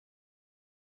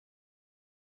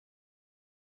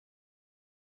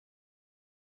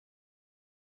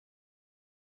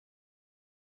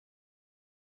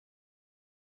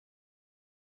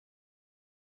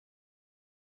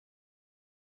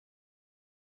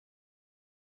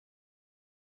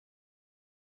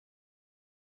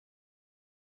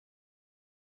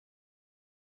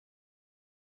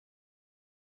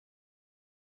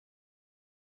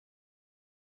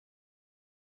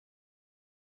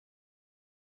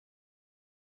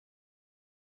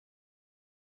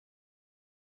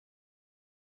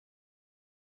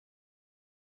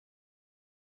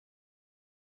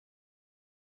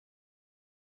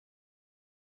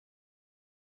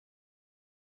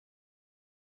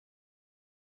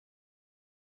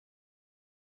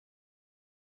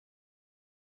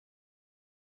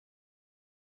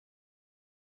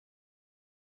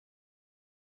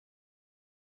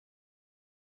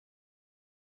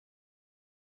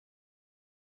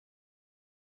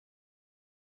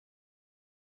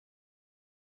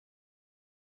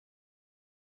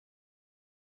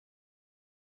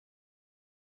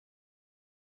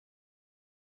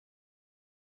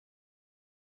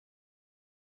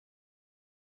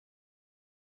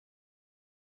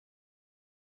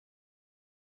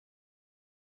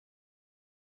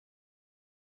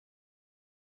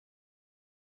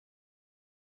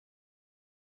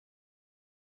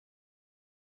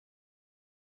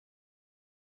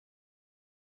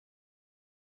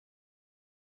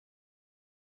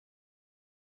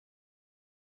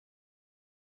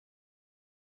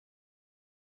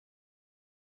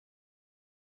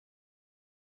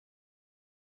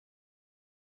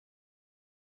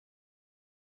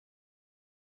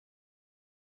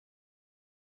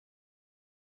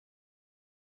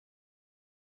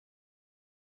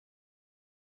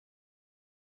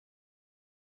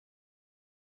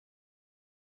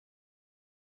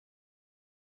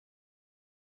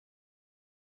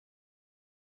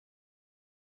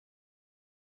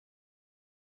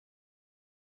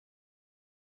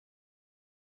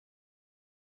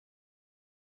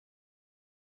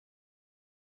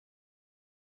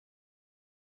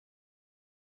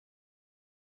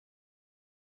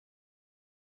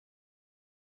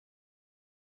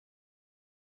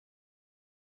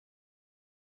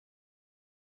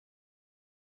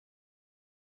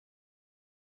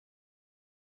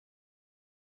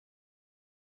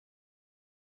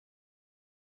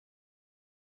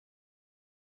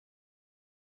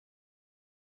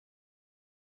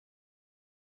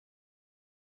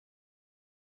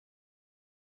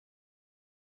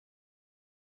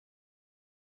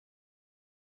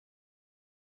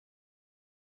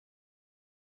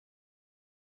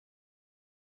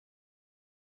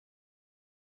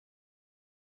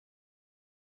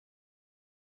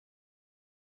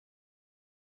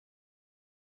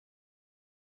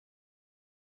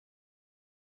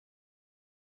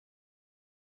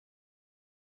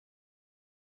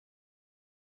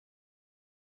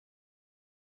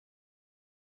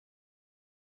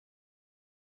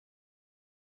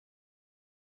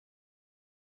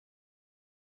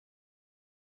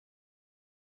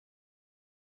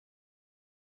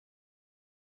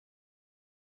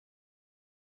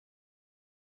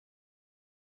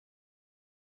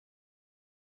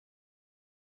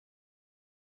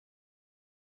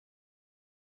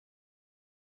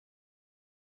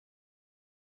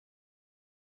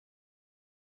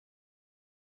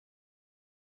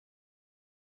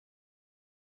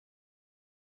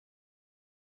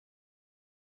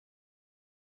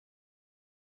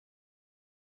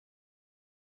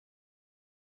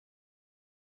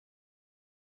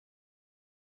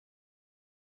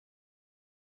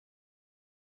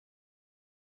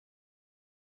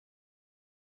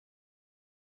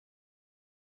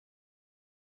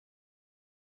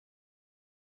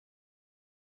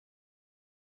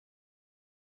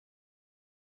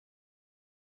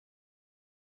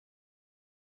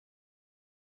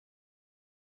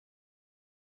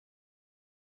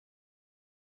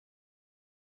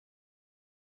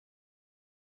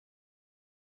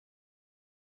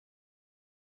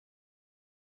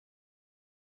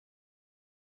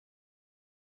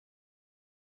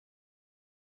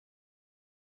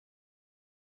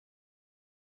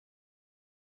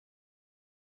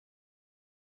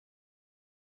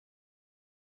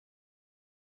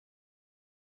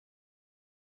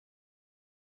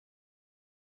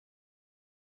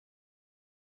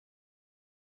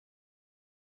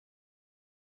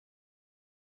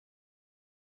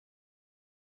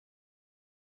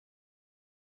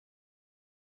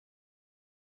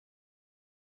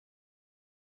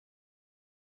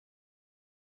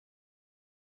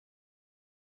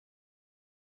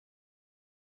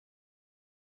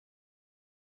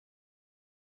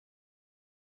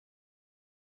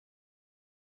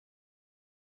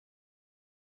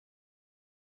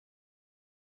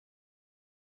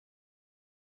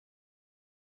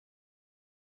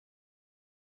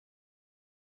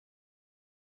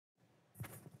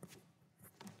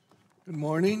Good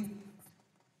morning.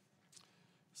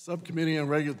 Subcommittee on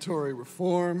Regulatory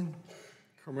Reform,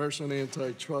 Commercial and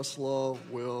Antitrust Law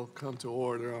will come to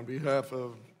order. On behalf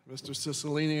of Mr.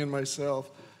 Cicilline and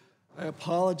myself, I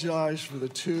apologize for the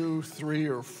 2, 3,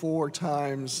 or 4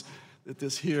 times that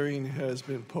this hearing has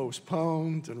been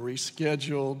postponed and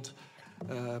rescheduled,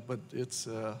 but it's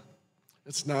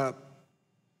not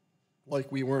like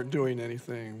we weren't doing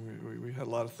anything. We had a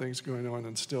lot of things going on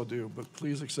and still do, but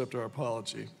please accept our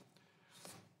apology.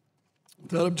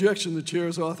 Without objection, the chair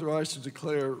is authorized to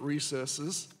declare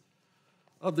recesses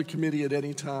of the committee at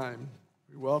any time.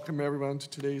 We welcome everyone to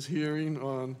today's hearing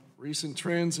on recent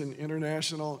trends in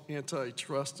international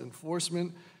antitrust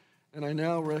enforcement, and I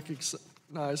now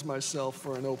recognize myself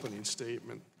for an opening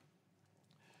statement.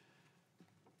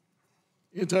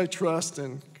 Antitrust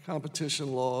and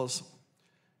competition laws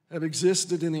have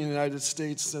existed in the United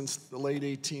States since the late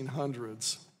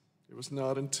 1800s. It was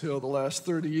not until the last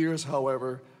 30 years,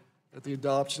 however, that the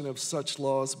adoption of such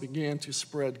laws began to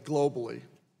spread globally.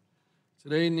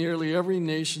 Today, nearly every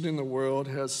nation in the world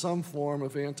has some form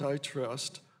of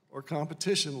antitrust or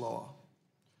competition law.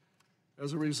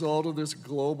 As a result of this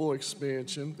global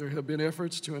expansion, there have been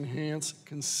efforts to enhance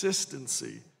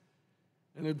consistency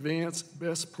and advance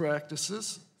best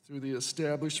practices through the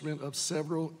establishment of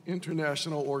several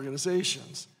international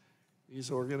organizations.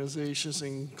 These organizations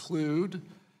include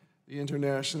the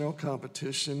International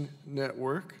Competition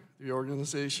Network, the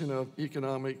Organization of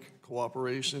Economic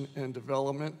Cooperation and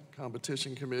Development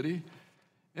Competition Committee,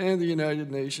 and the United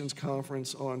Nations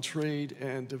Conference on Trade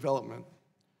and Development.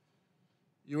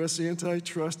 U.S.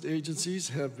 antitrust agencies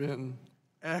have been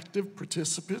active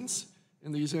participants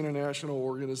in these international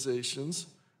organizations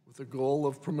with the goal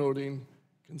of promoting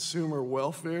consumer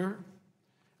welfare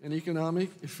and economic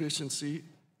efficiency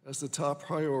as the top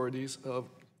priorities of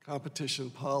competition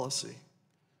policy.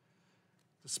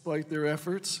 Despite their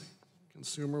efforts,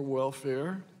 consumer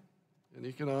welfare and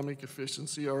economic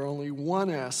efficiency are only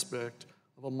one aspect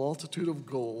of a multitude of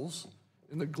goals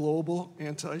in the global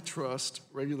antitrust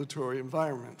regulatory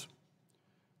environment.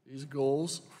 These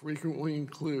goals frequently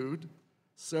include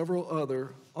several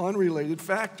other unrelated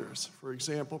factors. For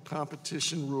example,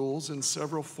 competition rules in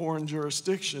several foreign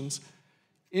jurisdictions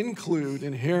include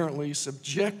inherently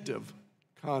subjective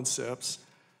concepts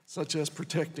such as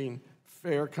protecting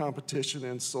fair competition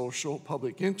and social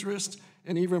public interest,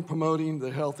 and even promoting the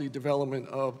healthy development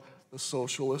of the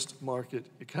socialist market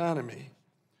economy.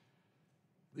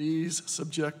 These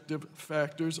subjective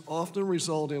factors often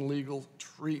result in legal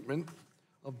treatment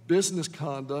of business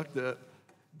conduct that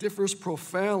differs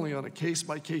profoundly on a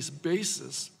case-by-case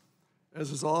basis, as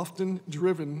is often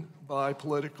driven by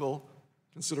political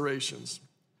considerations.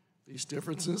 These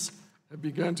differences have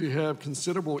begun to have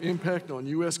considerable impact on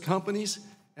U.S. companies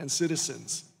and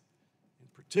citizens. In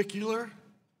particular,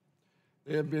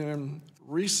 there have been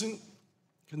recent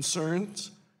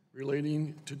concerns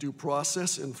relating to due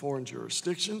process in foreign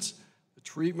jurisdictions, the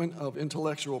treatment of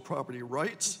intellectual property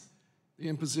rights, the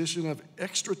imposition of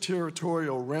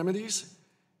extraterritorial remedies,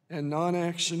 and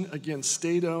non-action against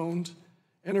state-owned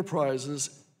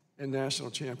enterprises and national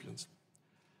champions.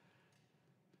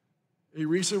 A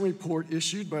recent report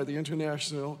issued by the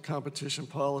International Competition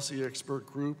Policy Expert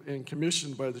Group and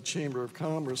commissioned by the Chamber of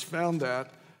Commerce found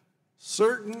that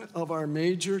certain of our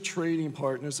major trading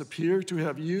partners appear to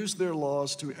have used their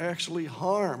laws to actually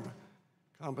harm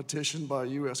competition by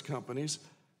U.S. companies,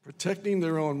 protecting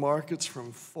their own markets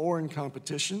from foreign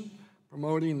competition,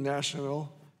 promoting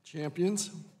national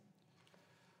champions,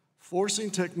 forcing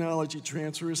technology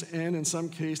transfers, and in some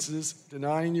cases,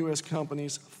 denying U.S.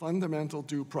 companies fundamental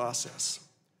due process.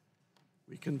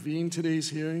 We convene today's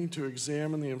hearing to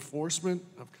examine the enforcement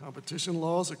of competition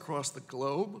laws across the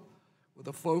globe with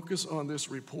a focus on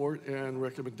this report and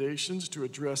recommendations to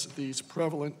address these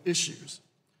prevalent issues.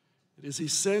 It is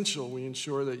essential we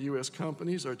ensure that U.S.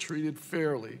 companies are treated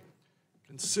fairly,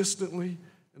 consistently,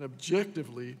 and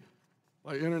objectively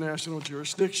by international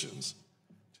jurisdictions.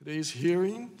 Today's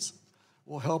hearings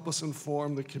will help us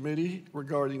inform the committee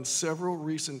regarding several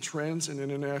recent trends in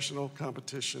international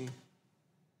competition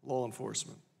law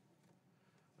enforcement.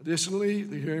 Additionally,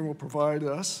 the hearing will provide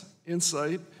us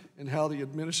insight in how the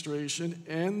administration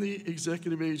and the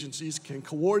executive agencies can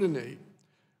coordinate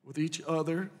with each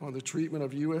other on the treatment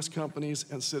of U.S. companies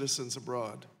and citizens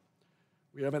abroad.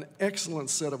 We have an excellent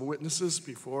set of witnesses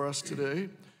before us today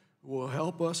who will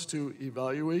help us to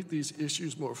evaluate these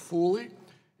issues more fully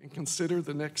and consider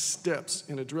the next steps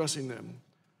in addressing them.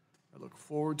 I look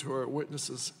forward to our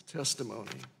witnesses' testimony.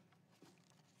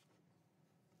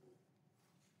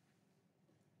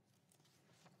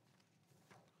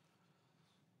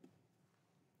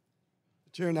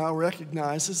 The chair now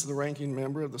recognizes the ranking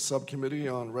member of the Subcommittee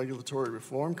on Regulatory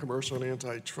Reform, Commercial and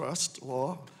Antitrust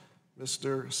Law,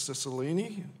 Mr.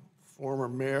 Cicilline, former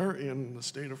mayor in the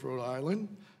state of Rhode Island,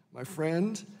 my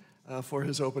friend, for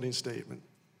his opening statement.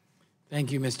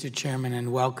 Thank you, Mr. Chairman,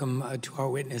 and welcome to our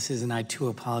witnesses. And I, too,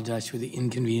 apologize for the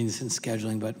inconvenience in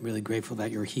scheduling, but really grateful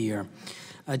that you're here.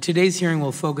 Today's hearing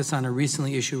will focus on a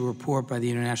recently issued report by the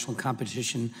International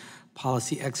Competition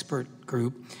Policy Expert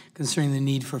Group concerning the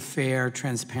need for fair,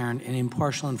 transparent, and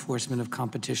impartial enforcement of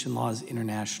competition laws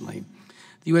internationally.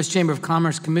 The U.S. Chamber of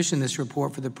Commerce commissioned this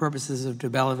report for the purposes of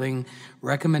developing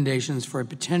recommendations for a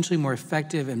potentially more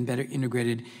effective and better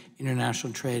integrated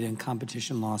international trade and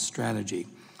competition law strategy.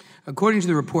 According to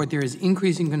the report, there is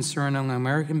increasing concern among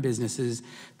American businesses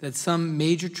that some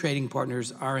major trading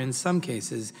partners are, in some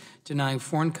cases, denying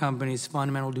foreign companies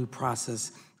fundamental due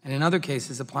process, and in other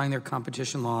cases, applying their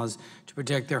competition laws to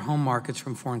protect their home markets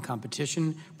from foreign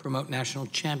competition, promote national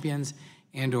champions,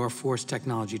 and/or force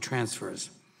technology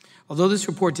transfers. Although this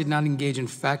report did not engage in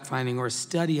fact-finding or a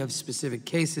study of specific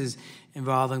cases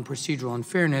involving procedural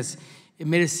unfairness, it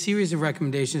made a series of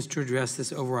recommendations to address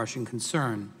this overarching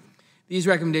concern. These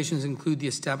recommendations include the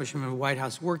establishment of a White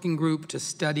House working group to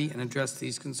study and address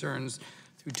these concerns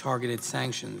through targeted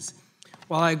sanctions.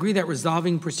 While I agree that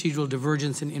resolving procedural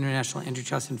divergence in international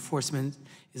antitrust enforcement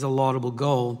is a laudable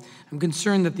goal, I'm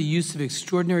concerned that the use of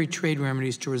extraordinary trade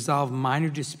remedies to resolve minor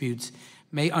disputes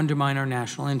may undermine our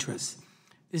national interests.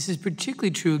 This is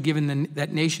particularly true given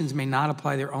that nations may not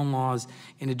apply their own laws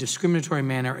in a discriminatory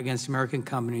manner against American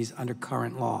companies under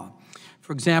current law.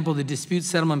 For example, the dispute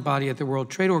settlement body at the World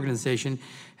Trade Organization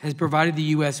has provided the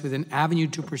U.S. with an avenue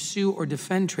to pursue or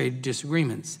defend trade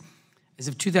disagreements. As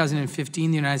of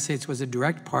 2015, the United States was a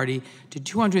direct party to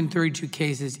 232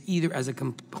 cases, either as a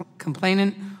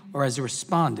complainant or as a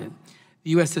respondent. The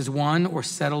U.S. has won or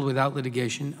settled without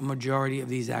litigation a majority of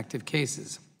these active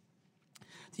cases.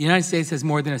 The United States has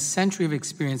more than a century of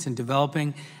experience in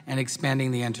developing and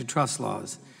expanding the antitrust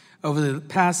laws. Over the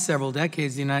past several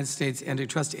decades, the United States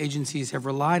antitrust agencies have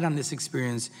relied on this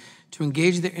experience to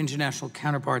engage their international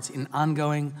counterparts in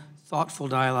ongoing, thoughtful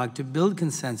dialogue to build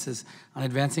consensus on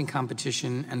advancing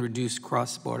competition and reduce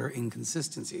cross-border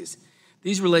inconsistencies.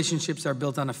 These relationships are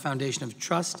built on a foundation of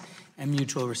trust and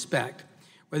mutual respect.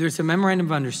 Whether it's a memorandum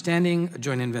of understanding, a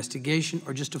joint investigation,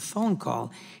 or just a phone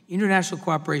call, international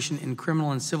cooperation in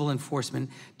criminal and civil enforcement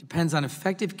depends on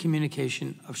effective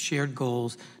communication of shared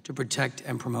goals to protect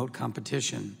and promote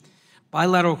competition.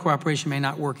 Bilateral cooperation may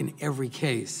not work in every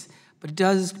case, but it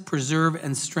does preserve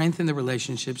and strengthen the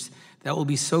relationships that will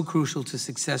be so crucial to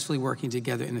successfully working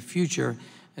together in the future,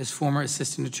 as former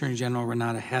Assistant Attorney General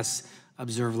Renata Hess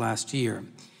observed last year.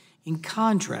 In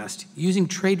contrast, using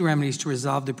trade remedies to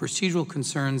resolve the procedural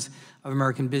concerns of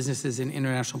American businesses in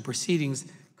international proceedings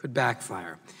could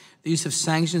backfire. The use of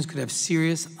sanctions could have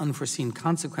serious, unforeseen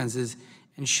consequences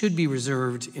and should be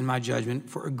reserved, in my judgment,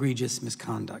 for egregious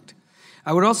misconduct.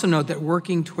 I would also note that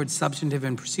working towards substantive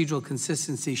and procedural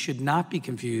consistency should not be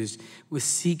confused with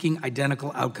seeking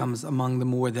identical outcomes among the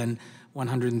more than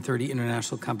 130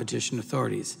 international competition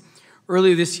authorities.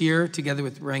 Earlier this year, together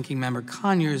with Ranking Member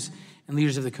Conyers and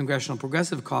leaders of the Congressional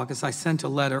Progressive Caucus, I sent a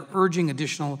letter urging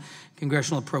additional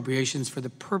congressional appropriations for the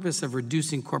purpose of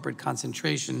reducing corporate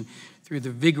concentration through the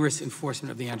vigorous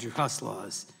enforcement of the antitrust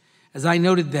laws. As I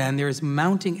noted then, there is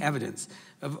mounting evidence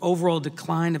of overall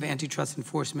decline of antitrust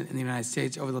enforcement in the United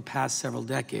States over the past several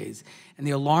decades, and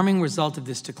the alarming result of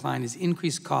this decline is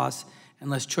increased costs and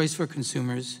less choice for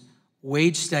consumers,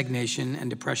 wage stagnation and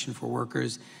depression for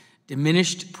workers,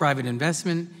 diminished private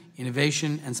investment,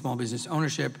 innovation, and small business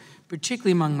ownership,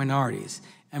 particularly among minorities,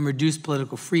 and reduced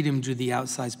political freedom due to the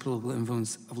outsized political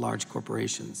influence of large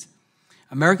corporations.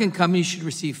 American companies should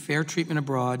receive fair treatment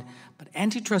abroad, but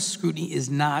antitrust scrutiny is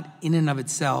not, in and of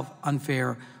itself,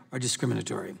 unfair or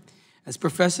discriminatory. As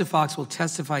Professor Fox will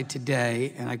testify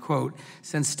today, and I quote,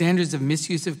 "Since standards of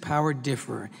misuse of power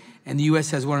differ, and the U.S.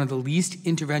 has one of the least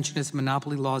interventionist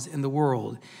monopoly laws in the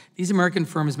world, these American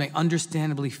firms may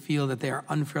understandably feel that they are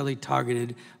unfairly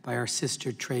targeted by our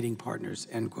sister trading partners,"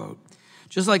 end quote.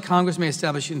 Just like Congress may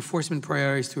establish enforcement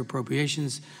priorities through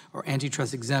appropriations or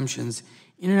antitrust exemptions,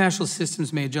 international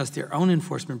systems may adjust their own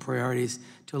enforcement priorities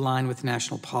to align with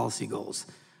national policy goals.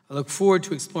 I look forward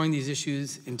to exploring these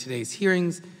issues in today's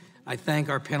hearings. I thank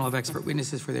our panel of expert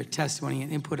witnesses for their testimony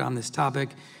and input on this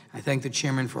topic. I thank the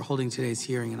chairman for holding today's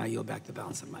hearing, and I yield back the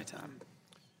balance of my time.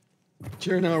 The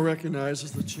chair now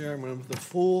recognizes the chairman of the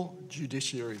full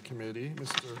Judiciary Committee,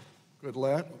 Mr.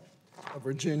 Goodlatte of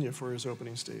Virginia, for his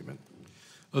opening statement.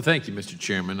 Well, thank you, Mr.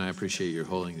 Chairman. I appreciate your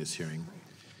holding this hearing.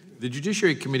 The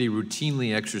Judiciary Committee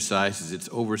routinely exercises its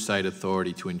oversight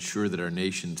authority to ensure that our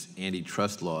nation's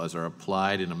antitrust laws are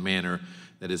applied in a manner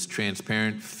that is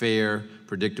transparent, fair,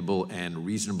 predictable, and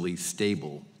reasonably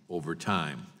stable over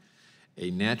time.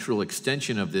 A natural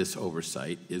extension of this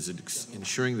oversight is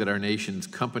ensuring that our nation's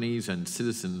companies and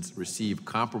citizens receive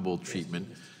comparable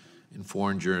treatment in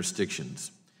foreign jurisdictions.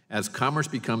 As commerce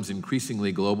becomes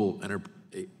increasingly global enterprise,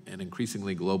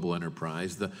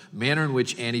 the manner in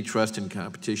which antitrust and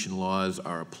competition laws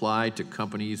are applied to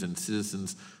companies and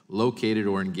citizens located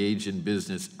or engaged in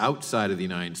business outside of the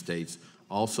United States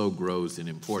also grows in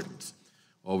importance.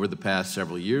 Over the past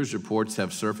several years, reports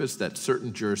have surfaced that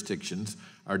certain jurisdictions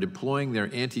are deploying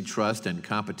their antitrust and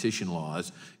competition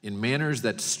laws in manners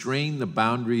that strain the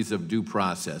boundaries of due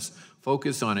process,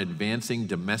 focus on advancing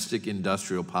domestic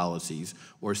industrial policies,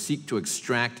 or seek to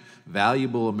extract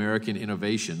valuable American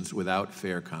innovations without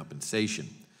fair compensation.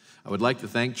 I would like to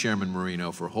thank Chairman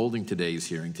Marino for holding today's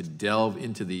hearing to delve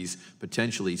into these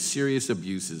potentially serious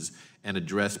abuses and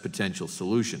address potential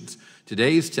solutions.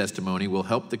 Today's testimony will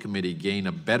help the committee gain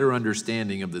a better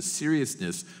understanding of the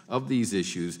seriousness of these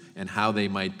issues and how they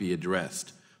might be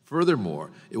addressed. Furthermore,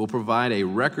 it will provide a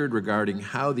record regarding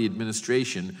how the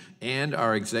administration and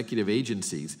our executive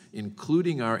agencies,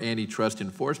 including our antitrust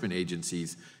enforcement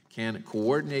agencies, can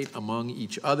coordinate among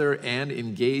each other and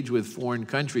engage with foreign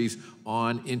countries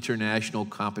on international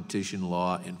competition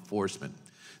law enforcement.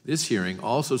 This hearing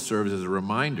also serves as a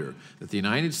reminder that the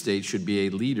United States should be a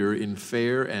leader in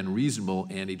fair and reasonable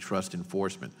antitrust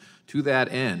enforcement. To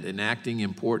that end, enacting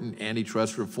important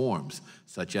antitrust reforms,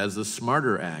 such as the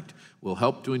Smarter Act, will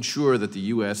help to ensure that the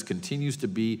U.S. continues to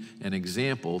be an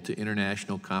example to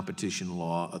international competition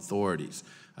law authorities.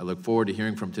 I look forward to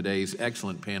hearing from today's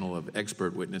excellent panel of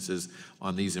expert witnesses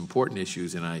on these important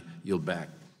issues, and I yield back.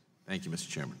 Thank you, Mr.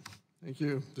 Chairman. Thank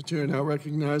you. The chair now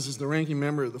recognizes the ranking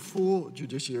member of the full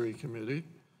Judiciary Committee,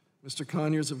 Mr.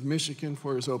 Conyers of Michigan,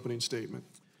 for his opening statement.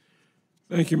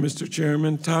 Thank you, Mr.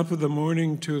 Chairman. Top of the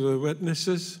morning to the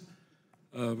witnesses.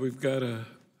 We've got a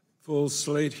full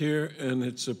slate here, and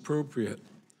it's appropriate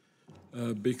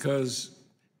because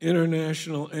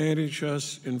international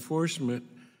antitrust enforcement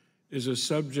is a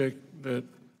subject that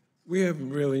we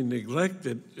haven't really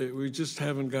neglected. We just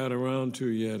haven't got around to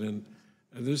yet, and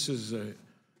this is a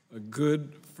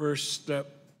good first step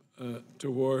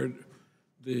toward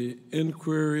the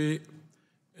inquiry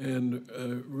and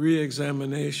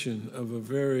re-examination of a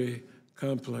very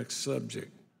complex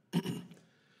subject.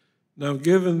 Now,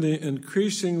 given the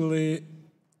increasingly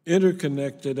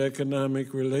interconnected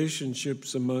economic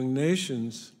relationships among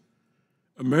nations,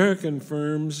 American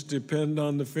firms depend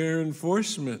on the fair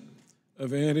enforcement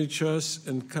of antitrust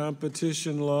and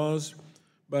competition laws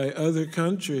by other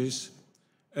countries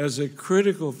as a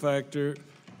critical factor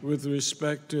with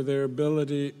respect to their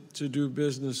ability to do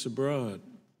business abroad.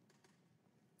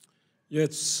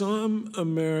 Yet some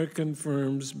American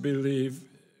firms believe,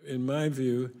 in my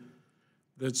view,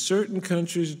 that certain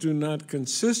countries do not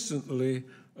consistently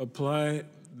apply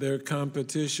their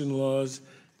competition laws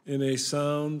in a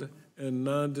sound and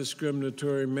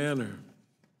non-discriminatory manner.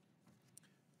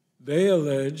 They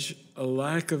allege a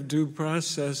lack of due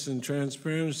process and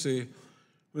transparency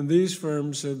when these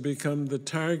firms have become the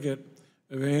target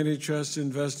of antitrust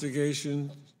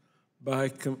investigations by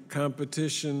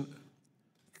competition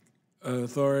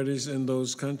authorities in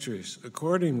those countries.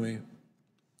 Accordingly,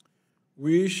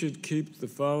 we should keep the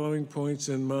following points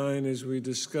in mind as we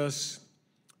discuss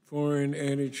foreign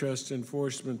antitrust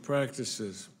enforcement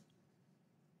practices.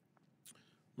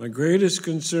 My greatest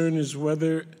concern is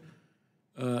whether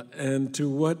and to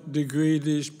what degree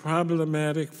these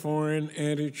problematic foreign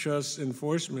antitrust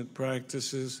enforcement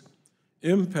practices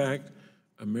impact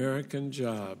American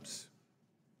jobs.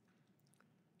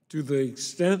 To the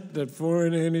extent that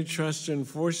foreign antitrust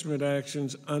enforcement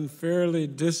actions unfairly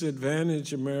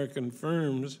disadvantage American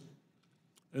firms,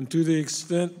 and to the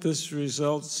extent this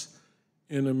results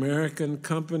in American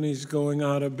companies going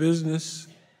out of business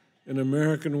and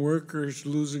American workers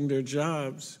losing their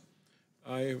jobs,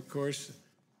 I, of course,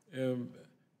 am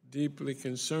deeply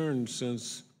concerned,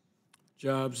 since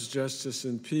jobs, justice,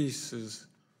 and peace is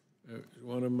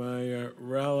one of my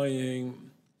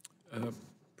rallying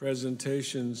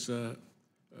presentations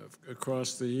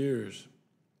across the years.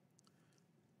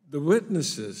 The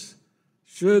witnesses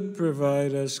should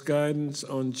provide us guidance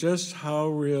on just how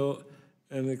real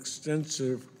and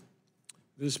extensive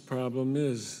this problem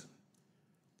is.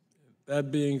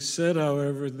 That being said,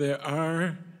 however, there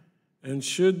are and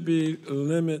should be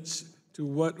limits to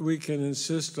what we can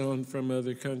insist on from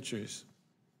other countries.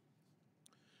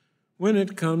 When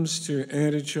it comes to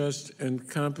antitrust and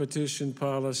competition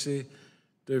policy,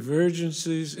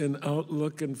 divergences in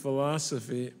outlook and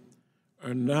philosophy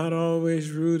are not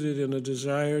always rooted in a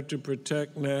desire to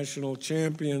protect national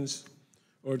champions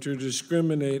or to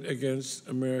discriminate against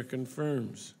American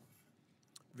firms.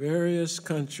 Various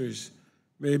countries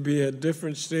may be at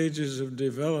different stages of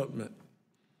development,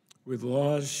 with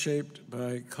laws shaped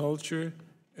by culture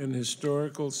and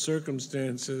historical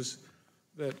circumstances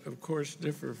that, of course,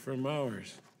 differ from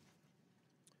ours.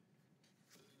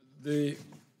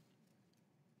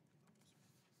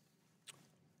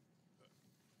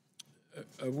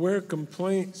 Where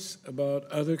complaints about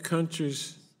other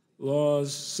countries'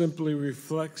 laws simply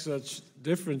reflect such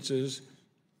differences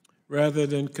rather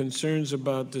than concerns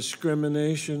about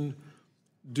discrimination,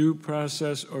 due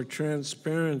process, or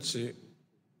transparency,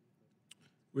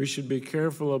 we should be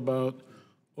careful about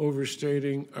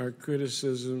overstating our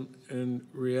criticism and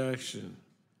reaction.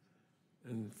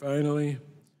 And finally,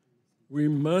 we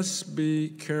must be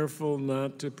careful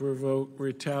not to provoke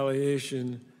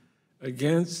retaliation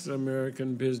against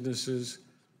American businesses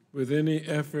with any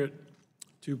effort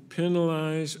to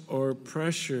penalize or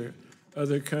pressure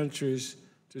other countries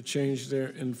to change their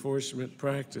enforcement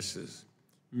practices.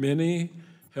 Many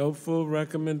helpful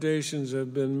recommendations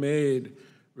have been made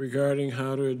regarding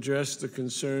how to address the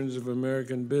concerns of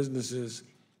American businesses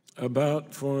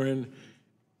about foreign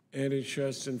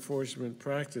antitrust enforcement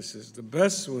practices. The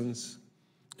best ones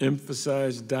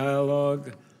emphasize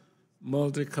dialogue,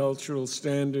 multicultural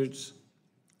standards,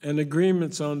 and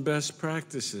agreements on best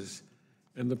practices,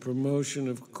 and the promotion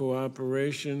of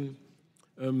cooperation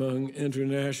among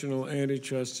international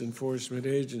antitrust enforcement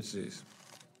agencies.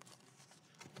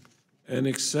 An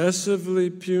excessively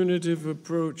punitive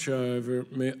approach, however,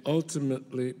 may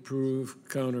ultimately prove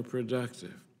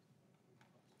counterproductive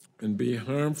and be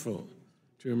harmful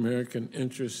to American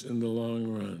interests in the long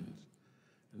run.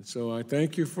 And so I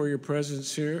thank you for your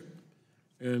presence here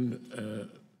and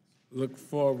look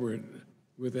forward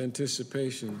with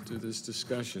anticipation to this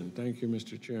discussion. Thank you,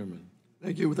 Mr. Chairman.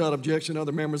 Thank you. Without objection,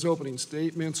 other members' opening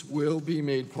statements will be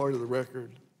made part of the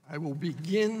record. I will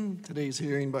begin today's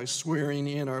hearing by swearing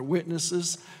in our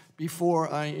witnesses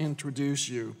before I introduce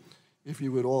you. If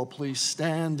you would all please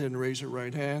stand and raise your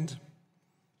right hand.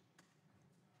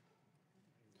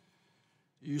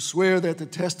 You swear that the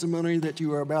testimony that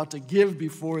you are about to give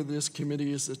before this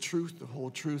committee is the truth, the whole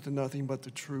truth, and nothing but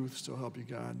the truth, so help you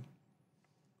God.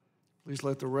 Please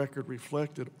let the record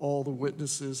reflect that all the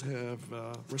witnesses have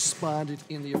responded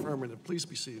in the affirmative. Please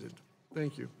be seated.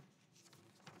 Thank you.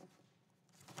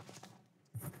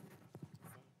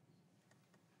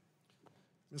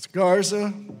 Ms.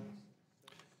 Garza,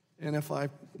 and if I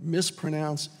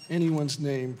mispronounce anyone's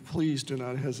name, please do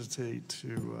not hesitate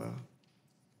to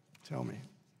tell me.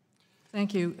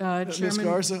 Thank you, Chairman. Ms.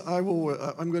 Garza,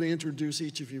 I'm going to introduce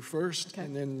each of you first, okay,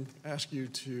 and then ask you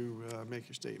to make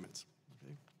your statements.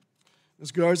 Okay.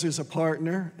 Ms. Garza is a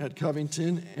partner at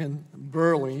Covington and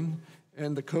Burling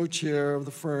and the co-chair of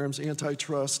the firm's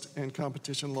Antitrust and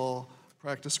Competition Law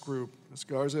Practice Group. Ms.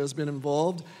 Garza has been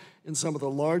involved in some of the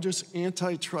largest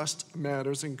antitrust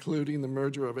matters, including the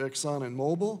merger of Exxon and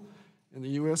Mobil, and the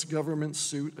U.S. government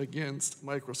suit against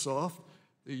Microsoft,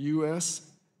 the U.S.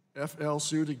 FL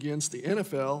suit against the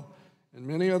NFL, and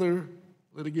many other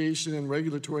litigation and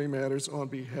regulatory matters on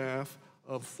behalf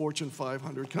of Fortune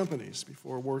 500 companies.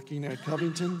 Before working at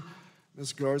Covington,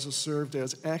 Ms. Garza served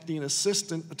as acting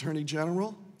assistant attorney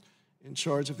general in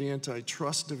charge of the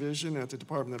Antitrust Division at the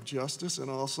Department of Justice, and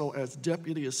also as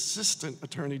Deputy Assistant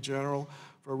Attorney General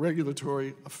for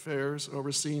Regulatory Affairs,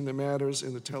 overseeing the matters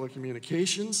in the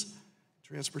telecommunications,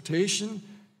 transportation,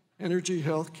 energy,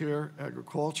 healthcare,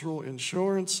 agricultural,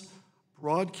 insurance,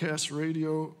 broadcast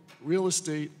radio, real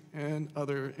estate, and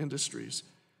other industries.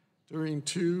 During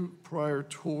 2 prior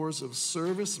tours of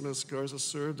service, Ms. Garza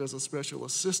served as a special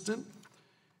assistant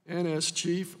and as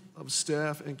chief of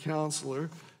staff and counselor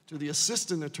to the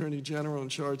Assistant Attorney General in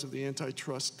charge of the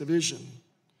Antitrust Division.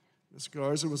 Ms.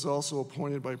 Garza was also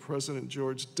appointed by President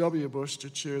George W. Bush to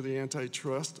chair the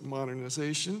Antitrust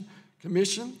Modernization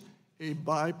Commission, a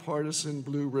bipartisan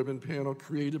blue ribbon panel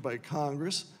created by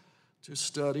Congress to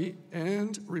study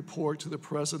and report to the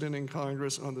President and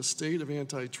Congress on the state of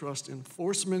antitrust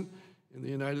enforcement in the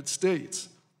United States.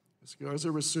 Ms.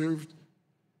 Garza received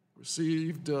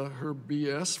her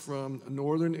BS from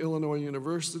Northern Illinois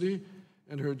University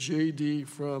and her JD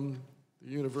from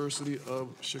the University of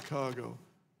Chicago.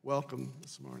 Welcome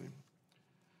this morning.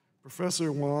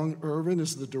 Professor Wong Irvin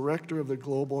is the director of the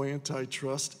Global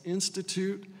Antitrust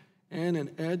Institute and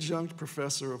an adjunct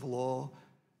professor of law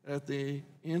at the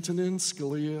Antonin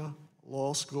Scalia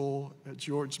Law School at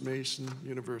George Mason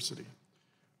University.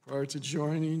 Prior to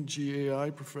joining GAI,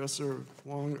 Professor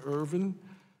Wong Irvin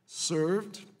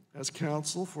served as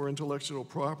counsel for intellectual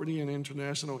property and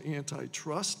international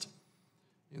antitrust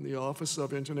in the Office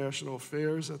of International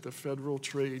Affairs at the Federal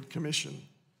Trade Commission.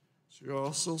 She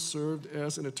also served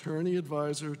as an attorney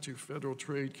advisor to Federal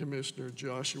Trade Commissioner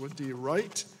Joshua D.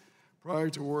 Wright. Prior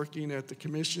to working at the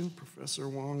commission, Professor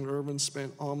Wong Irvin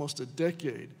spent almost a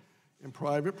decade in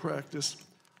private practice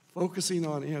focusing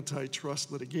on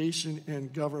antitrust litigation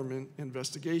and government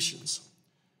investigations.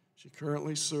 She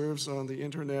currently serves on the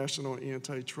International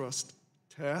Antitrust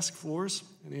Task Force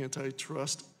and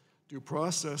Antitrust Due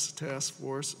Process Task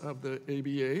Force of the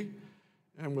ABA,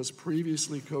 and was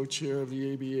previously co-chair of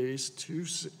the ABA's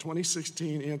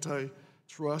 2016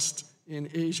 Antitrust in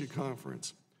Asia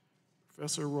Conference.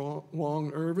 Professor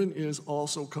Wong Irvin is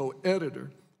also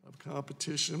co-editor of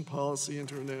Competition Policy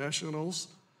International's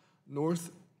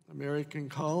North American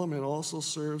column and also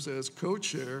serves as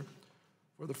co-chair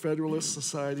for the Federalist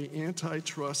Society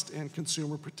Antitrust and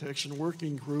Consumer Protection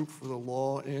Working Group for the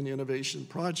Law and Innovation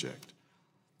Project.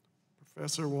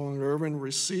 Professor Wong Irvin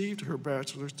received her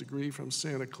bachelor's degree from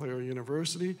Santa Clara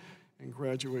University and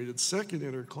graduated second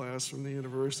interclass from the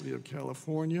University of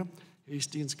California,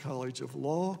 Hastings College of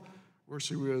Law, where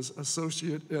she was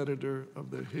associate editor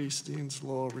of the Hastings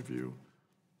Law Review.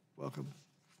 Welcome.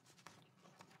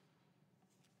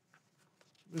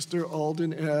 Mr.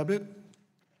 Alden Abbott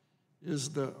is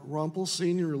the Rumpel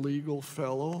Senior Legal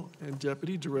Fellow and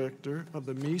Deputy Director of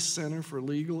the Meese Center for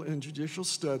Legal and Judicial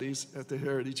Studies at the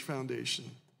Heritage Foundation.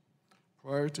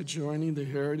 Prior to joining the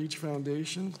Heritage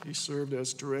Foundation, he served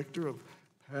as Director of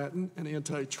Patent and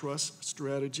Antitrust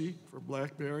Strategy for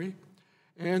BlackBerry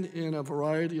and in a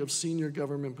variety of senior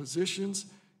government positions,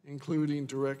 including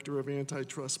Director of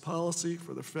Antitrust Policy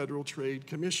for the Federal Trade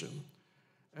Commission,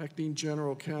 Acting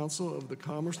General Counsel of the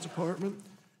Commerce Department,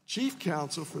 Chief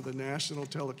Counsel for the National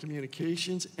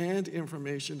Telecommunications and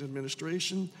Information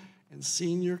Administration, and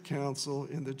Senior Counsel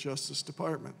in the Justice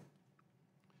Department.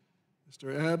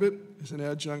 Mr. Abbott is an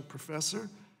adjunct professor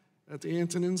at the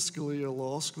Antonin Scalia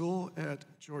Law School at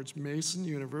George Mason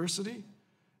University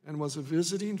and was a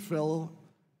visiting fellow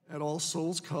at All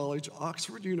Souls College,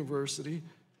 Oxford University,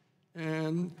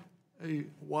 and a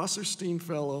Wasserstein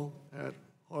Fellow at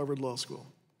Harvard Law School.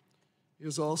 He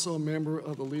is also a member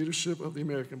of the leadership of the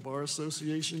American Bar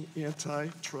Association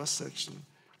Antitrust Section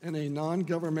and a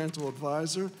non-governmental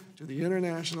advisor to the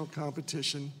International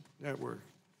Competition Network.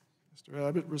 Mr.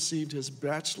 Abbott received his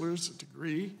bachelor's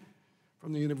degree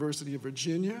from the University of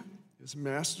Virginia, his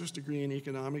master's degree in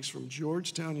economics from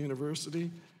Georgetown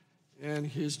University, and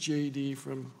his JD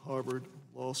from Harvard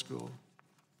Law School.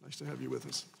 Nice to have you with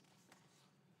us.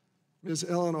 Ms.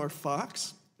 Eleanor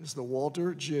Fox is the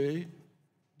Walter J.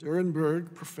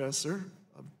 Durenberg Professor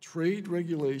of Trade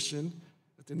Regulation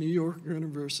at the New York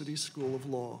University School of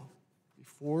Law.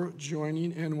 Before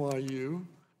joining NYU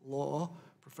Law,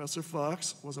 Professor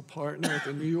Fox was a partner at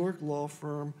the New York law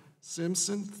firm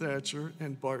Simpson, Thacher,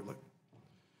 and Bartlett.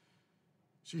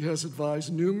 She has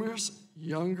advised numerous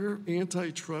younger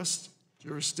antitrust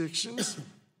jurisdictions,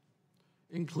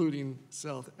 including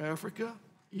South Africa,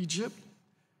 Egypt,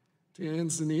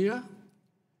 Tanzania,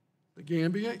 the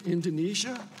Gambia,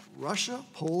 Indonesia, Russia,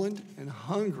 Poland, and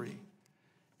Hungary,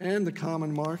 and the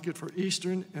Common Market for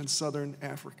Eastern and Southern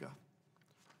Africa.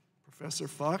 Professor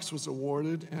Fox was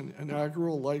awarded an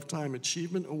inaugural Lifetime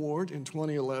Achievement Award in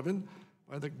 2011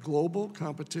 by the Global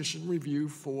Competition Review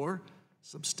for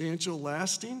substantial,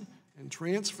 lasting, and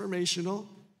transformational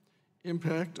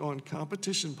impact on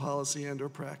competition policy and/or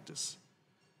practice.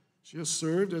 She has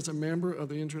served as a member of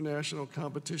the International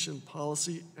Competition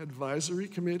Policy Advisory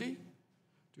Committee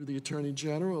to the Attorney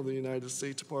General of the United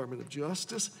States Department of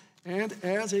Justice and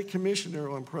as a commissioner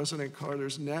on President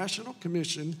Carter's National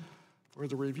Commission for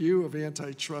the Review of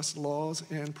Antitrust Laws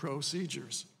and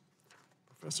Procedures.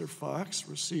 Professor Fox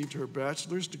received her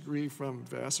bachelor's degree from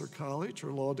Vassar College,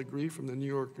 her law degree from the New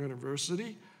York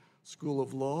University School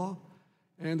of Law,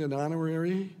 and an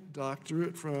honorary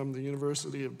doctorate from the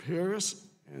University of Paris.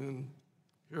 And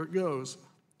here it goes.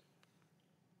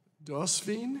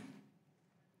 Dauphine.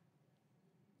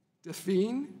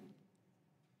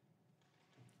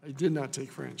 I did not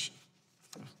take French.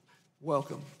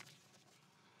 Welcome.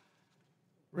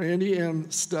 Randy M.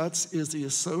 Stutz is the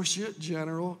Associate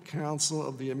General Counsel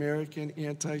of the American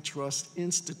Antitrust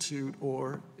Institute,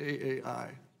 or AAI.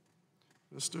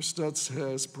 Mr. Stutz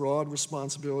has broad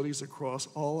responsibilities across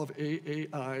all of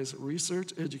AAI's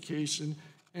research, education,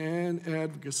 and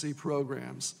advocacy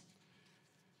programs.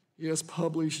 He has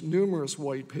published numerous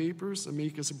white papers,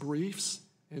 amicus briefs,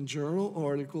 and journal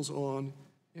articles on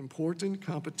important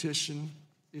competition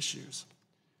issues.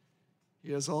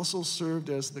 He has also served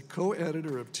as the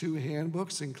co-editor of 2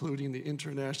 handbooks, including the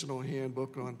International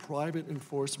Handbook on Private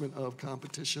Enforcement of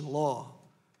Competition Law.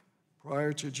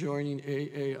 Prior to joining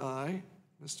AAI,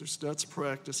 Mr. Stutz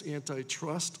practiced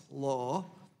antitrust law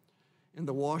in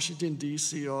the Washington,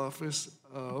 D.C. office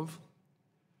of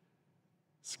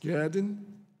Skadden,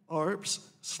 Arps,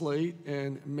 Slate,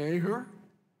 and Maher,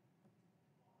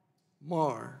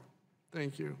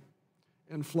 thank you,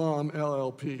 and Flom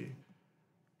LLP,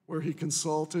 where he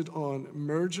consulted on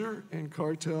merger and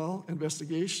cartel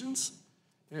investigations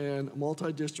and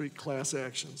multi-district class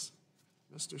actions.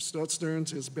 Mr. Stutz earned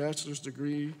his bachelor's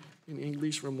degree in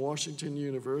English from Washington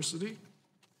University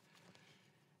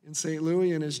in St.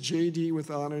 Louis and his JD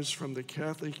with honors from the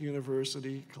Catholic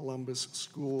University Columbus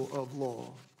School of Law.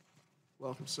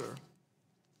 Welcome, sir.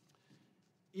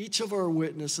 Each of our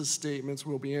witnesses' statements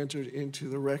will be entered into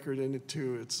the record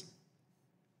into its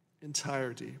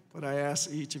entirety, but I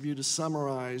ask each of you to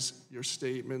summarize your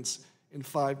statements in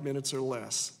 5 minutes or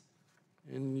less.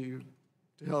 And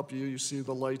to help you, you see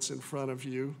the lights in front of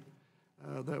you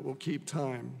that will keep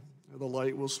time. The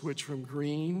light will switch from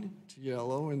green to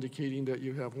yellow, indicating that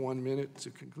you have 1 minute to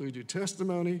conclude your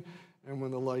testimony, and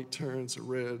when the light turns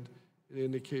red, it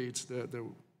indicates that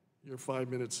your 5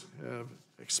 minutes have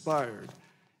expired.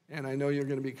 And I know you're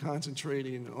going to be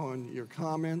concentrating on your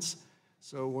comments,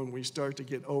 so when we start to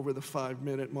get over the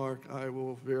 5-minute mark, I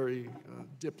will very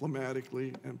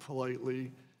diplomatically and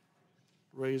politely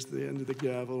raise the end of the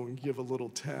gavel and give a little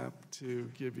tap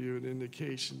to give you an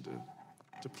indication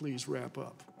to please wrap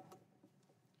up.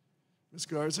 Ms.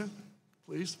 Garza,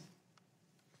 please.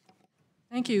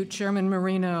 Thank you, Chairman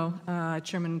Marino,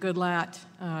 Chairman Goodlatte,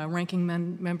 Ranking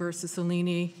Member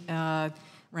Cicilline,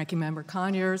 Ranking Member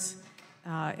Conyers,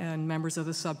 and members of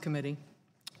the subcommittee.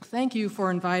 Thank you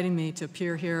for inviting me to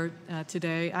appear here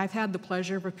today. I've had the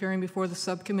pleasure of appearing before the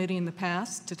subcommittee in the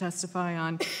past to testify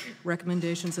on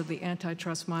recommendations of the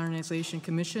Antitrust Modernization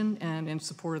Commission and in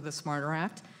support of the Smarter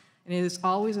Act. And it is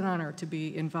always an honor to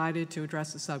be invited to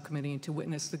address the subcommittee and to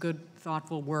witness the good,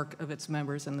 thoughtful work of its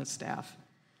members and the staff.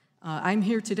 I'm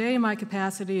here today in my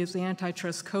capacity as the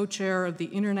antitrust co-chair of the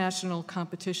International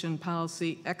Competition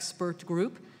Policy Expert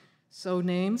Group, so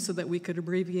named so that we could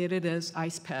abbreviate it as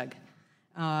ICEPEG.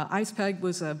 ICEPEG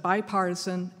was a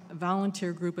bipartisan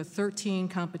volunteer group of 13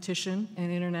 competition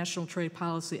and international trade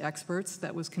policy experts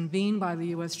that was convened by the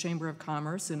U.S. Chamber of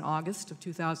Commerce in August of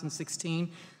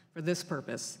 2016 for this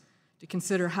purpose, to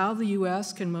consider how the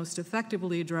U.S. can most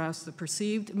effectively address the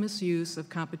perceived misuse of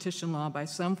competition law by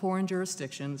some foreign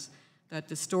jurisdictions that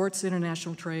distorts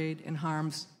international trade and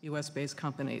harms U.S.-based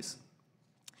companies.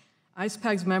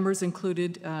 ICEPEG's members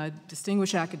included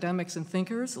distinguished academics and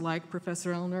thinkers like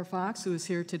Professor Eleanor Fox, who is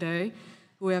here today,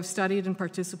 who have studied and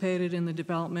participated in the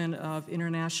development of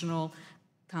international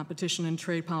competition and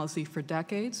trade policy for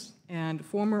decades, and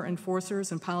former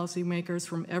enforcers and policymakers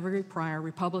from every prior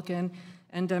Republican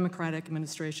and Democratic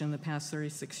administration in the past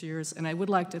 36 years. And I would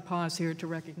like to pause here to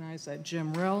recognize that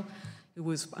Jim Rill, who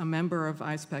was a member of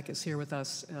ICEPEG, is here with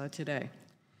us today.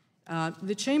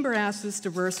 The Chamber asked this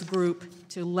diverse group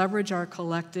to leverage our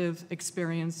collective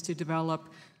experience to develop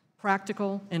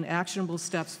practical and actionable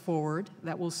steps forward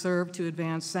that will serve to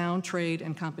advance sound trade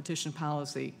and competition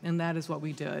policy, and that is what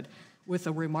we did, with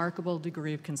a remarkable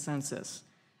degree of consensus.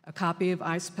 A copy of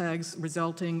ICEPEG's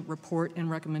resulting report and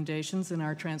recommendations in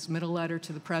our transmittal letter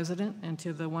to the President and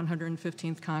to the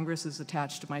 115th Congress is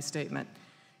attached to my statement.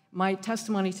 My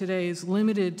testimony today is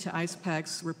limited to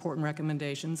ICEPEG's report and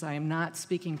recommendations. I am not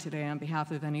speaking today on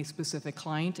behalf of any specific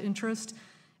client interest,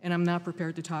 and I'm not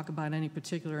prepared to talk about any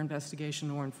particular investigation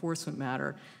or enforcement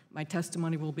matter. My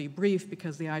testimony will be brief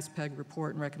because the ICEPEG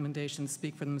report and recommendations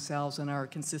speak for themselves and are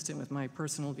consistent with my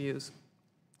personal views.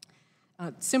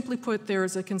 Simply put, there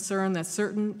is a concern that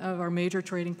certain of our major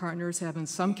trading partners have, in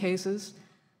some cases,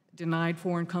 denied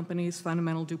foreign companies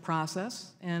fundamental due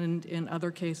process, and in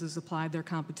other cases applied their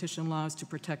competition laws to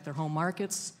protect their home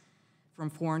markets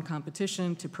from foreign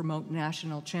competition, to promote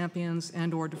national champions,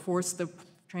 and or to force the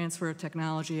transfer of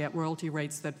technology at royalty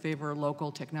rates that favor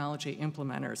local technology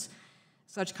implementers.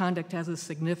 Such conduct has a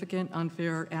significant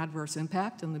unfair adverse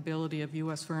impact on the ability of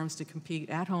U.S. firms to compete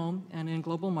at home and in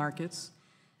global markets.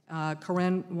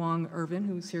 Karen Wong-Irvin,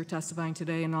 who's here testifying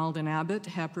today, and Alden Abbott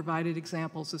have provided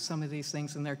examples of some of these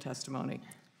things in their testimony.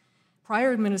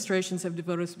 Prior administrations have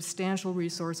devoted substantial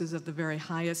resources at the very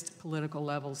highest political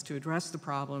levels to address the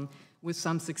problem with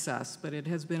some success, but it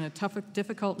has been a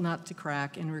difficult nut to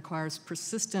crack and requires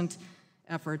persistent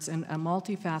efforts and a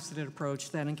multifaceted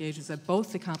approach that engages at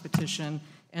both the competition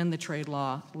and the trade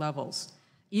law levels.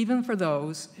 Even for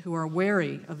those who are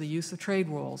wary of the use of trade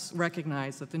rules,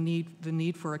 recognize that the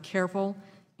need for a careful,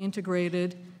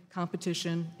 integrated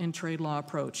competition and trade law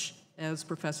approach. As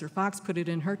Professor Fox put it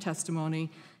in her testimony,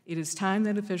 it is time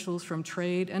that officials from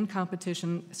trade and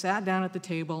competition sat down at the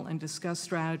table and discussed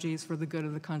strategies for the good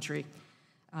of the country.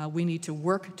 We need to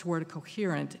work toward a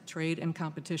coherent trade and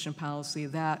competition policy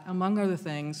that, among other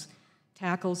things,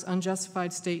 tackles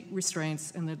unjustified state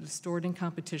restraints and the distorting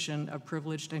competition of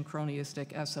privileged and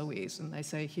cronyistic SOEs. And I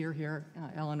say, hear, hear,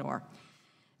 Eleanor.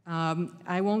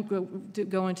 I won't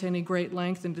go into any great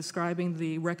length in describing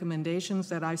the recommendations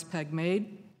that ICPEG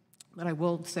made, but I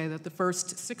will say that the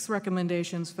first 6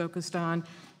 recommendations focused on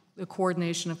the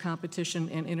coordination of competition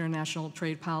and international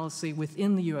trade policy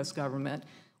within the U.S. government.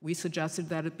 We suggested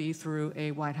that it be through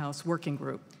a White House working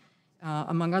group.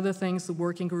 Among other things, the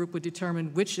working group would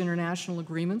determine which international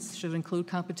agreements should include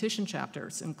competition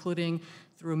chapters, including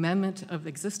through amendment of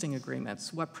existing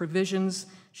agreements, what provisions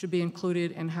should be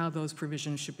included, and how those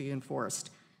provisions should be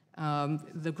enforced.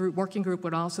 The working group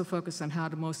would also focus on how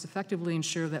to most effectively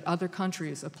ensure that other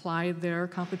countries apply their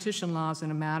competition laws in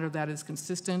a manner that is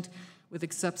consistent with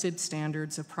accepted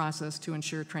standards of process to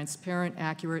ensure transparent,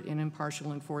 accurate, and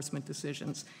impartial enforcement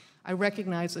decisions. I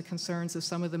recognize the concerns of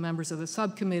some of the members of the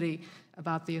subcommittee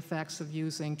about the effects of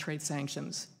using trade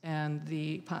sanctions and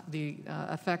the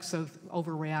effects of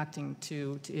overreacting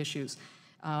to issues.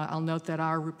 I'll note that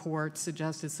our report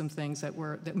suggested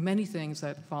many things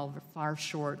that fall far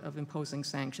short of imposing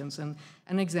sanctions. And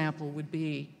an example would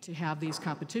be to have these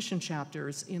competition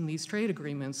chapters in these trade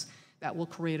agreements that will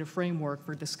create a framework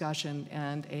for discussion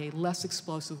and a less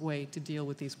explosive way to deal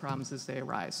with these problems as they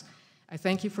arise. I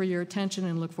thank you for your attention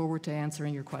and look forward to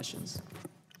answering your questions.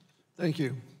 Thank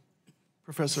you.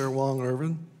 Professor Wong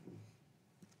Irvin.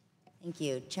 Thank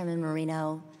you. Chairman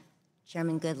Marino,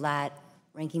 Chairman Goodlatte,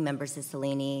 Ranking Member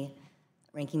Cicilline,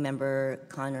 Ranking Member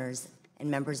Connors, and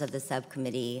members of the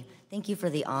subcommittee, thank you for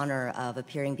the honor of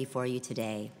appearing before you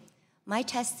today. My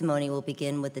testimony will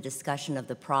begin with the discussion of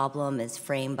the problem as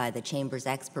framed by the Chamber's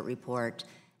expert report,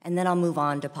 and then I'll move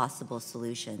on to possible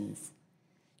solutions.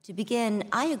 To begin,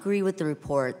 I agree with the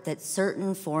report that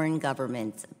certain foreign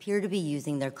governments appear to be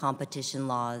using their competition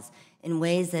laws in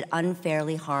ways that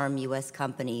unfairly harm U.S.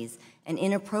 companies and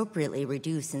inappropriately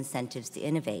reduce incentives to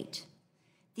innovate.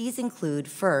 These include,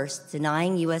 first,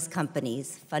 denying U.S.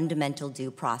 companies fundamental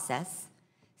due process;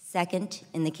 second,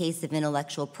 in the case of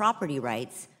intellectual property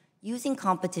rights, using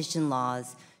competition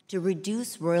laws to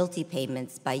reduce royalty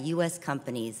payments by U.S.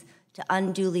 companies to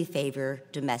unduly favor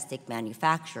domestic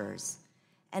manufacturers;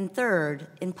 and third,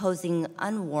 imposing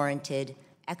unwarranted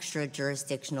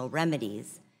extra-jurisdictional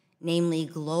remedies, namely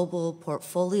global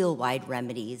portfolio-wide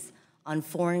remedies on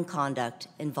foreign conduct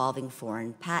involving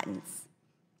foreign patents.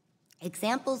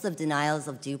 Examples of denials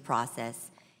of due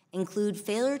process include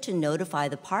failure to notify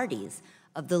the parties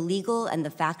of the legal and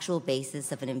the factual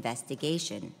basis of an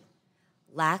investigation,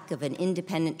 lack of an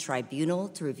independent tribunal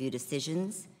to review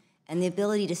decisions, and the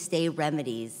ability to stay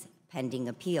remedies pending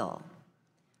appeal,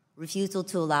 refusal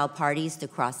to allow parties to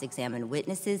cross-examine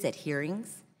witnesses at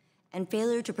hearings, and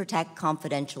failure to protect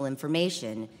confidential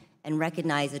information and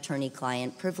recognize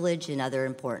attorney-client privilege and other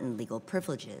important legal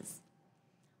privileges.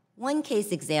 One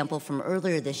case example from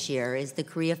earlier this year is the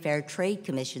Korea Fair Trade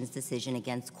Commission's decision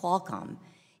against Qualcomm,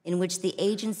 in which the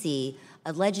agency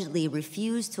allegedly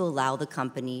refused to allow the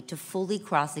company to fully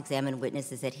cross-examine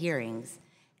witnesses at hearings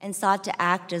and sought to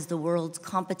act as the world's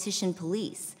competition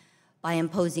police by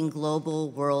imposing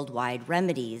global, worldwide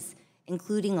remedies,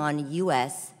 including on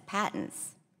U.S. patents.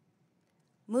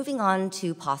 Moving on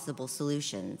to possible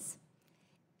solutions.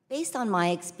 Based on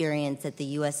my experience at the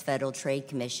U.S. Federal Trade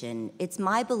Commission, it's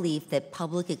my belief that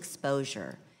public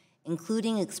exposure,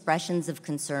 including expressions of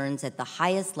concerns at the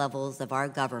highest levels of our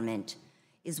government,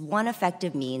 is one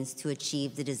effective means to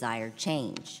achieve the desired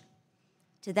change.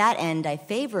 To that end, I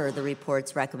favor the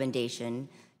report's recommendation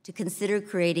to consider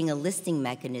creating a listing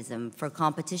mechanism for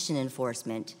competition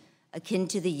enforcement akin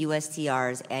to the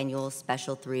USTR's annual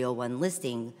Special 301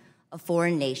 listing of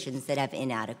foreign nations that have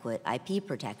inadequate IP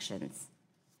protections.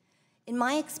 In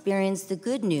my experience, the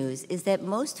good news is that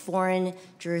most foreign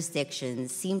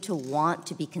jurisdictions seem to want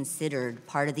to be considered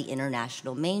part of the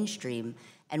international mainstream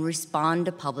and respond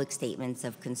to public statements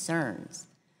of concerns.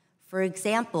 For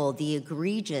example, the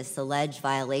egregious alleged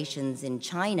violations in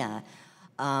China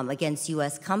against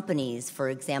U.S. companies, for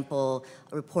example,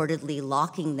 reportedly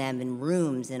locking them in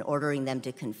rooms and ordering them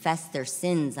to confess their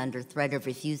sins under threat of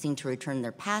refusing to return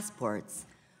their passports,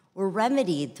 were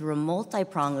remedied through a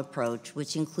multi-pronged approach,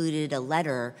 which included a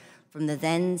letter from the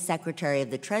then Secretary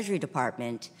of the Treasury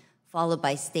Department followed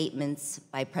by statements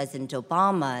by President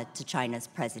Obama to China's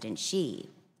President Xi.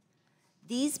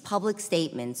 These public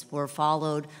statements were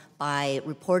followed by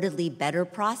reportedly better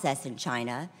process in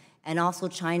China, and also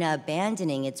China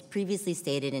abandoning its previously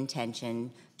stated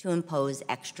intention to impose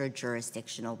extra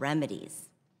jurisdictional remedies.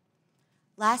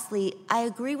 Lastly, I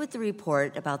agree with the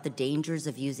report about the dangers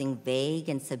of using vague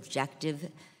and subjective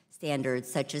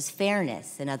standards such as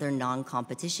fairness and other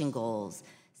non-competition goals,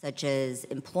 such as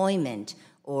employment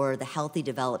or the healthy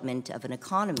development of an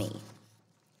economy.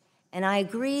 And I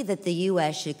agree that the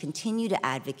U.S. should continue to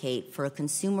advocate for a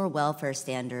consumer welfare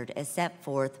standard as set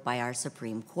forth by our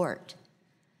Supreme Court.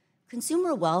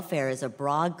 Consumer welfare is a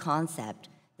broad concept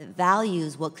that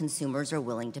values what consumers are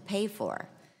willing to pay for.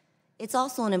 It's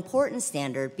also an important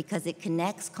standard because it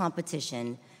connects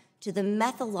competition to the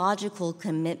methodological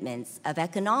commitments of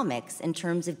economics in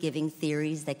terms of giving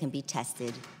theories that can be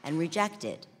tested and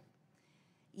rejected.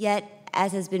 Yet,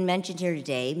 as has been mentioned here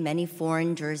today, many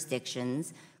foreign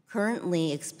jurisdictions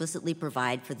currently explicitly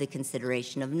provide for the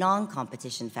consideration of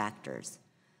non-competition factors.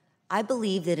 I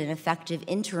believe that an effective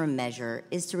interim measure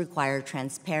is to require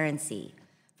transparency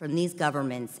from these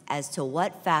governments as to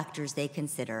what factors they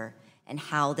consider and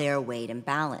how they are weighed and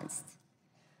balanced.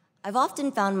 I've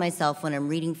often found myself when I'm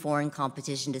reading foreign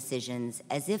competition decisions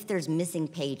as if there's missing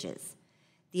pages.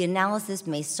 The analysis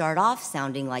may start off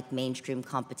sounding like mainstream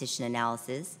competition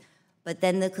analysis, but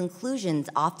then the conclusions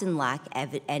often lack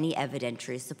any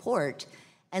evidentiary support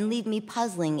and leave me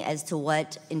puzzling as to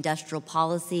what industrial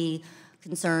policy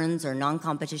concerns or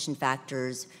non-competition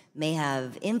factors may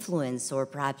have influenced or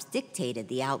perhaps dictated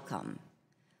the outcome.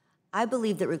 I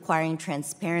believe that requiring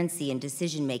transparency in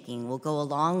decision-making will go a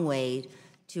long way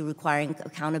to requiring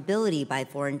accountability by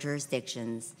foreign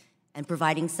jurisdictions and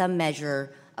providing some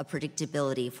measure of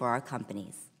predictability for our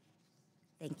companies.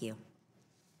 Thank you.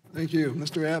 Thank you.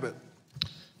 Mr. Abbott.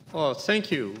 Oh,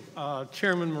 thank you.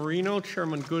 Chairman Marino,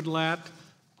 Chairman Goodlatte,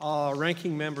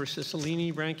 Ranking Member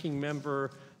Cicilline, Ranking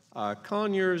Member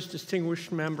Conyers,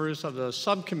 distinguished members of the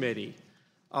subcommittee.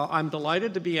 I'm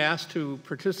delighted to be asked to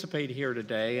participate here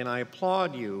today, and I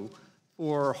applaud you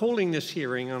for holding this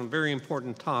hearing on a very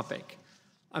important topic.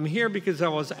 I'm here because I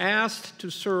was asked to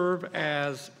serve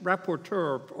as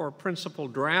rapporteur or principal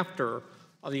drafter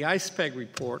of the ICEPEG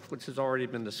report, which has already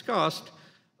been discussed,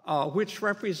 which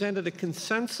represented a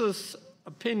consensus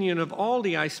opinion of all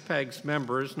the ICEPEG's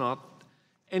members, not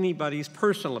anybody's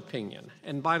personal opinion.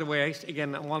 And by the way,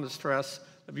 again, I want to stress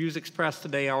the views expressed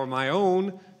today are my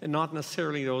own and not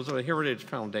necessarily those of the Heritage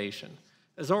Foundation.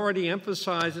 As already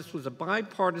emphasized, this was a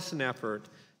bipartisan effort,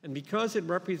 and because it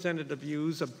represented the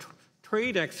views of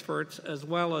trade experts as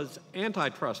well as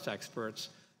antitrust experts,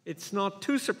 it's not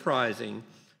too surprising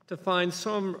to find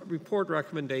some report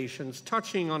recommendations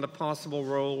touching on the possible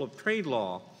role of trade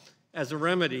law as a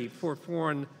remedy for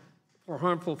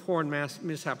harmful foreign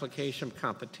misapplication of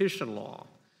competition law.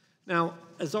 Now,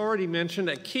 as already mentioned,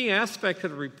 a key aspect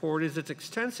of the report is its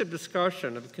extensive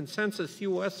discussion of consensus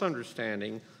U.S.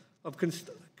 understanding of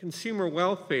consumer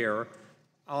welfare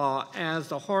as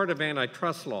the heart of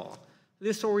antitrust law.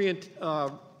 This is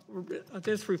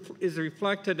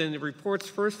reflected in the report's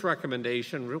first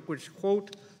recommendation, which,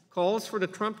 quote, calls for the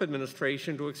Trump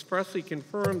administration to expressly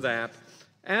confirm that,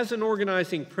 as an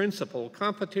organizing principle,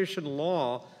 competition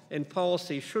law and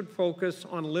policy should focus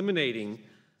on eliminating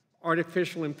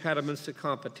artificial impediments to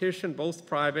competition, both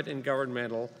private and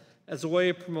governmental, as a way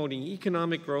of promoting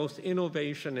economic growth,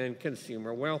 innovation, and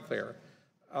consumer welfare,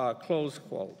 close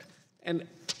quote. And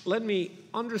let me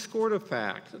underscore the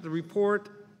fact that the report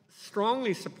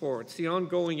strongly supports the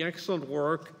ongoing excellent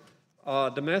work,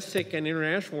 domestic and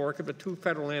international work of the two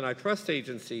federal antitrust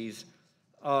agencies,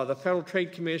 the Federal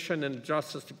Trade Commission and the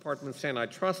Justice Department's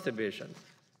Antitrust Division.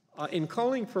 In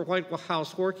calling for a White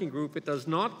House working group, it does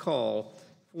not call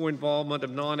for involvement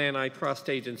of non-antitrust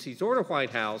agencies or the White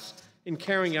House in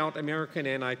carrying out American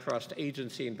antitrust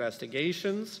agency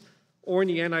investigations or in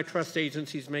the antitrust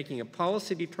agencies making of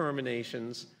policy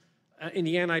determinations, in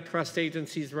the antitrust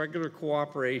agency's regular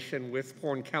cooperation with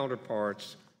foreign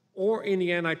counterparts, or in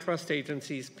the antitrust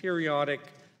agency's periodic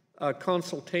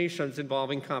consultations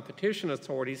involving competition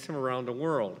authorities from around the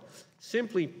world.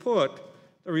 Simply put,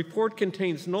 the report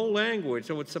contains no language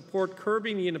that would support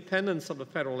curbing the independence of the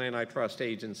federal antitrust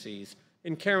agencies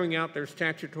in carrying out their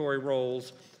statutory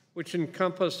roles, which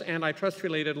encompass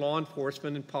antitrust-related law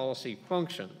enforcement and policy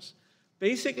functions.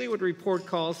 Basically, what the report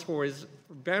calls for is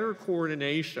better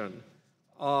coordination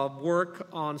of work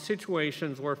on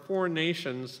situations where foreign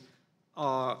nations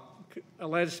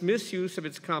alleged misuse of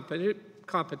its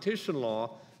competition law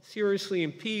seriously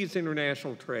impedes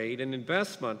international trade and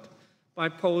investment by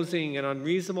posing an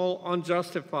unreasonable,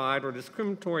 unjustified, or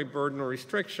discriminatory burden or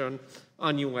restriction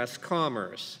on U.S.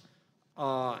 commerce.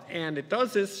 And it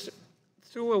does this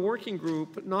through a working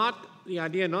group, the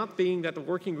idea not being that the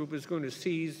working group is going to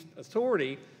seize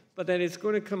authority, but that it's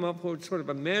going to come up with sort of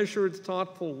a measured,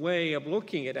 thoughtful way of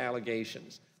looking at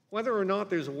allegations. Whether or not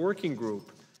there's a working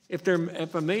group, if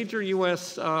a major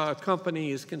U.S.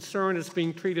 company is concerned it's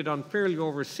being treated unfairly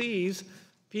overseas,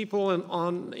 people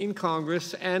in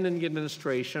Congress and in the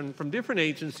administration from different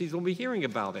agencies will be hearing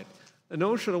about it. The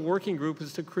notion of a working group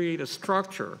is to create a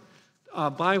structure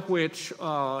by which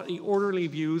the orderly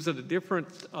views of the different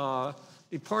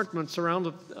departments around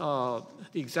the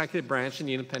executive branch and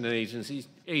the independent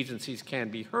agencies can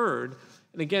be heard.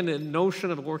 And again, the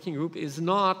notion of a working group is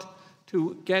not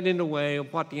to get in the way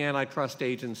of what the antitrust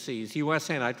agencies, U.S.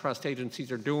 antitrust agencies,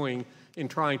 are doing in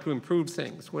trying to improve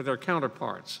things with their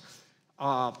counterparts.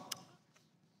 The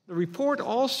report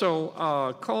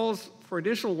also calls for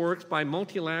additional works by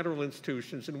multilateral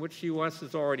institutions in which the U.S.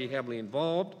 is already heavily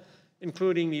involved,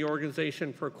 including the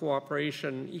Organization for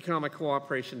Economic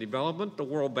Cooperation and Development, the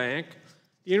World Bank,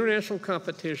 the International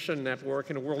Competition Network,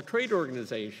 and the World Trade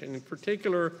Organization. In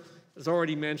particular, as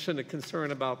already mentioned, a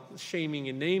concern about shaming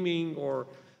and naming, or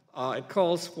it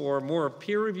calls for more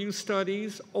peer-reviewed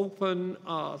studies, open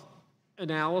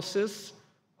analysis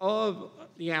of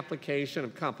the application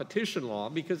of competition law,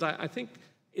 because I think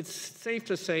it's safe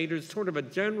to say there's sort of a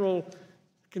general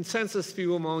consensus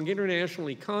view among international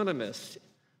economists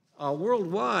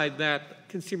worldwide that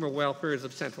consumer welfare is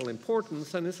of central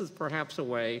importance, and this is perhaps a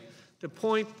way to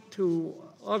point to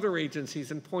other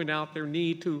agencies and point out their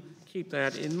need to keep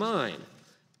that in mind.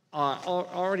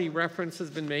 Already reference has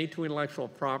been made to intellectual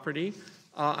property.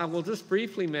 I will just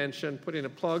briefly mention, put in a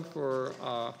plug for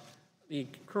the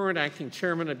current acting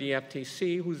chairman of the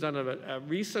FTC, who's done a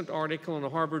recent article in the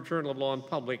Harvard Journal of Law and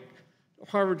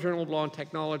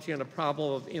Technology on the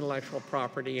problem of intellectual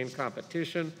property and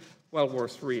competition. Well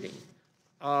worth reading.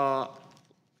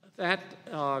 That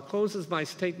closes my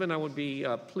statement. I would be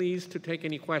pleased to take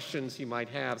any questions you might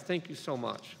have. Thank you so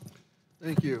much.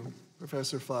 Thank you,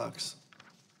 Professor Fox.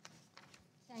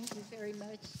 Thank you very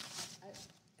much.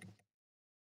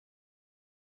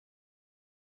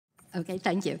 Okay,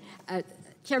 thank you.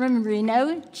 Chairman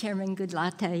Marino, Chairman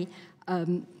Goodlatte,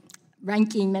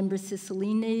 Ranking Member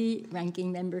Cicilline,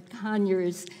 Ranking Member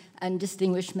Conyers, and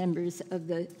distinguished members of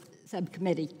the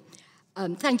subcommittee.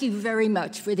 Thank you very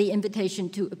much for the invitation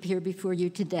to appear before you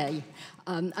today.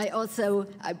 I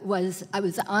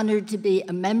was honored to be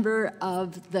a member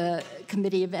of the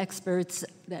committee of experts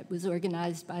that was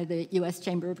organized by the U.S.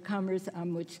 Chamber of Commerce,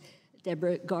 on which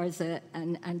Deborah Garza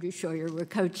and Andrew Scheuer were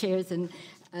co-chairs, and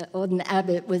Alden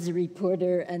Abbott was a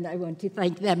reporter, and I want to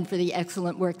thank them for the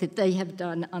excellent work that they have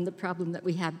done on the problem that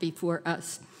we have before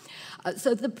us.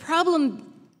 So the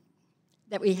problem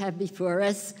that we have before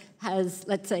us has,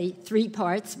 let's say, three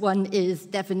parts. One is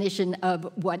definition of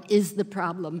what is the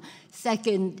problem.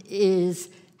 Second is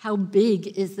how big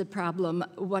is the problem?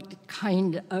 What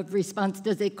kind of response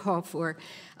does it call for?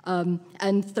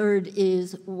 And third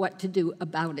is what to do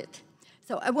about it.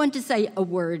 So I want to say a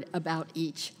word about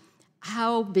each.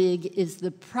 How big is the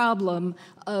problem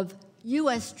of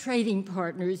U.S. trading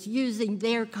partners using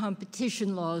their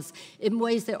competition laws in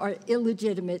ways that are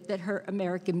illegitimate, that hurt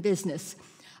American business?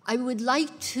 I would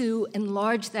like to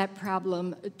enlarge that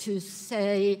problem to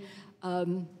say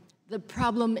the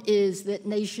problem is that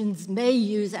nations may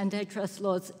use antitrust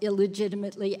laws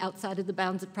illegitimately outside of the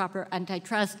bounds of proper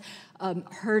antitrust,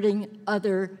 hurting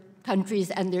other countries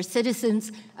and their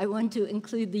citizens. I want to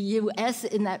include the U.S.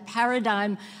 in that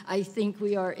paradigm. I think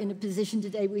we are in a position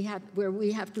today where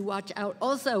we have to watch out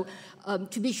also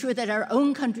to be sure that our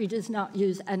own country does not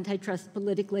use antitrust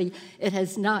politically. It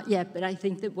has not yet, but I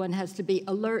think that one has to be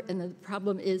alert, and the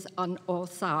problem is on all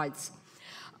sides.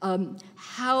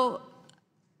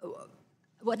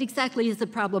 What exactly is the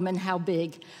problem and how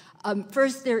big?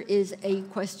 First, there is a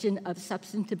question of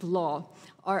substantive law.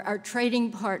 Are our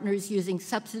trading partners using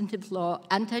substantive law,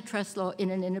 antitrust law,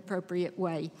 in an inappropriate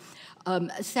way?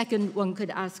 Second, one could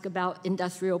ask about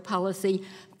industrial policy.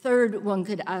 Third, one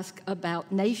could ask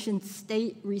about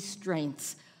nation-state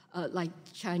restraints, like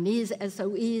Chinese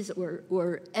SOEs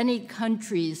or any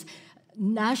country's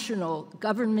national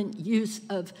government use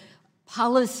of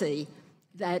policy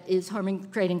that is harming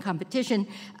trade and competition.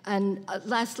 And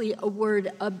lastly, a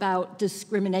word about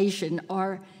discrimination.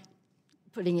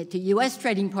 Putting it to U.S.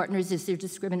 trading partners, is there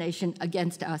discrimination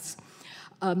against us?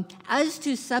 As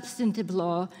to substantive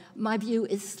law, my view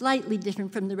is slightly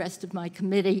different from the rest of my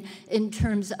committee in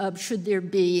terms of should there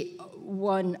be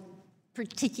one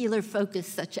particular focus,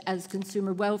 such as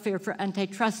consumer welfare for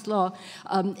antitrust law.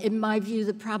 In my view,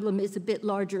 the problem is a bit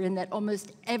larger in that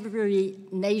almost every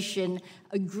nation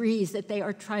agrees that they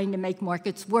are trying to make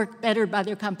markets work better by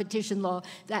their competition law.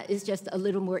 That is just a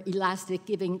little more elastic,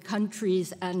 giving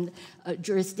countries and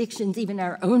jurisdictions, even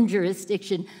our own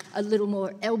jurisdiction, a little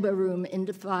more elbow room in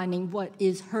defining what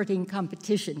is hurting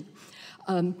competition.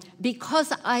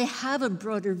 Because I have a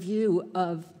broader view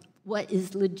of what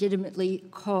is legitimately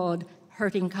called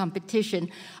hurting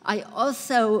competition, I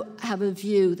also have a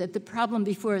view that the problem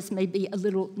before us may be a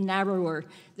little narrower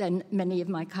than many of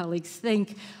my colleagues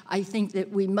think. I think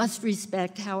that we must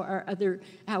respect how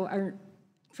our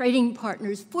trading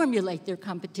partners formulate their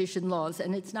competition laws,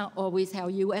 and it's not always how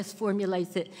U.S.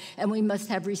 formulates it. And we must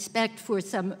have respect for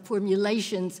some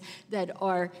formulations that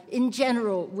are, in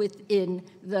general, within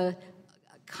the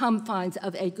confines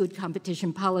of a good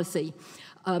competition policy.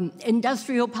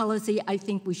 Industrial policy, I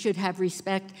think we should have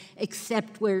respect,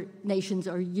 except where nations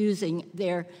are using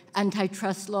their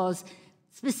antitrust laws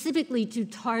specifically to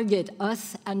target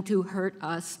us and to hurt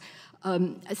us.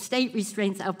 State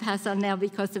restraints, I'll pass on now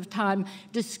because of time.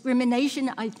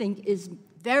 Discrimination, I think, is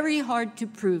very hard to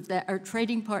prove, that our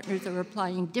trading partners are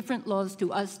applying different laws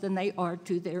to us than they are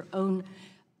to their own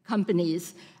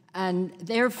companies. And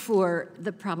therefore,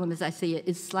 the problem, as I see it,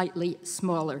 is slightly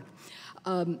smaller.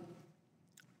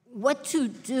 What to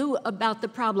do about the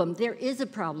problem? There is a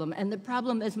problem, and the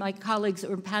problem, as my colleagues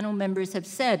or panel members have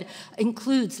said,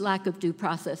 includes lack of due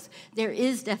process. There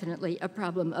is definitely a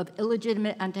problem of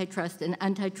illegitimate antitrust and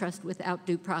antitrust without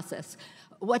due process.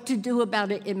 What to do about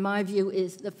it, in my view,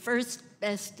 is the first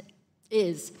best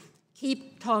is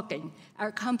keep talking.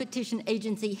 Our competition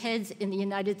agency heads in the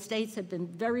United States have been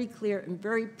very clear and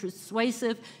very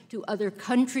persuasive to other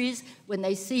countries when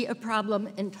they see a problem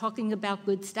in talking about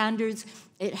good standards.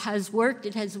 It has worked.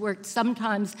 It has worked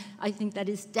sometimes. I think that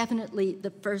is definitely the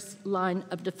first line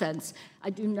of defense. I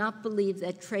do not believe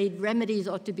that trade remedies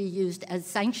ought to be used as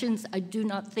sanctions. I do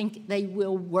not think they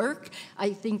will work.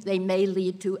 I think they may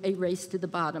lead to a race to the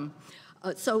bottom.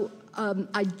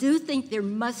 I do think there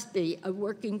must be a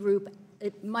working group.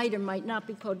 It might or might not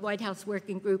be called White House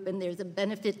Working Group, and there's a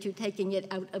benefit to taking it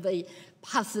out of a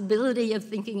possibility of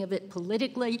thinking of it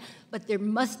politically, but there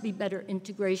must be better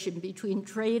integration between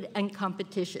trade and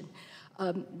competition.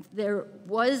 There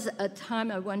was a time,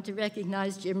 I want to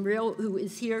recognize Jim Rill, who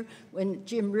is here, when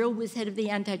Jim Rill was head of the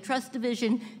Antitrust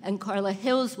Division and Carla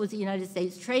Hills was the United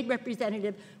States Trade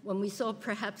Representative, when we saw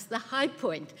perhaps the high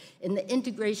point in the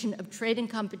integration of trade and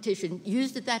competition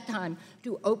used at that time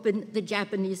to open the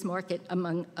Japanese market,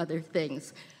 among other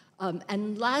things.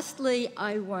 And lastly,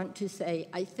 I want to say,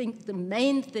 I think the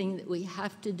main thing that we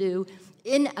have to do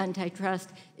in antitrust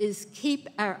is keep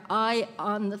our eye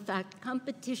on the fact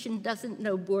competition doesn't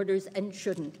know borders and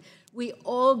shouldn't. We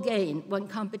all gain when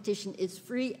competition is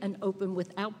free and open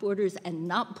without borders and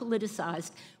not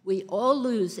politicized. We all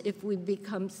lose if we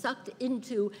become sucked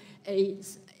into a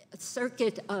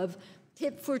circuit of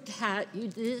tit for tat. You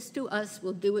do this to us,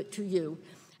 we'll do it to you.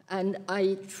 And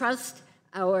I trust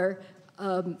our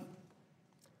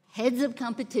heads of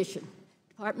competition,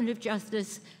 Department of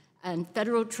Justice, and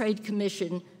Federal Trade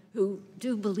Commission, who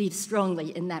do believe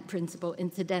strongly in that principle,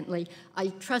 incidentally. I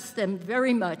trust them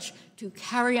very much to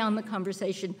carry on the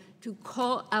conversation, to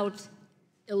call out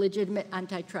illegitimate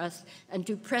antitrust, and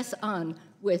to press on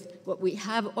with what we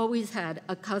have always had,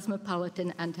 a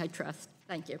cosmopolitan antitrust.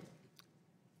 Thank you.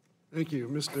 Thank you.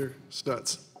 Mr.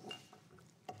 Stutz.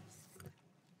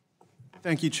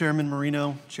 Thank you, Chairman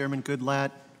Marino, Chairman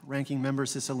Goodlatte, Ranking Member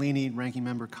Cicilline, Ranking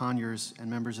Member Conyers, and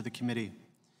members of the committee.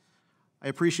 I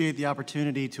appreciate the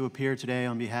opportunity to appear today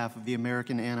on behalf of the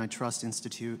American Antitrust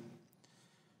Institute.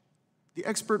 The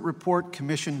expert report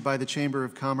commissioned by the Chamber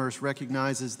of Commerce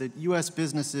recognizes that U.S.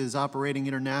 businesses operating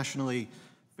internationally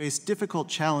face difficult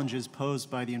challenges posed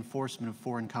by the enforcement of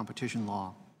foreign competition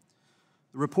law.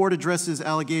 The report addresses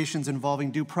allegations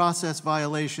involving due process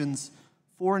violations,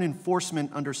 foreign enforcement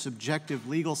under subjective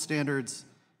legal standards,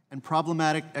 and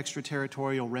problematic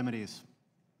extraterritorial remedies.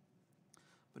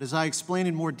 But as I explain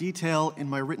in more detail in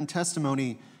my written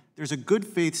testimony, there's a good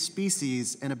faith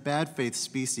species and a bad faith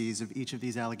species of each of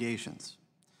these allegations.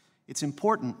 It's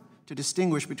important to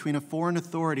distinguish between a foreign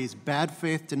authority's bad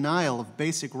faith denial of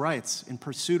basic rights in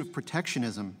pursuit of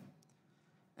protectionism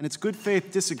and its good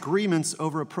faith disagreements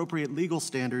over appropriate legal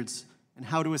standards and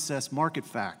how to assess market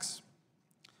facts.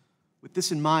 With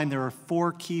this in mind, there are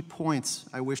 4 key points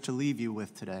I wish to leave you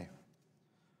with today.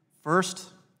 First,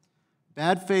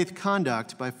 bad faith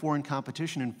conduct by foreign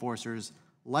competition enforcers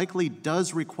likely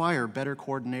does require better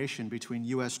coordination between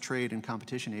U.S. trade and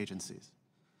competition agencies.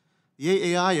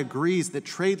 The AAI agrees that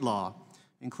trade law,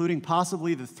 including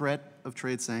possibly the threat of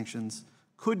trade sanctions,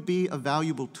 could be a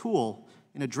valuable tool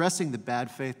in addressing the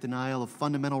bad faith denial of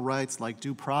fundamental rights like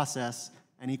due process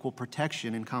and equal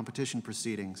protection in competition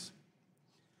proceedings.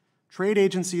 Trade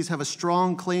agencies have a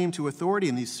strong claim to authority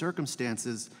in these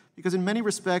circumstances because in many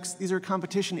respects, these are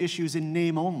competition issues in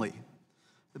name only.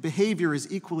 The behavior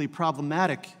is equally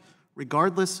problematic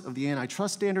regardless of the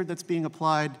antitrust standard that's being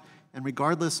applied and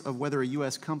regardless of whether a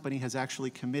U.S. company has actually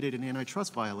committed an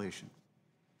antitrust violation.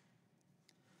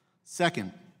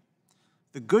 Second,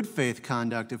 the good faith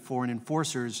conduct of foreign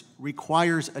enforcers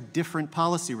requires a different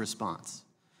policy response,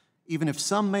 even if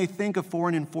some may think of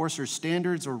foreign enforcers'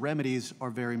 standards or remedies are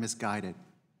very misguided.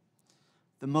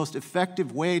 The most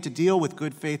effective way to deal with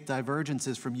good faith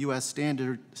divergences from U.S.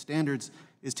 standards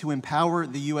is to empower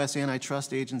the U.S.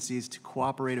 antitrust agencies to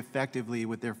cooperate effectively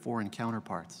with their foreign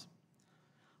counterparts.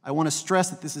 I want to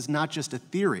stress that this is not just a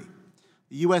theory.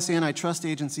 The U.S. antitrust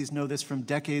agencies know this from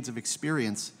decades of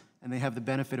experience, and they have the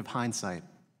benefit of hindsight.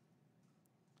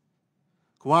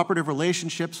 Cooperative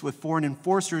relationships with foreign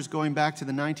enforcers going back to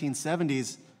the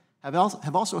 1970s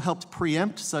have also helped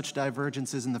preempt such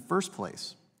divergences in the first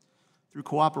place. Through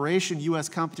cooperation, U.S.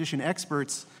 competition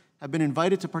experts have been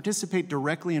invited to participate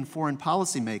directly in foreign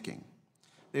policy making.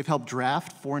 They've helped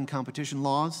draft foreign competition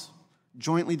laws,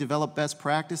 jointly develop best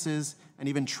practices, and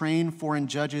even train foreign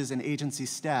judges and agency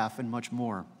staff, and much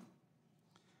more.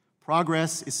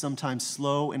 Progress is sometimes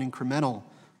slow and incremental,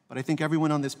 but I think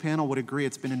everyone on this panel would agree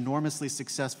it's been enormously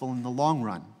successful in the long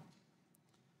run.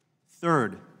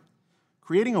 Third,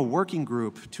 creating a working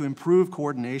group to improve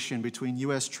coordination between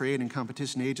U.S. trade and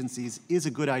competition agencies is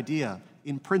a good idea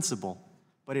in principle,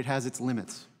 but it has its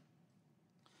limits.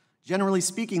 Generally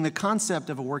speaking, the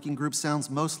concept of a working group sounds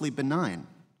mostly benign,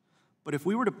 but if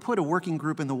we were to put a working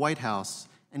group in the White House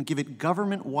and give it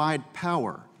government-wide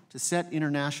power to set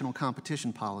international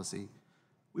competition policy,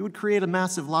 we would create a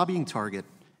massive lobbying target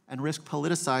and risk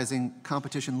politicizing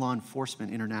competition law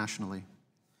enforcement internationally.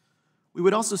 We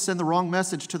would also send the wrong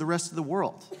message to the rest of the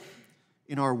world.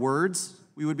 In our words,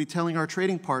 we would be telling our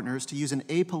trading partners to use an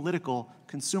apolitical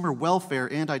consumer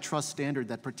welfare antitrust standard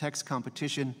that protects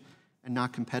competition and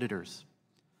not competitors.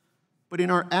 But in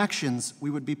our actions, we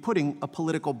would be putting a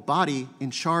political body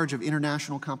in charge of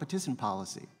international competition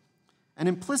policy. And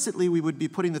implicitly, we would be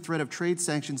putting the threat of trade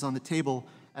sanctions on the table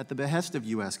at the behest of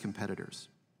U.S. competitors.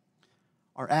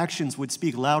 Our actions would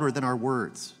speak louder than our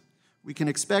words. We can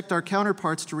expect our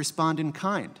counterparts to respond in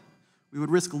kind. We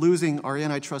would risk losing our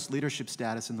antitrust leadership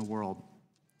status in the world.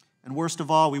 And worst of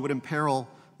all, we would imperil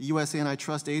the U.S.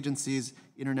 antitrust agency's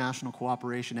international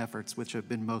cooperation efforts, which have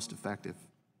been most effective.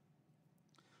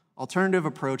 Alternative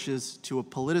approaches to a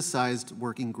politicized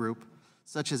working group,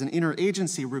 such as an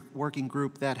interagency working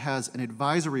group that has an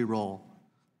advisory role,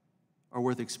 are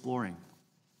worth exploring.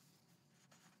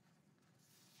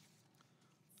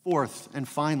 Fourth, and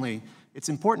finally, it's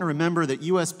important to remember that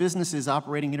U.S. businesses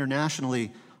operating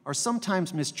internationally are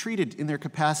sometimes mistreated in their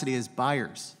capacity as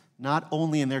buyers, not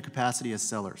only in their capacity as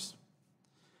sellers.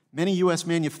 Many U.S.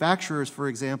 manufacturers, for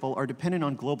example, are dependent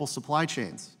on global supply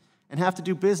chains and have to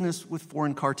do business with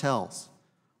foreign cartels.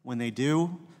 When they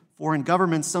do, foreign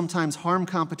governments sometimes harm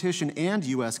competition and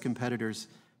U.S. competitors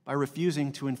by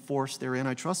refusing to enforce their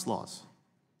antitrust laws.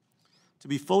 To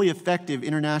be fully effective,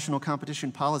 international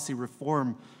competition policy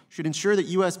reform should ensure that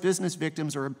U.S. business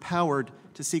victims are empowered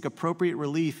to seek appropriate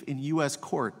relief in U.S.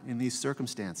 court in these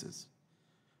circumstances.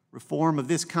 Reform of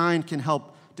this kind can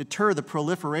help deter the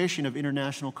proliferation of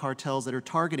international cartels that are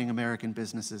targeting American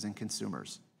businesses and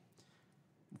consumers.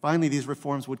 And finally, these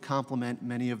reforms would complement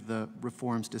many of the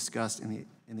reforms discussed in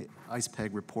the ICEPEG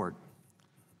report.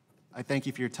 I thank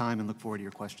you for your time and look forward to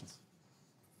your questions.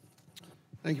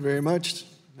 Thank you very much.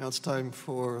 Now it's time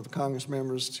for the Congress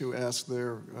members to ask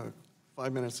their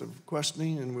 5 minutes of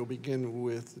questioning, and we'll begin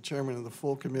with the chairman of the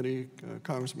full committee,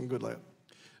 Congressman Goodlatte.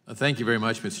 Thank you very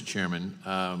much, Mr. Chairman.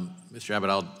 Mr. Abbott,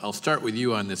 I'll start with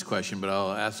you on this question, but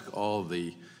I'll ask all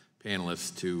the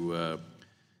panelists to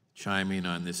chime in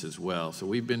on this as well. So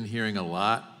we've been hearing a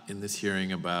lot in this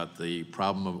hearing about the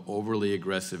problem of overly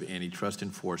aggressive antitrust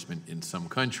enforcement in some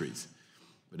countries.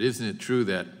 But isn't it true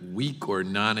that weak or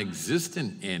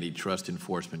non-existent antitrust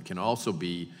enforcement can also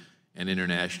be an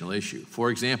international issue?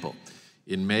 For example,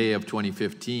 in May of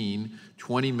 2015,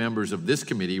 20 members of this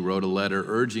committee wrote a letter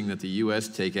urging that the U.S.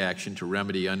 take action to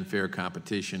remedy unfair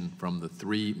competition from the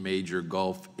 3 major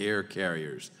Gulf air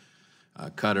carriers,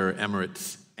 Qatar,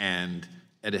 Emirates, and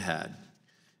Etihad.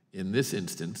 In this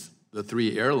instance, the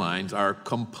 3 airlines are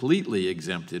completely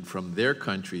exempted from their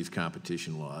country's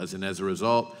competition laws, and as a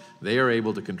result, they are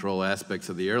able to control aspects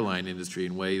of the airline industry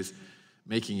in ways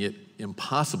making it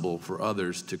impossible for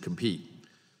others to compete.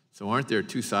 So aren't there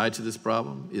two sides to this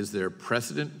problem? Is there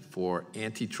precedent for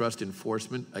antitrust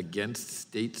enforcement against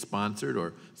state-sponsored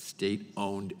or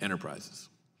state-owned enterprises?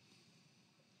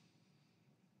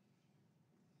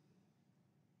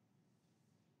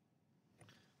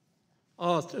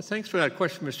 Thanks for that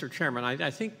question, Mr. Chairman. I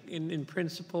think in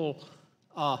principle,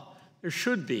 there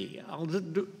should be. I'll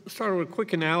start with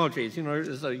quick analogies. You know,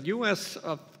 there's a U.S.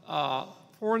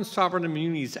 Foreign Sovereign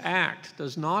Immunities Act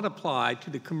does not apply to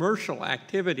the commercial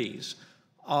activities,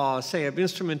 say, of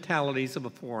instrumentalities of a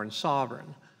foreign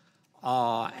sovereign.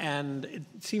 And it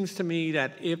seems to me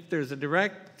that if there's a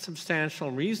direct,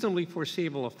 substantial, reasonably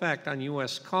foreseeable effect on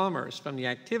U.S. commerce from the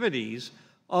activities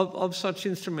of such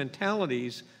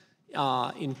instrumentalities,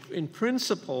 in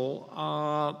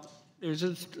principle, there's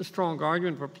a strong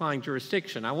argument for applying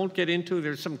jurisdiction. I won't get into,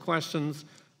 there's some questions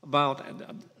about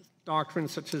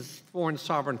doctrines such as foreign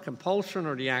sovereign compulsion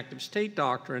or the active state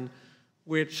doctrine,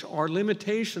 which are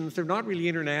limitations. They're not really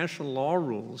international law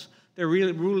rules. They're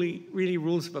really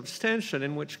rules of abstention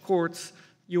in which courts,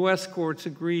 U.S. courts,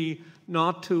 agree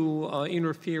not to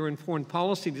interfere in foreign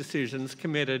policy decisions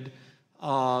committed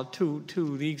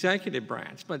to the executive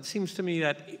branch. But it seems to me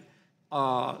that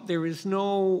there is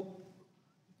no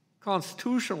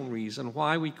constitutional reason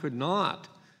why we could not,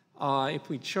 if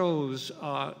we chose,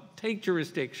 take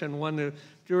jurisdiction when the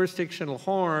jurisdictional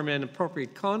harm and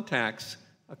appropriate contacts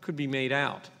could be made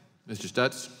out. Mr.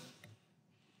 Stutz?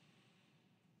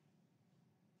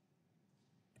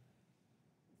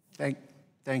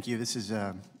 Thank you. This is,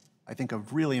 I think, a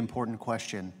really important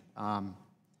question.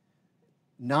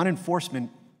 Non-enforcement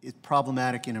is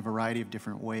problematic in a variety of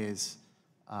different ways.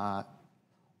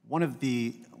 One of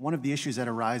the issues that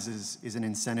arises is an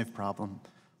incentive problem.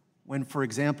 When, for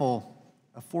example,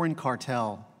 a foreign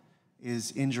cartel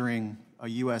is injuring a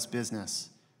U.S. business,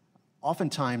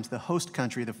 oftentimes the host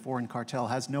country, the foreign cartel,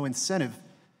 has no incentive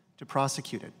to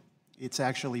prosecute it. It's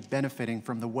actually benefiting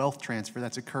from the wealth transfer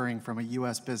that's occurring from a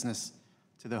U.S. business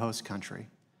to the host country.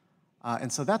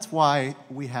 And so that's why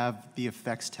we have the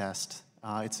effects test.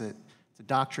 It's a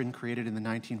doctrine created in the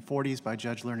 1940s by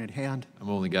Judge Learned Hand. I've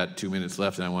only got 2 minutes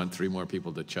left, and I want 3 more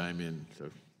people to chime in.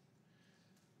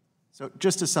 So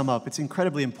just to sum up, it's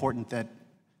incredibly important that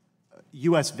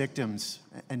U.S. victims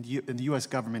and the U.S.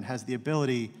 government has the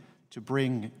ability to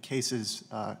bring cases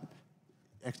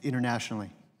internationally.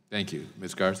 Thank you.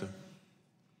 Ms. Garza?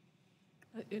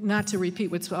 Not to repeat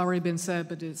what's already been said,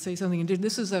 but to say something.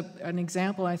 This is an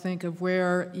example, I think, of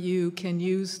where you can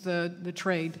use the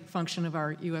trade function of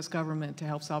our U.S. government to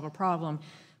help solve a problem.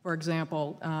 For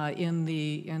example,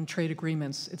 in trade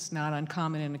agreements, it's not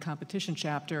uncommon in a competition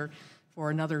chapter for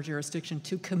another jurisdiction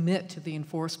to commit to the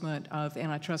enforcement of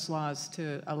antitrust laws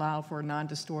to allow for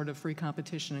non-distortive free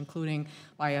competition, including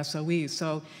by SOEs.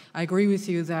 So I agree with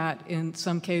you that in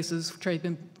some cases,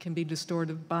 trade can be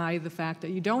distorted by the fact that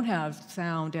you don't have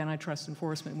sound antitrust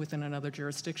enforcement within another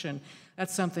jurisdiction.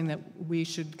 That's something that we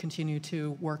should continue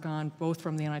to work on, both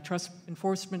from the antitrust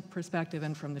enforcement perspective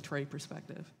and from the trade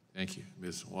perspective. Thank you.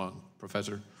 Ms. Wong.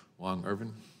 Professor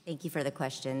Wong-Ervin? Thank you for the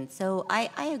question. So I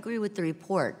agree with the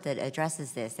report that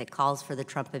addresses this. It calls for the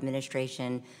Trump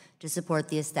administration to support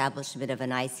the establishment of an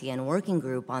ICN working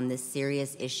group on this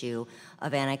serious issue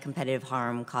of anti-competitive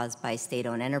harm caused by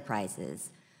state-owned enterprises.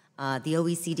 The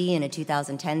OECD in a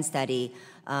 2010 study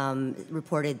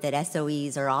reported that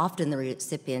SOEs are often the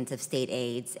recipients of state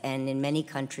aids, and in many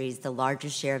countries, the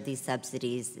largest share of these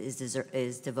subsidies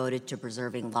is devoted to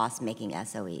preserving loss-making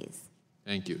SOEs.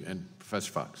 Thank you. And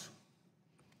Professor Fox?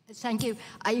 Thank you.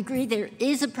 I agree there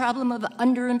is a problem of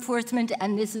under-enforcement,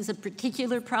 and this is a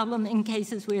particular problem in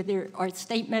cases where there are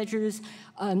state measures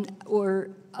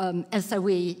or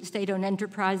SOE, state-owned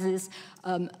enterprises,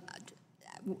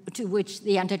 to which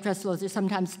the antitrust laws are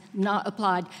sometimes not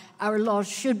applied. Our laws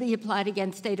should be applied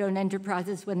against state-owned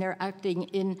enterprises when they're acting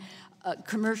in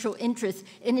commercial interests.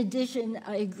 In addition,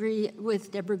 I agree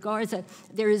with Deborah Garza,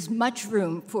 there is much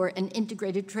room for an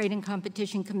integrated trade and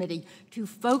competition committee to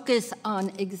focus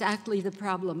on exactly the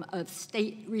problem of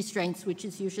state restraints, which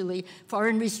is usually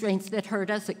foreign restraints that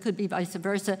hurt us. It could be vice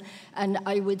versa. And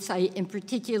I would say in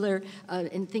particular,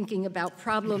 in thinking about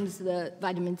problems, the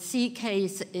vitamin C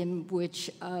case in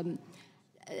which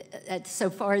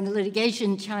so far in the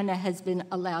litigation, China has been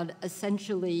allowed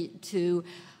essentially to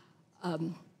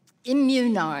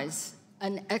immunize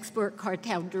an export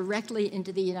cartel directly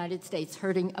into the United States,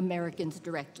 hurting Americans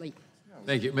directly.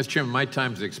 Thank you. Mr. Chairman, my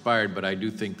time has expired, but I do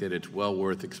think that it's well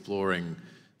worth exploring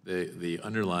the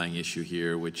underlying issue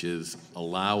here, which is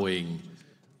allowing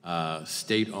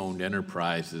state-owned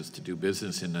enterprises to do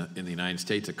business in the United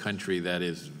States, a country that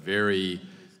is very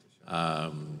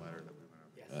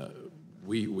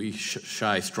we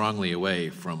shy strongly away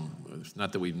from, it's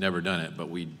not that we've never done it, but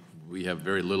we have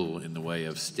very little in the way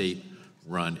of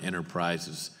state-run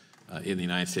enterprises in the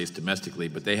United States domestically,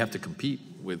 but they have to compete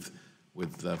with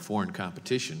foreign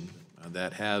competition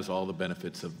that has all the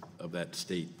benefits of that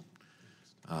state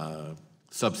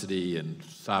subsidy and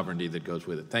sovereignty that goes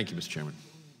with it. Thank you, Mr. Chairman.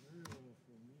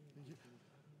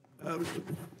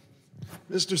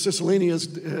 Mr. Cicilline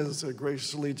has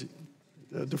graciously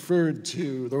deferred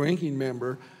to the ranking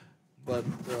member, but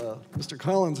Mr.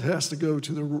 Collins has to go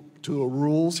to a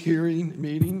rules hearing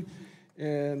meeting,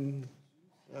 and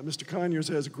Mr. Conyers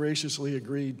has graciously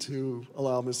agreed to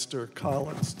allow Mr.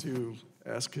 Collins to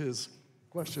ask his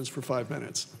questions for 5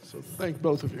 minutes. So thank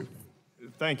both of you.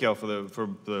 Thank y'all for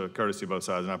the courtesy of both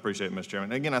sides, and I appreciate it, Mr.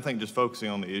 Chairman. Again, I think just focusing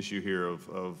on the issue here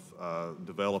of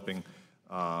developing,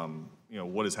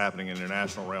 what is happening in the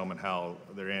international realm and how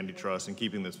they're antitrust, and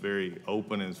keeping this very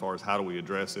open as far as how do we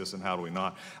address this and how do we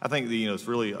not. I think it's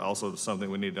really also something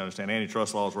we need to understand.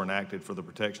 Antitrust laws were enacted for the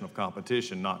protection of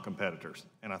competition, not competitors,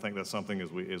 and I think that's something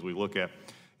as we look at.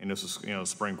 And this is, the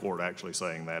Supreme Court actually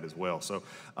saying that as well. So,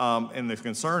 and the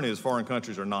concern is foreign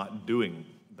countries are not doing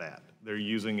that. They're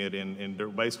using it in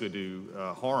basically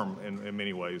to harm in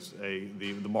many ways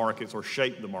the markets, or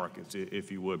shape the markets,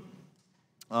 if you would.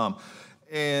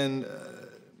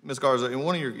 Ms. Garza, in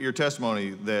one of your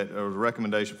testimony, that a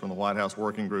recommendation from the White House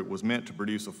Working Group was meant to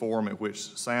produce a forum in which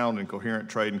sound and coherent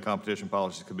trade and competition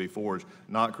policies could be forged,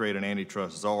 not create an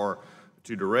antitrust czar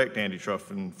to direct antitrust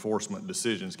enforcement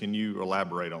decisions. Can you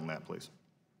elaborate on that, please?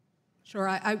 Sure.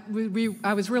 I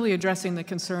was really addressing the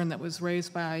concern that was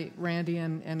raised by Randy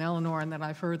and Eleanor, and that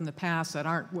I've heard in the past that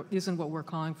isn't what we're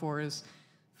calling for is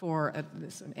for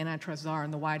an antitrust czar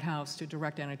in the White House to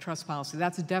direct antitrust policy.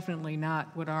 That's definitely not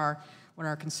what our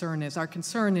concern is. Our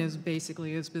concern is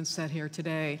basically, has been said here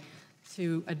today,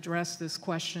 to address this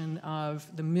question of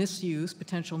the misuse,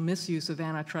 potential misuse of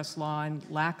antitrust law and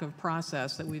lack of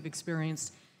process that we've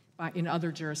experienced in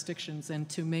other jurisdictions, and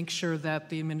to make sure that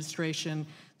the administration,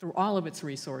 through all of its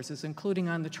resources, including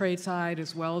on the trade side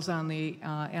as well as on the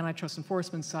antitrust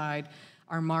enforcement side,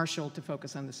 are marshaled to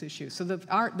focus on this issue. So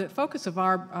the focus of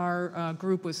our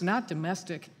group was not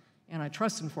domestic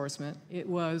antitrust enforcement. It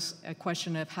was a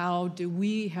question of how do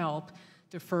we help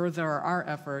to further our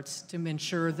efforts to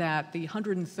ensure that the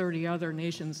 130 other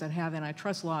nations that have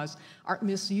antitrust laws aren't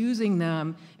misusing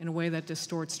them in a way that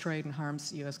distorts trade and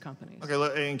harms U.S. companies.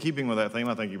 Okay, in keeping with that theme,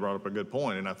 I think you brought up a good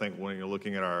point, and I think when you're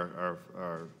looking at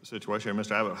our situation here,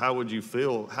 Mr. Abbott, how would you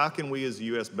feel, how can we as the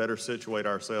U.S. better situate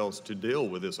ourselves to deal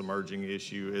with this emerging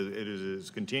issue? It is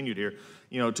continued here,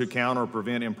 to counter or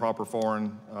prevent improper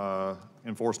foreign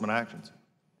enforcement actions?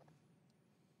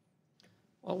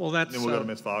 Well, that's... Then we'll go to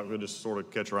Ms. Fox. We'll just sort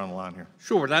of catch her on the line here.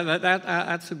 Sure,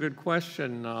 that's a good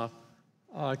question,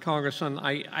 Congressman.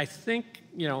 I think,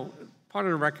 part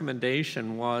of the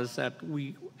recommendation was that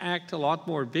we act a lot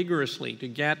more vigorously to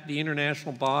get the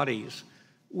international bodies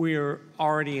we're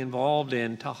already involved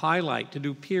in to highlight, to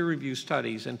do peer review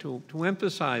studies, and to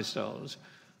emphasize those.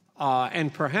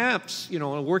 And perhaps,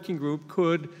 a working group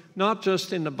could, not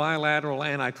just in the bilateral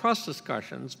antitrust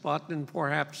discussions, but in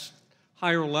perhaps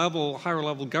higher level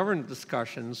government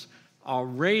discussions,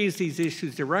 raise these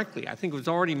issues directly. I think it was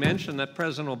already mentioned that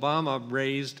President Obama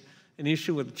raised an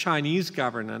issue with the Chinese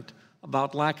government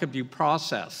about lack of due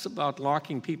process, about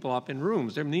locking people up in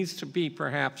rooms. There needs to be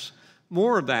perhaps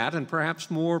more of that, and perhaps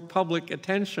more public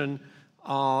attention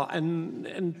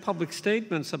and public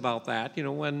statements about that,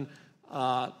 when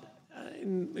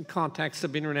in the context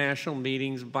of international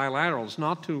meetings, bilaterals,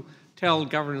 not to tell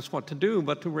governments what to do,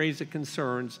 but to raise the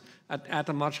concerns at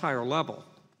a much higher level.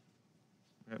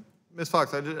 Okay. Ms.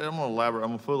 Fox, I'm going to elaborate. I'm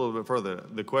going to put a little bit further.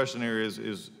 The question here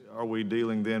is are we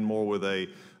dealing then more with a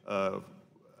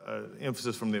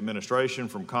emphasis from the administration,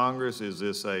 from Congress? Is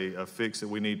this a fix that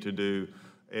we need to do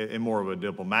in more of a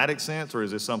diplomatic sense, or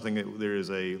is this something that there is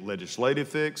a legislative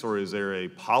fix, or is there a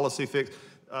policy fix?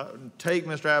 Take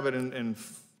Mr. Abbott and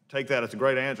take that as a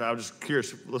great answer. I'm just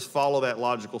curious. Let's follow that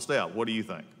logical step. What do you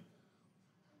think?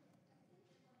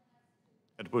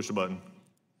 Had to push the button.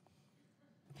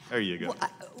 There you go.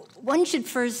 One should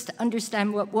first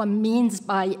understand what one means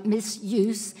by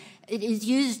misuse. It is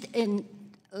used in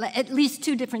at least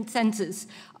two different senses.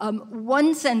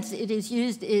 One sense it is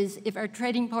used is if our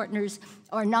trading partners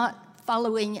are not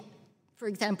following, for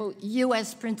example,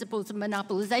 U.S. principles of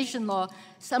monopolization law.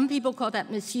 Some people call that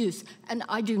misuse, and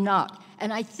I do not.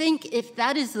 And I think if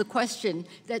that is the question,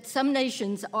 that some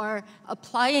nations are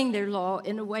applying their law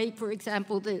in a way, for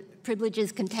example, that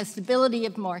privileges contestability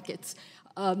of markets,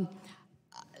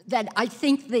 that I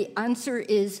think the answer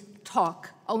is talk,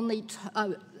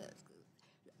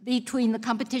 between the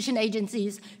competition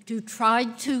agencies to try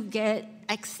to get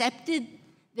accepted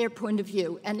their point of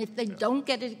view. And if they don't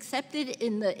get it accepted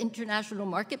in the international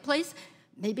marketplace,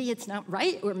 maybe it's not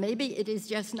right, or maybe it is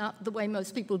just not the way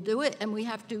most people do it, and we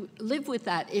have to live with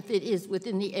that if it is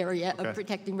within the area of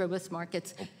protecting robust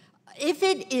markets. If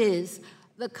it is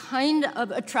the kind of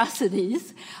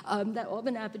atrocities that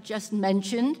Alban Abbott just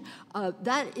mentioned,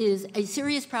 that is a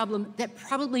serious problem that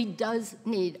probably does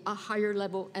need a higher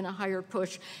level and a higher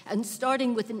push, and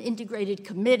starting with an integrated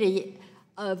committee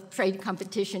of trade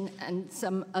competition and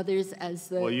some others as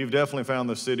the... Well, you've definitely found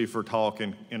the city for talk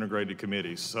in integrated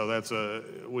committees, so that's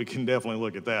we can definitely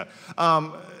look at that.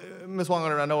 Ms.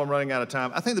 Wongler, I know I'm running out of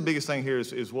time. I think the biggest thing here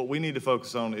is what we need to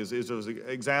focus on is those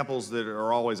examples that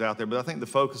are always out there, but I think the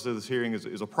focus of this hearing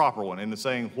is a proper one, and it's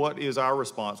saying what is our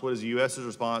response, what is the U.S.'s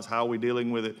response, how are we dealing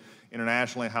with it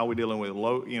internationally, how are we dealing with it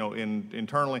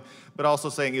internally, but also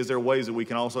saying is there ways that we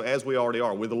can also, as we already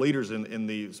are, we're the leaders in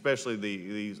the, especially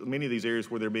many of these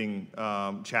areas where they're being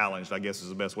challenged, I guess is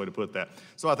the best way to put that.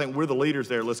 So I think we're the leaders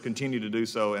there. Let's continue to do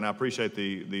so, and I appreciate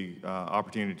the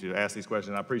opportunity to ask these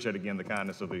questions. I appreciate, again, the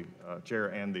kindness of the chair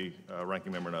and the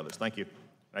ranking member and others. Thank you.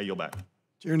 I yield back.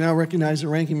 Chair now recognizes the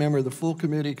ranking member of the full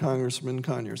committee, Congressman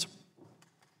Conyers.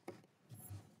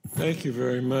 Thank you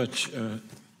very much.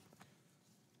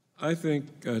 I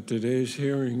think today's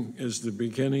hearing is the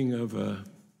beginning of an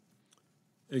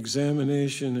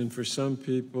examination, and for some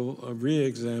people, a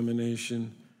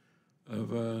re-examination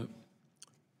of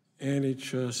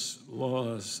antitrust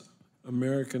laws,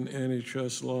 American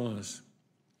antitrust laws.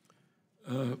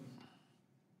 I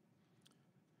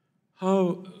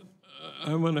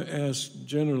want to ask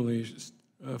generally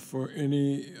for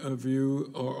any of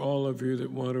you or all of you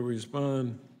that want to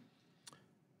respond,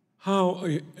 how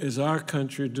is our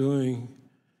country doing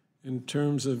in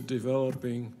terms of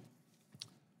developing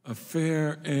a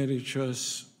fair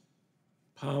antitrust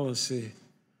policy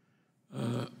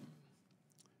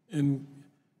in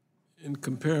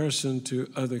comparison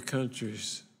to other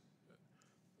countries?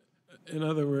 In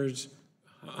other words,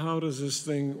 how does this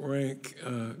thing rank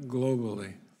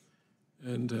globally?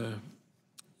 And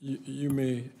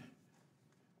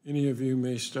any of you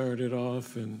may start it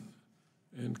off and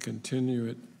continue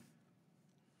it.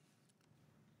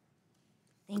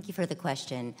 Thank you for the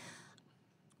question.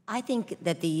 I think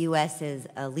that the U.S. is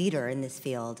a leader in this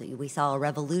field. We saw a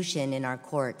revolution in our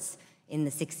courts in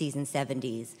the 60s and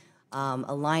 70s,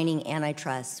 aligning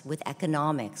antitrust with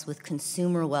economics, with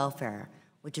consumer welfare,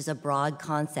 which is a broad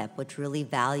concept which really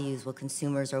values what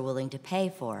consumers are willing to pay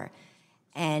for.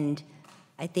 And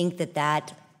I think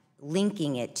that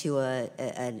linking it to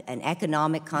an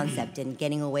economic concept and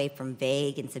getting away from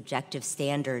vague and subjective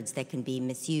standards that can be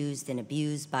misused and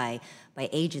abused by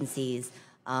agencies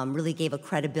really gave a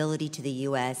credibility to the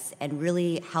U.S. and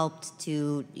really helped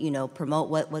to promote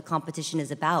what competition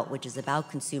is about, which is about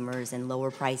consumers and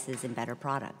lower prices and better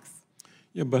products.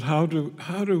 Yeah, but how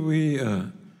do we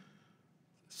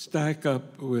stack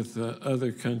up with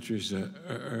other countries?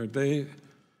 Are they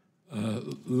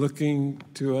looking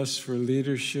to us for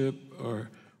leadership, or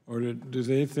do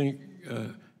they think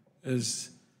as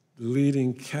the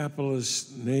leading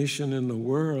capitalist nation in the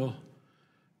world,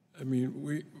 I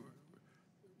mean,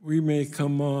 we may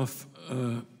come off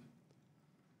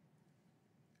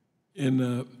in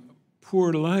a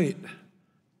poor light.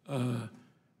 I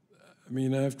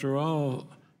mean, after all,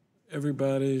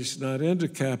 everybody's not into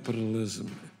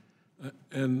capitalism,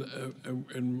 and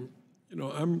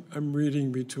I'm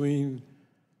reading between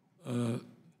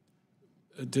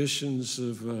editions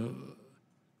of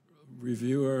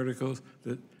review articles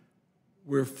that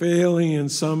we're failing in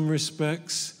some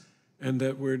respects and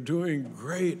that we're doing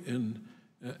great in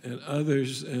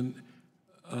others. And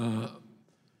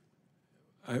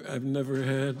I've never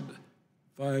had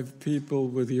 5 people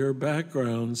with your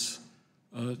backgrounds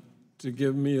to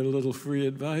give me a little free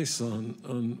advice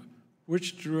on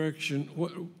which direction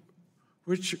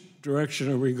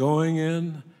are we going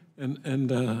in,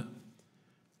 and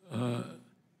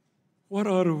what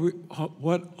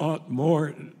ought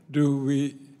more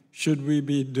should we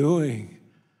be doing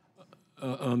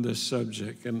on this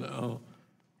subject? And I'll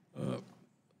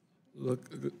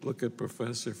look at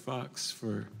Professor Fox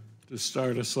to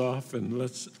start us off, and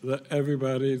let's let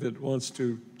everybody that wants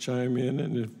to chime in,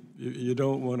 and if you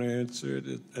don't want to answer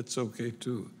it, that's okay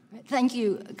too. Thank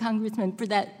you, Congressman, for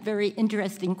that very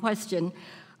interesting question.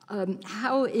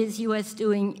 How is U.S.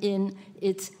 doing in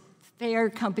its fair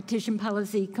competition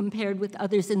policy compared with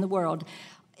others in the world?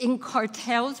 In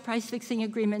cartels, price-fixing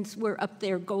agreements were up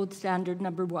there, gold standard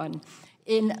 #1.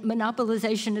 In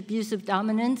monopolization, abusive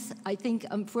dominance, I think,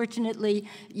 unfortunately,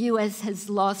 U.S. has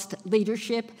lost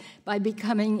leadership by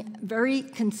becoming very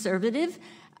conservative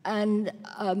and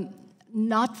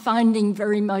not finding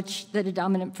very much that a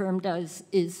dominant firm does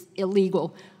is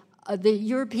illegal. The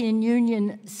European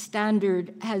Union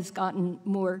standard has gotten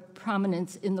more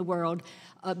prominence in the world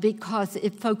because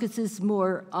it focuses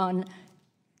more on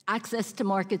access to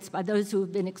markets by those who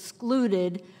have been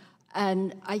excluded,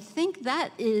 and I think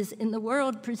that is, in the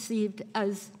world, perceived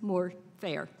as more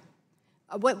fair.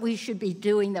 What we should be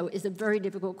doing, though, is a very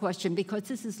difficult question because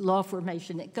this is law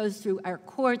formation. It goes through our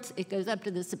courts. It goes up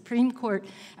to the Supreme Court.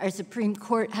 Our Supreme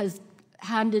Court has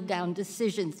handed down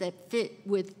decisions that fit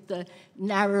with the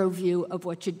narrow view of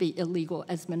what should be illegal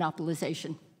as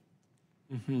monopolization.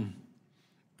 Mm-hmm.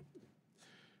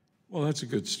 Well, that's a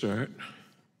good start.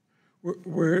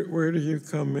 Where do you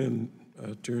come in,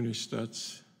 Attorney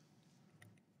Stutz?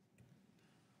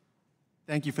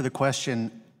 Thank you for the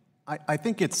question. I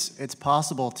think it's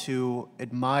possible to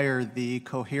admire the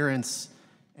coherence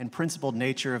and principled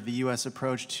nature of the U.S.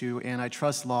 approach to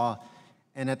antitrust law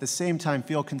and at the same time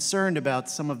feel concerned about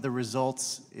some of the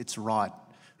results it's wrought.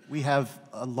 We have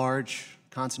a large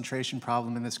concentration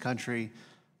problem in this country.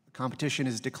 Competition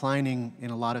is declining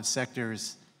in a lot of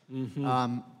sectors.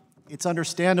 Mm-hmm. It's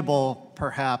understandable,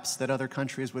 perhaps, that other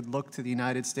countries would look to the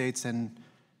United States and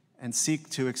seek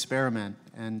to experiment.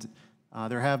 And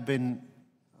there's been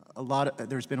a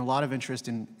lot of interest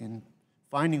in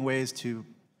finding ways to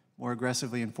more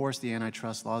aggressively enforce the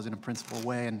antitrust laws in a principled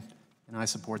way, and I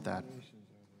support that.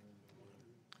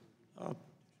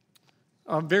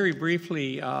 Very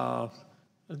briefly,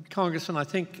 Congressman, I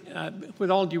think, with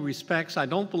all due respects, I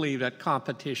don't believe that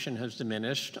competition has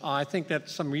diminished. I think that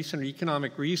some recent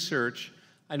economic research,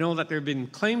 I know that there have been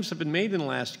claims have been made in the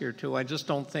last year or two. I just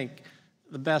don't think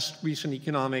the best recent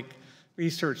economic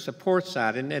research supports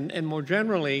that. And more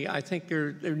generally, I think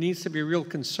there needs to be a real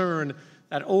concern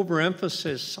that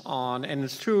overemphasis on, and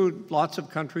it's true, lots of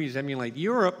countries emulate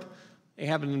Europe, they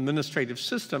have an administrative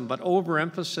system, but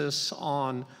overemphasis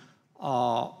on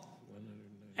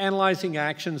analyzing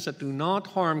actions that do not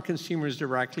harm consumers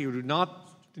directly or do not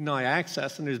deny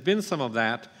access, and there's been some of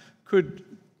that, could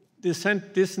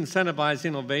disincentivize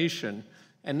innovation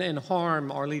and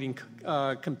harm our leading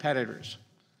competitors.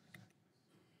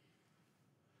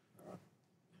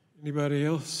 Anybody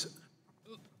else?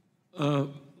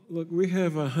 Look, we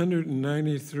have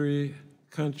 193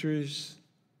 countries,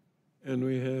 and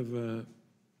we have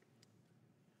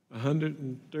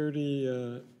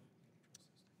 130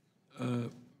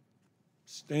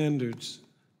 standards.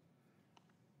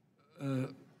 I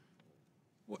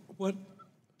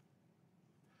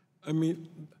mean,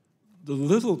 the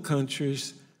little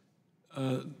countries,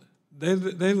 they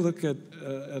look at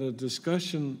a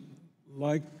discussion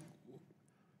like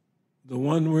the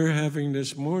one we're having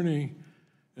this morning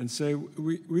and say,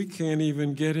 we can't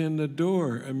even get in the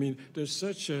door. I mean, there's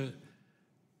such a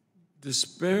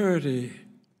disparity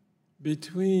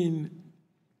between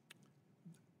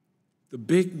the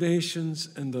big nations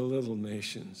and the little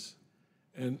nations.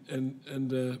 And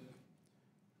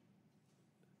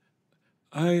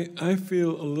I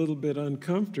feel a little bit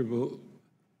uncomfortable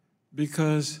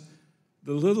because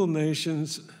the little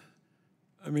nations,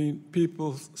 I mean,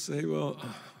 people say, well,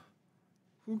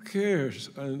 who cares?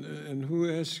 And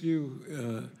who asked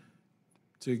you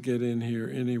to get in here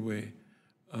anyway?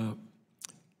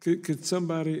 Could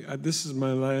somebody, this is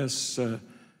my last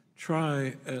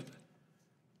try at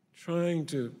trying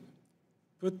to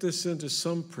put this into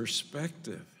some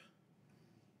perspective.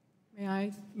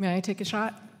 May I take a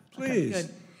shot? Please. Okay,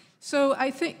 good. So I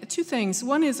think two things.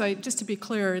 One is, just to be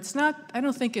clear, I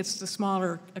don't think it's the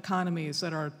smaller economies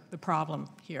that are the problem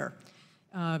here.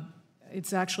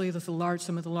 It's actually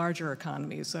some of the larger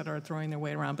economies that are throwing their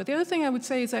weight around. But the other thing I would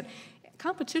say is that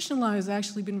competition law has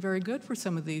actually been very good for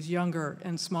some of these younger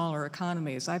and smaller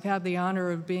economies. I've had the honor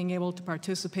of being able to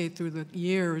participate through the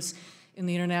years in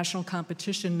the International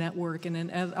Competition Network and in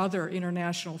other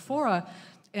international fora,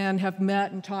 and have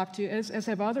met and talked to, as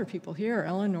have other people here,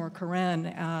 Eleanor, Corinne,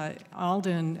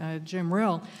 Alden, Jim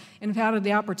Rill, and have had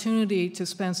the opportunity to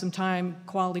spend some time,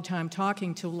 quality time,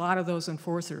 talking to a lot of those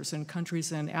enforcers in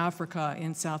countries in Africa,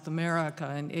 in South America,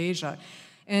 and Asia.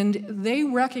 And they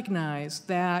recognize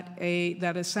that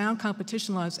a sound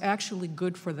competition law is actually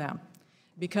good for them,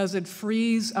 because it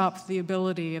frees up the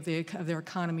ability of their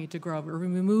economy to grow. It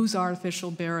removes artificial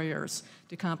barriers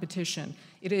to competition.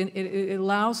 It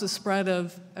allows the spread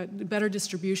of better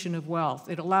distribution of wealth.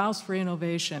 It allows for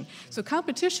innovation. So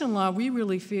competition law, we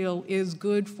really feel, is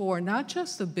good for not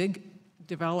just the big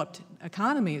developed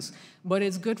economies, but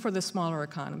it's good for the smaller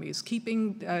economies.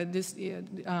 Keeping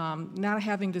not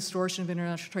having distortion of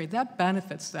international trade, that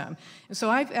benefits them. And so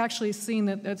I've actually seen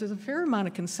that there's a fair amount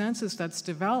of consensus that's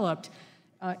developed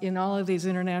in all of these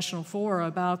international fora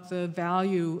about the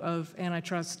value of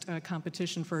antitrust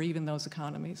competition for even those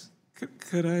economies.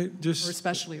 Could I just... Or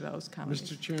especially those economies.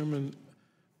 Mr. Chairman,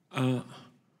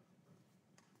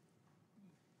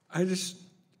 I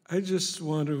just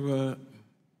want to...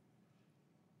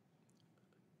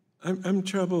 I'm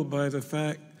troubled by the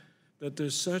fact that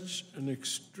there's such an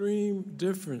extreme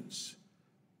difference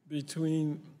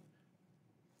between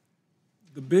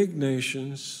the big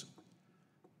nations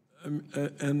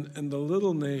and the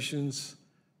little nations,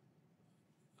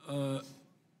 and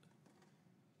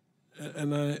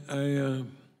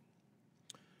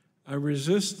I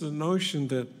resist the notion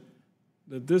that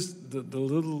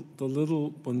the little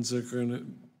ones are going to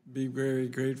be very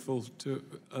grateful to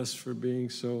us for being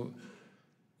so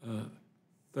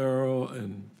thorough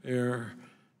and fair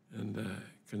and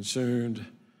concerned.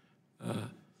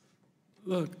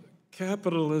 Look,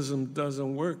 capitalism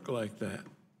doesn't work like that.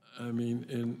 I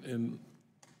mean,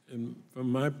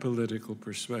 from my political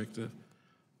perspective,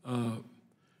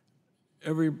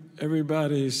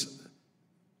 everybody's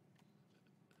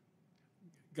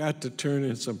got to turn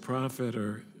in some profit,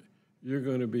 or you're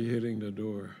going to be hitting the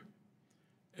door.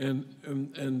 And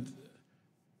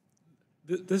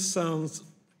this sounds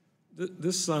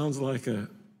like a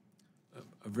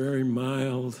very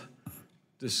mild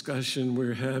discussion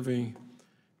we're having,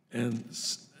 and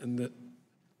that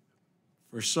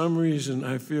for some reason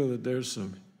I feel that there's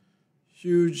some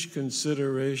huge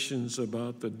considerations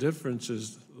about the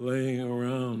differences laying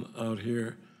around out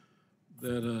here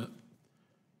that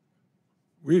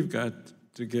we've got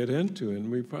to get into, and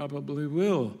we probably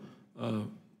will.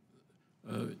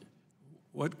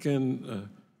 What can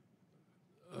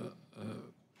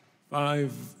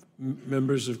 5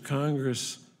 members of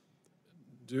Congress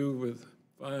do with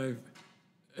 5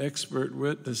 expert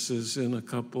witnesses in a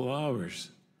couple hours?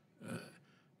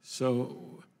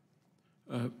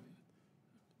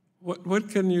 What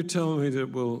can you tell me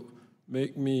that will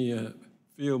make me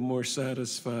feel more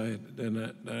satisfied than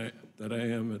that I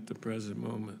am at the present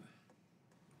moment?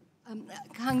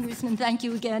 Congressman, thank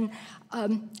you again.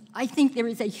 I think there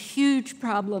is a huge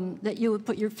problem that you would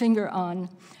put your finger on,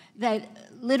 that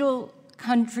little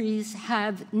countries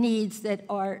have needs that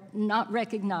are not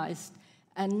recognized,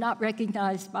 and not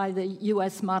recognized by the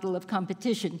U.S. model of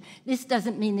competition. This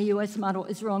doesn't mean the U.S. model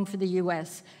is wrong for the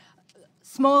U.S.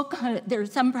 There are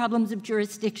some problems of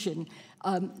jurisdiction.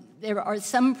 There are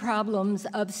some problems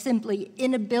of simply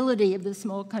inability of the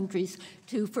small countries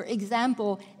to, for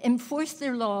example, enforce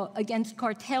their law against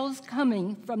cartels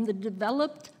coming from the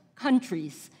developed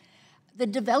countries. The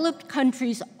developed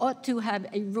countries ought to have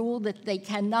a rule that they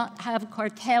cannot have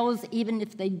cartels even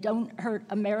if they don't hurt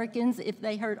Americans, if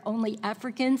they hurt only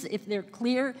Africans, if they're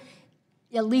clear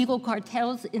illegal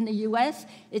cartels in the U.S.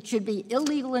 It should be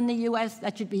illegal in the U.S.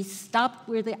 That should be stopped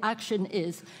where the action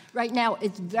is. Right now,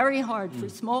 it's very hard for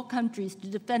small countries to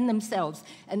defend themselves,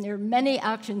 and there are many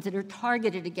actions that are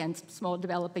targeted against small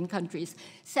developing countries.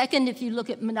 Second, if you look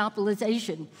at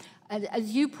monopolization,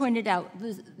 as you pointed out,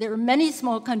 there are many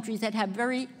small countries that have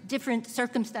very different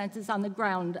circumstances on the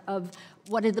ground of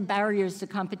what are the barriers to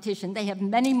competition. They have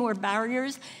many more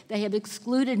barriers. They have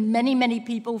excluded many, many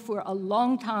people for a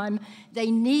long time.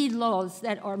 They need laws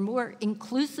that are more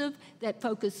inclusive, that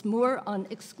focus more on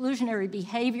exclusionary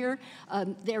behavior.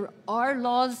 There are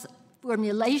laws,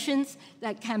 formulations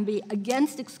that can be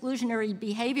against exclusionary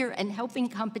behavior and helping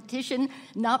competition,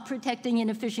 not protecting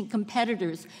inefficient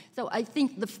competitors. So I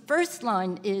think the first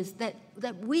line is that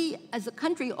we as a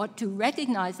country ought to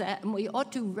recognize that, and we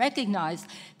ought to recognize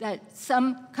that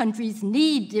some countries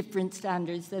need different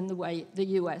standards than the way the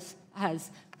U.S. has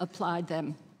applied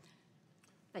them.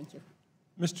 Thank you.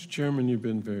 Mr. Chairman, you've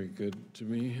been very good to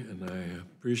me, and I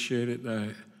appreciate it.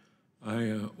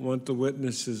 I want the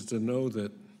witnesses to know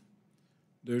that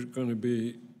there's going to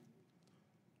be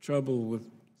trouble with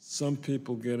some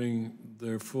people getting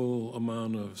their full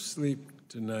amount of sleep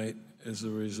tonight as a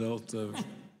result of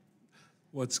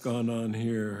what's gone on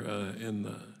here in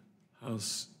the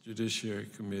House Judiciary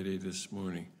Committee this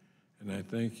morning. And I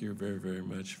thank you very, very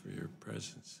much for your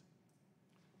presence.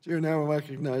 Chair now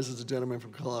recognizes the gentleman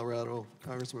from Colorado,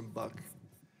 Congressman Buck.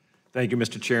 Thank you,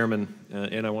 Mr. Chairman,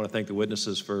 and I want to thank the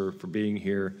witnesses for being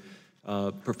here.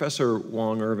 Professor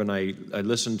Wong Irvin, I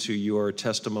listened to your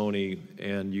testimony,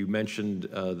 and you mentioned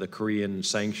the Korean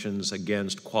sanctions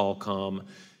against Qualcomm.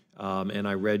 And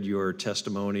I read your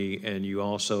testimony, and you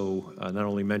also not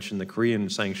only mentioned the Korean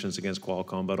sanctions against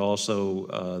Qualcomm, but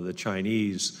also the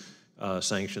Chinese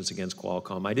sanctions against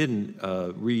Qualcomm. I didn't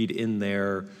read in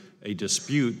there a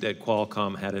dispute that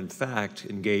Qualcomm had in fact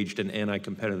engaged in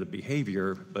anti-competitive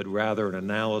behavior, but rather an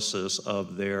analysis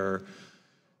of their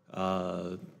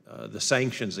the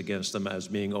sanctions against them as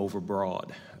being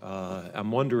overbroad.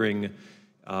 I'm wondering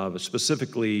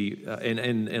specifically,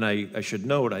 and I should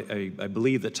note, I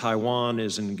believe that Taiwan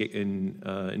is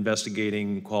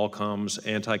investigating Qualcomm's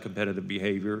anti-competitive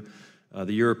behavior.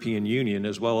 The European Union,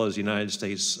 as well as the United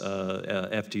States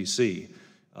FTC,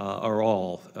 are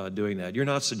all doing that. You're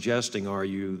not suggesting, are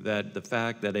you, that the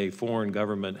fact that a foreign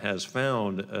government has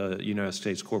found a United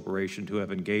States corporation to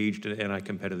have engaged in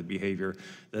anti-competitive behavior,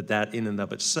 that that in and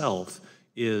of itself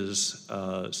is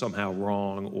somehow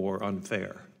wrong or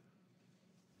unfair?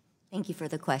 Thank you for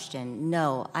the question.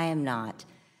 No, I am not.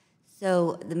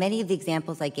 So many of the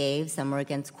examples I gave, some were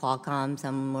against Qualcomm,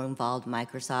 some were involved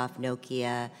Microsoft,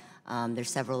 Nokia, there's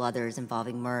several others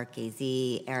involving Merck,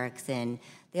 AZ, Ericsson.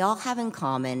 They all have in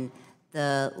common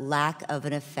the lack of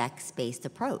an effects-based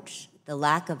approach, the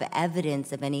lack of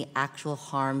evidence of any actual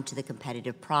harm to the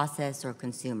competitive process or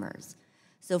consumers.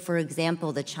 So for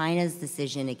example, China's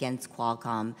decision against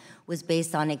Qualcomm was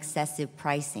based on excessive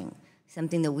pricing,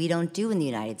 something that we don't do in the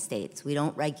United States. We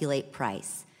don't regulate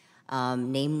price,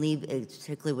 namely,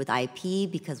 particularly with IP,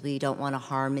 because we don't want to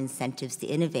harm incentives to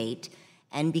innovate,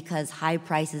 and because high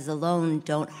prices alone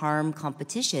don't harm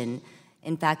competition.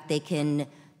 In fact, they can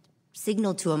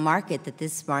signal to a market that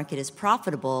this market is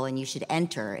profitable and you should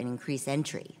enter and increase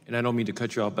entry. And I don't mean to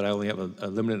cut you off, but I only have a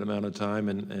limited amount of time,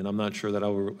 and I'm not sure that I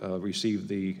will receive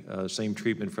the same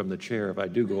treatment from the chair if I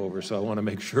do go over, so I want to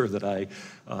make sure that I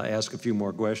ask a few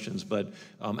more questions. But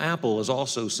Apple is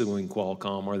also suing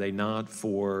Qualcomm, are they not,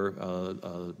 for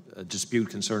a dispute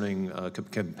concerning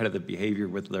competitive behavior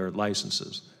with their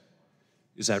licenses?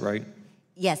 Is that right?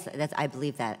 Yes, I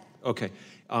believe that. Okay.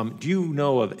 Do you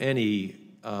know of any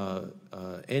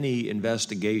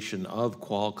investigation of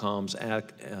Qualcomm's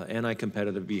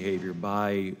anti-competitive behavior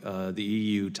by the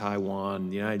EU, Taiwan,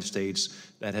 the United States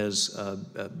that has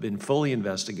been fully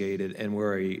investigated, and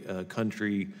where a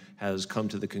country has come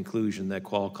to the conclusion that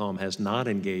Qualcomm has not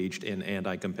engaged in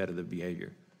anti-competitive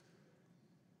behavior?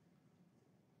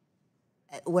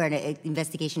 Where an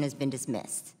investigation has been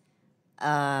dismissed.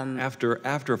 After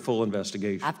a full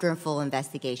investigation. After a full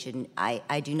investigation,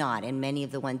 I do not. And many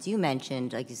of the ones you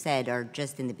mentioned, like you said, are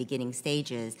just in the beginning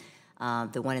stages.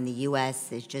 The one in the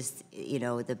U.S. is just,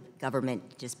 the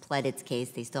government just pled its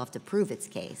case. They still have to prove its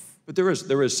case. But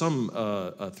there is some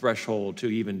threshold to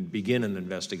even begin an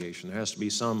investigation. There has to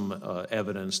be some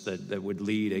evidence that would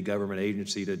lead a government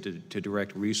agency to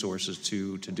direct resources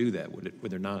to do that,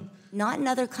 would there not? Not in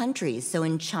other countries. So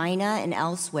in China and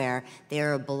elsewhere,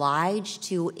 they're obliged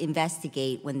to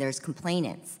investigate when there's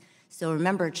complainants. So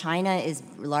remember, China is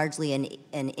largely an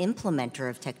implementer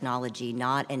of technology,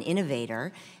 not an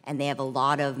innovator, and they have a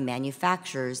lot of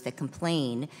manufacturers that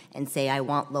complain and say, I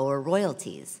want lower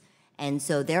royalties. And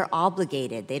so they're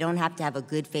obligated. They don't have to have a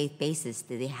good faith basis.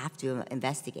 They have to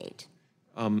investigate.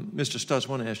 Mr. Stutz, I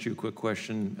want to ask you a quick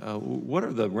question. What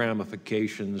are the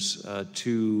ramifications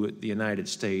to the United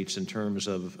States in terms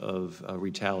of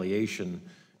retaliation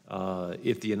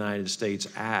if the United States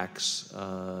acts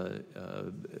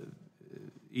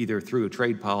either through a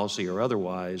trade policy or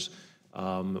otherwise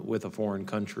with a foreign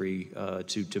country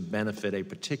to benefit a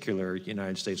particular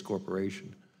United States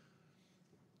corporation?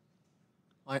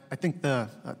 I think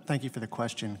thank you for the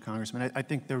question, Congressman. I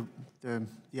think the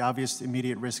obvious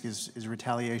immediate risk is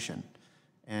retaliation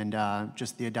and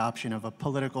just the adoption of a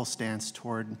political stance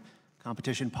toward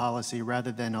competition policy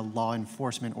rather than a law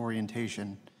enforcement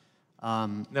orientation.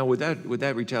 Now, would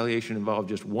that retaliation involve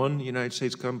just one United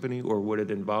States company, or would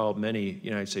it involve many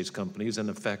United States companies and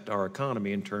affect our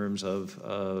economy in terms of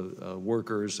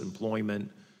workers,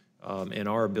 employment, and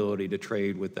our ability to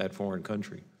trade with that foreign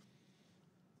country?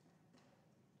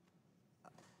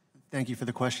 Thank you for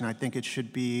the question. I think it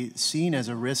should be seen as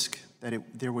a risk that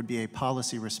there would be a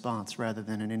policy response rather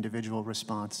than an individual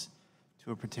response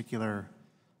to a particular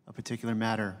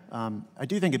matter. I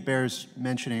do think it bears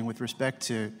mentioning with respect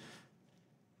to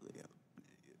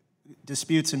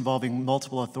disputes involving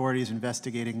multiple authorities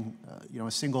investigating,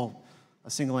 a single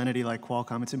entity like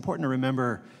Qualcomm. It's important to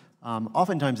remember,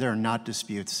 oftentimes there are not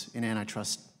disputes in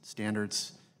antitrust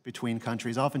standards between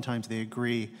countries. Oftentimes they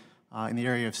agree. In the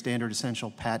area of standard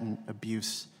essential patent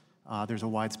abuse, there's a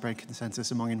widespread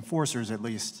consensus among enforcers, at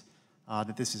least,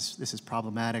 that this is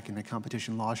problematic and that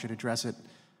competition law should address it.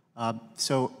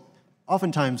 So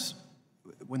oftentimes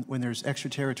when there's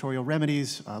extraterritorial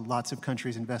remedies, lots of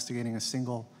countries investigating a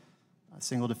single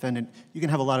defendant, you can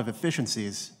have a lot of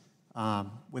efficiencies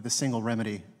with a single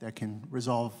remedy that can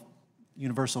resolve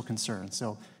universal concerns.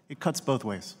 So it cuts both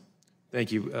ways.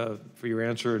 Thank you for your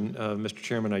answer, and Mr.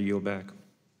 Chairman, I yield back.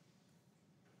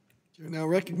 Chair now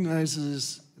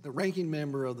recognizes the ranking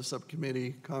member of the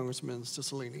subcommittee, Congressman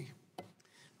Cicilline.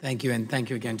 Thank you, and thank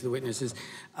you again to the witnesses.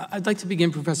 I'd like to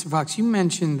begin, Professor Fox. You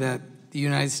mentioned that the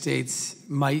United States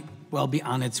might well be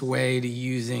on its way to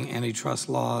using antitrust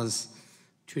laws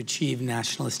to achieve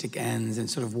nationalistic ends, and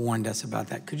sort of warned us about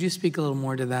that. Could you speak a little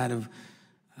more to that of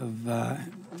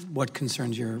what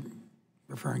concerns you're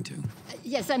referring to?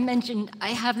 Yes, I mentioned I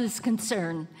have this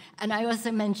concern, and I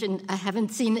also mentioned I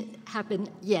haven't seen it happen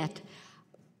yet.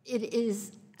 It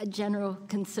is a general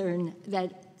concern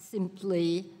that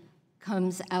simply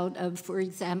comes out of, for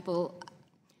example,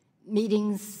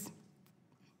 meetings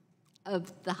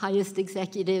of the highest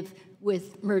executive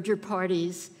with merger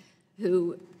parties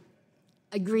who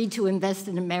agreed to invest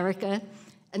in America,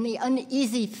 and the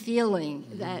uneasy feeling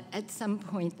that at some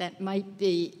point that might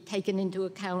be taken into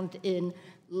account in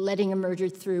letting a merger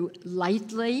through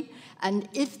lightly. And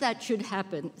if that should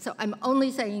happen, so I'm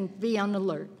only saying be on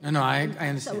alert. No, I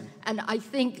understand. So, and I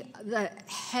think the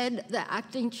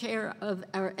acting chair of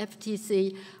our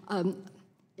FTC,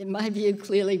 in my view,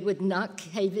 clearly would not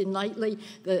cave in lightly.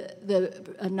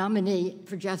 The nominee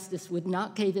for justice would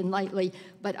not cave in lightly,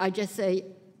 but I just say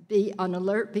be on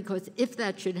alert, because if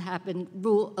that should happen,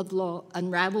 rule of law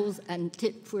unravels and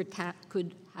tit for tat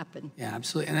could happen. Yeah,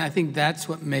 absolutely. And I think that's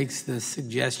what makes the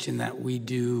suggestion that we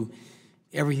do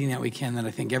everything that we can, that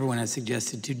I think everyone has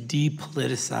suggested, to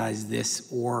depoliticize this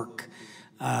work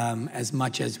as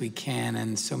much as we can.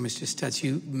 And so, Mr. Stutz,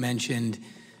 you mentioned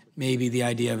maybe the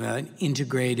idea of an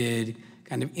integrated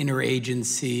kind of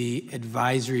interagency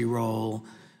advisory role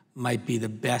might be the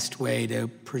best way to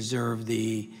preserve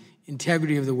the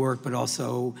integrity of the work, but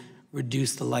also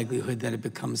reduce the likelihood that it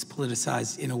becomes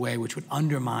politicized in a way which would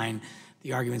undermine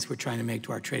the arguments we're trying to make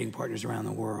to our trading partners around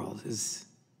the world.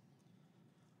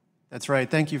 That's right.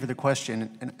 Thank you for the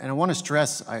question. And I want to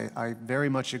stress, I very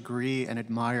much agree and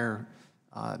admire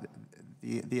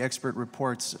the expert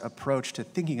report's approach to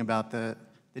thinking about the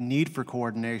need for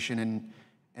coordination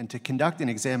and to conduct an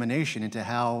examination into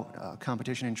how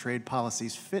competition and trade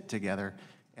policies fit together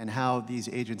and how these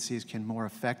agencies can more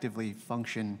effectively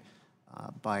function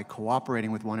by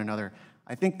cooperating with one another.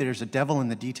 I think there's a devil in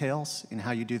the details in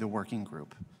how you do the working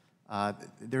group.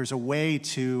 There's a way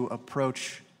to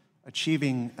approach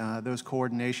achieving those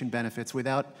coordination benefits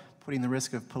without putting the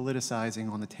risk of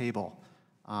politicizing on the table.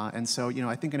 And so,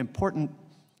 I think an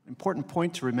important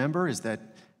point to remember is that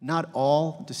not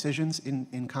all decisions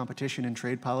in competition and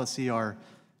trade policy are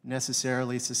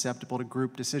necessarily susceptible to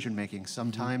group decision-making.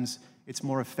 Sometimes it's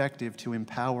more effective to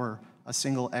empower a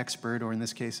single expert, or in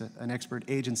this case, an expert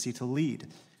agency, to lead.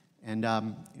 And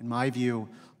in my view,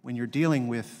 when you're dealing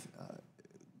with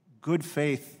good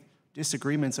faith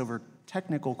disagreements over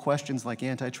technical questions like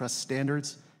antitrust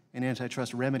standards and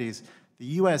antitrust remedies, the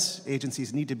U.S.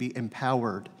 agencies need to be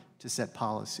empowered to set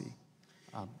policy.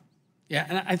 Yeah,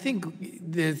 and I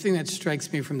think the thing that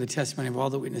strikes me from the testimony of all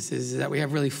the witnesses is that we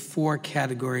have really 4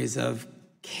 categories of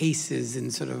cases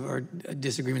and sort of or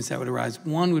disagreements that would arise.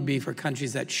 One would be for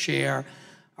countries that share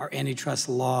our antitrust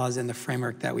laws and the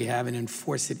framework that we have and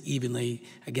enforce it evenly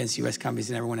against U.S. companies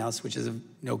and everyone else, which is of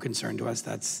no concern to us.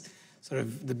 That's sort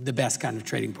of the best kind of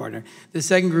trading partner. The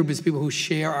second group is people who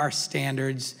share our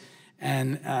standards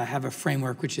and have a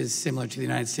framework which is similar to the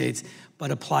United States, but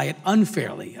apply it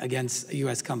unfairly against a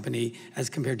U.S. company as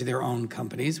compared to their own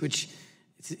companies, which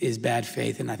is bad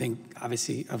faith and I think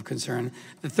obviously of concern.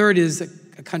 The third is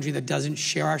a country that doesn't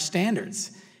share our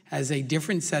standards, has a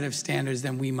different set of standards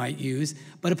than we might use,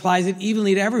 but applies it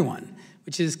evenly to everyone,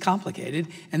 which is complicated.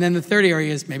 And then the third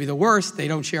area is maybe the worst. They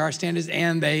don't share our standards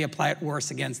and they apply it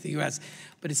worse against the U.S.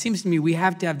 But it seems to me we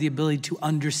have to have the ability to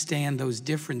understand those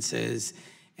differences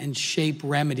and shape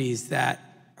remedies that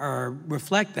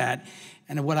reflect that.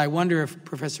 And what I wonder if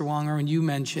Professor Wong, or when you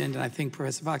mentioned, and I think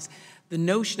Professor Fox, the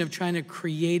notion of trying to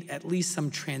create at least some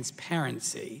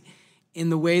transparency in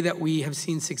the way that we have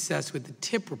seen success with the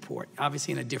TIP report,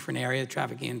 obviously in a different area,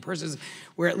 trafficking in persons,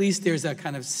 where at least there's a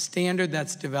kind of standard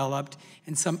that's developed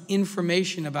and some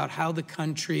information about how the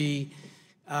country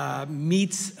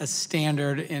meets a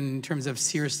standard in terms of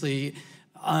seriously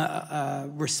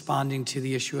responding to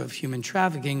the issue of human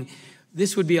trafficking.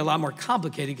 This would be a lot more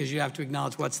complicated because you have to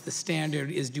acknowledge what's the standard,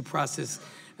 is due process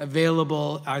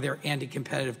available, are there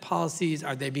anti-competitive policies,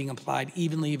 are they being applied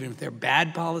evenly even if they're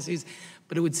bad policies?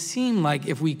 But it would seem like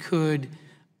if we could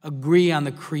agree on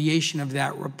the creation of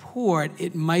that report,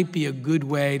 it might be a good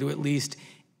way to at least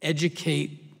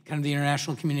educate kind of the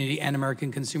international community and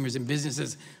American consumers and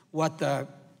businesses what the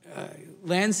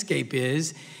landscape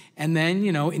is, and then,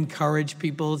 encourage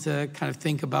people to kind of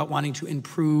think about wanting to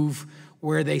improve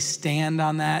where they stand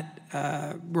on that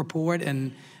report.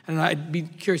 And I don't know, I'd be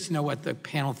curious to know what the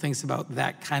panel thinks about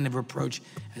that kind of approach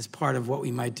as part of what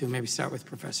we might do. Maybe start with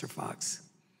Professor Fox.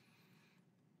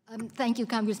 Thank you,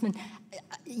 Congressman.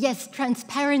 Yes,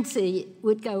 transparency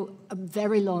would go a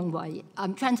very long way.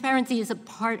 Transparency is a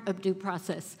part of due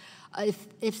process.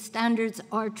 If standards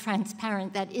are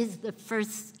transparent, that is the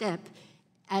first step.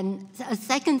 And a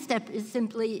second step is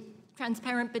simply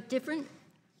transparent but different.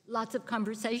 Lots of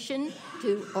conversation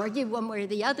to argue one way or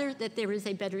the other that there is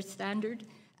a better standard,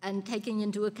 and taking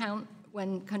into account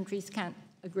when countries can't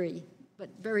agree, but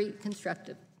very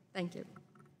constructive. Thank you.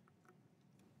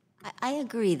 I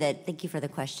agree thank you for the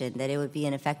question, that it would be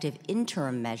an effective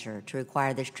interim measure to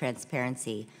require this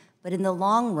transparency. But in the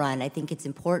long run, I think it's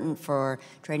important for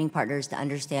trading partners to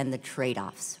understand the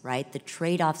trade-offs, right? The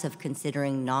trade-offs of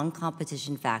considering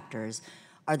non-competition factors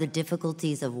are the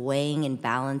difficulties of weighing and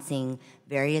balancing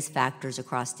various factors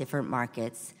across different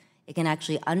markets. It can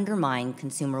actually undermine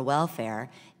consumer welfare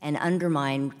and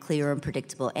undermine clear and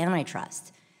predictable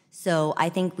antitrust. So I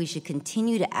think we should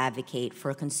continue to advocate for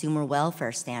a consumer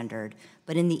welfare standard,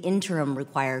 but in the interim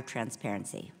require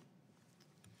transparency.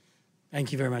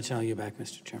 Thank you very much. I'll yield back,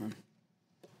 Mr. Chairman.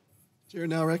 Chair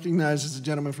now recognizes the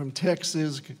gentleman from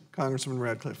Texas, Congressman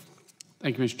Radcliffe.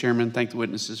 Thank you, Mr. Chairman. Thank the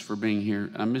witnesses for being here.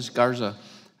 Ms. Garza,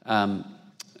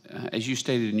 as you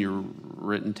stated in your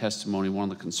written testimony, one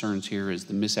of the concerns here is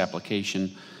the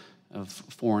misapplication of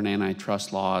foreign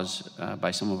antitrust laws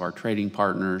by some of our trading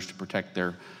partners to protect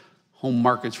their home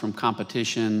markets from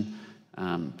competition,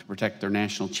 to protect their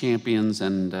national champions,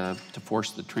 and to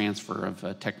force the transfer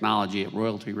of technology at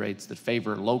royalty rates that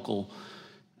favor local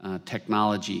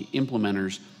technology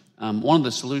implementers. One of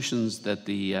the solutions that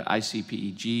the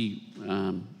ICPEG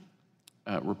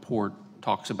report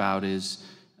talks about is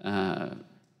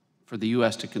for the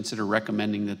U.S. to consider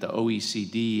recommending that the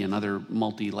OECD and other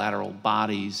multilateral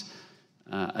bodies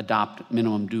adopt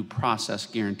minimum due process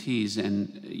guarantees.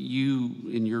 And you,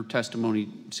 in your testimony,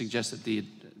 suggest that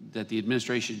the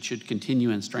administration should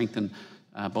continue and strengthen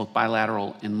both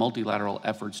bilateral and multilateral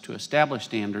efforts to establish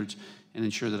standards and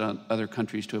ensure that other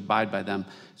countries to abide by them.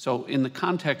 So in the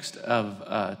context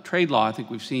of trade law, I think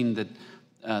we've seen that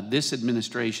this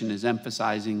administration is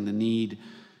emphasizing the need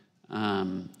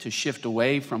to shift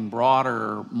away from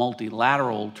broader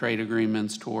multilateral trade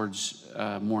agreements towards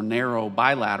more narrow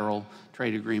bilateral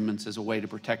trade agreements as a way to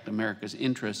protect America's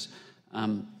interests.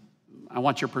 I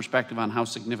want your perspective on how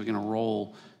significant a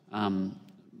role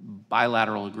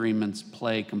bilateral agreements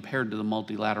play compared to the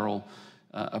multilateral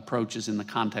approaches in the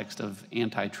context of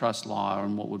antitrust law,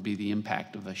 and what would be the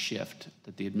impact of a shift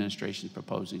that the administration is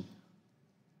proposing.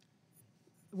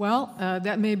 Well,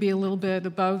 that may be a little bit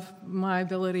above my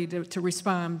ability to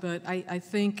respond, but I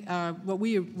think what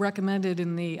we recommended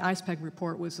in the ICPEG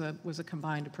report was a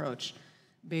combined approach,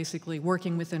 basically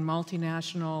working within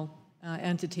multinational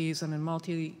entities and in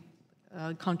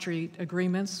multi-country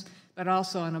agreements, but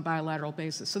also on a bilateral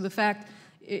basis. So the fact,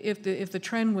 if the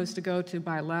trend was to go to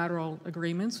bilateral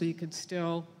agreements, we could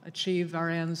still achieve our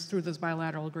ends through those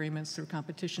bilateral agreements, through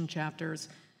competition chapters,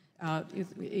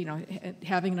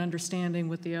 having an understanding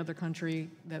with the other country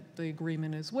that the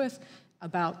agreement is with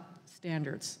about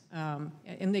standards.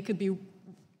 And they could be,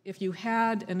 if you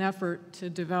had an effort to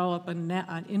develop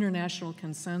an international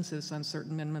consensus on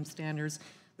certain minimum standards,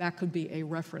 that could be a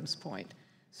reference point.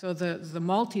 So the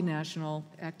multinational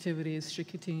activities should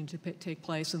continue to take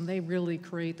place, and they really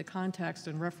create the context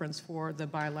and reference for the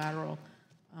bilateral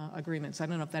agreements. I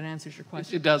don't know if that answers your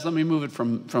question. It does. Let me move it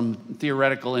from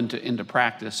theoretical into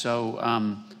practice.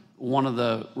 So one of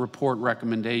the report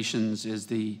recommendations is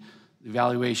the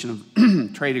evaluation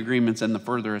of trade agreements and the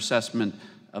further assessment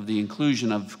of the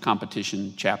inclusion of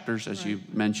competition chapters, as you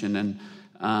mentioned.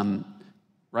 And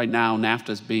right now,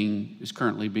 NAFTA is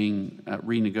currently being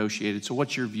renegotiated. So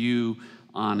what's your view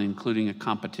on including a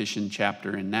competition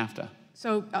chapter in NAFTA?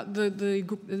 So the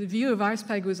view of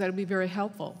ICPEG was that it would be very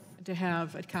helpful to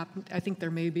have I think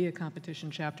there may be a competition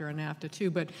chapter in NAFTA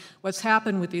too, but what's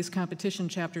happened with these competition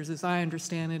chapters, as I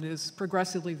understand it, is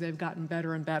progressively they've gotten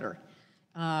better and better.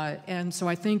 And so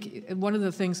I think one of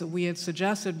the things that we had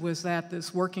suggested was that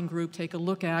this working group take a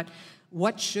look at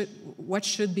what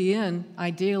should be in,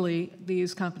 ideally,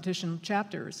 these competition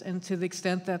chapters. And to the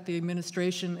extent that the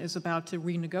administration is about to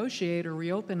renegotiate or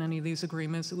reopen any of these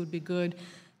agreements, it would be good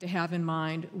to have in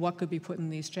mind what could be put in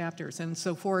these chapters. And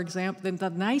so, for example, the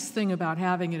nice thing about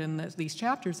having it in these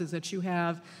chapters is that you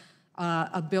have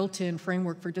a built-in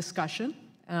framework for discussion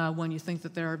when you think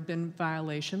that there have been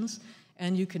violations,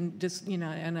 and you can just,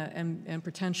 and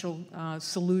potential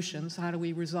solutions. How do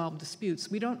we resolve disputes?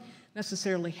 We don't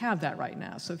necessarily have that right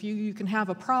now. So if you can have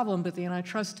a problem, but the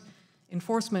antitrust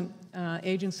enforcement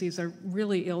agencies are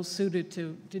really ill-suited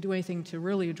to do anything to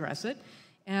really address it.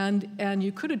 And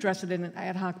you could address it in an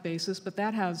ad hoc basis, but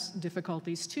that has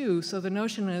difficulties too. So the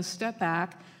notion is step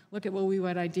back, look at what we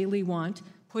would ideally want,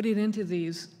 put it into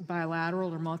these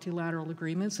bilateral or multilateral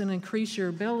agreements, and increase your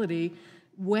ability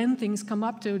when things come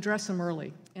up to address them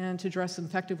early and to address them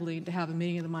effectively and to have a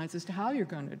meeting of the minds as to how you're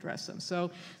going to address them.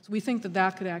 So we think that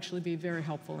that could actually be very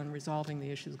helpful in resolving the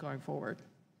issues going forward.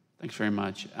 Thanks very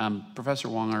much. Professor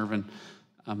Wong-Irvin,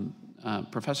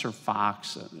 Professor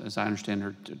Fox, as I understand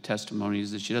her testimony,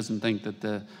 is that she doesn't think that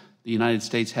the United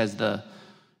States has the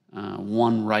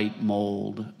one right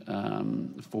mold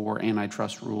for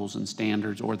antitrust rules and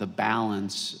standards, or the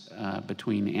balance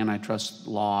between antitrust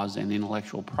laws and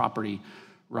intellectual property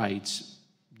rights.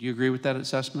 Do you agree with that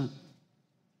assessment?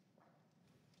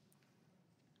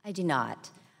 I do not.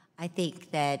 I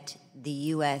think that the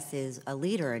U.S. is a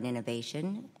leader in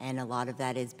innovation, and a lot of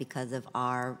that is because of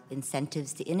our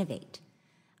incentives to innovate.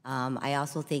 I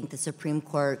also think the Supreme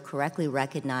Court correctly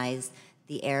recognized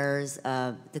the errors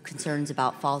of the concerns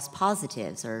about false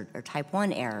positives or type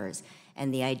 1 errors,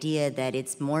 and the idea that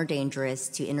it's more dangerous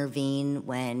to intervene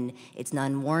when it's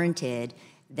unwarranted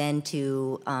than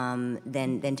to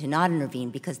not intervene,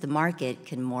 because the market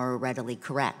can more readily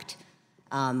correct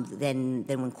than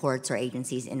when courts or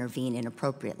agencies intervene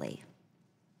inappropriately.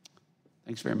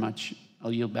 Thanks very much.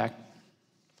 I'll yield back.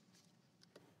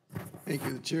 Thank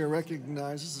you. The chair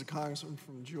recognizes the congressman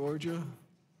from Georgia,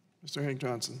 Mr. Hank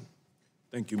Johnson.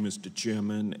 Thank you, Mr.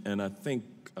 Chairman, and I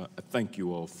thank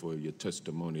you all for your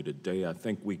testimony today. I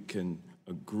think we can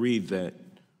agree that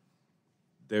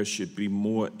there should be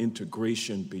more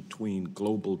integration between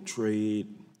global trade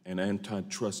and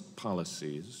antitrust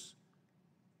policies,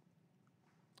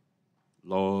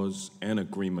 laws, and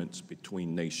agreements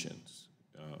between nations.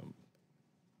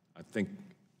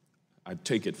 I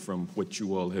take it from what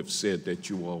you all have said that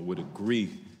you all would agree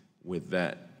with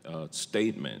that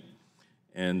statement.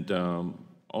 And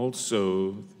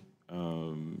also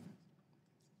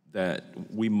that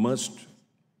we must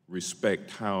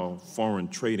respect how foreign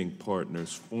trading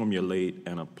partners formulate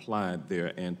and apply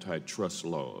their antitrust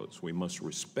laws. We must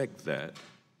respect that.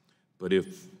 But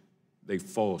if they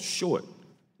fall short,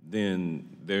 then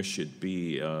there should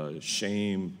be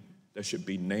shame, there should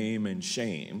be name and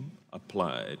shame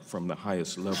applied from the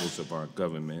highest levels of our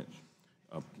government.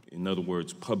 In other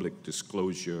words, public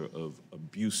disclosure of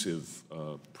abusive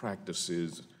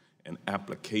practices and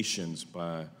applications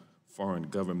by foreign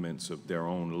governments of their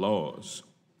own laws.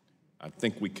 I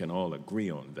think we can all agree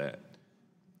on that.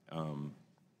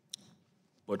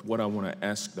 But what I want to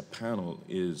ask the panel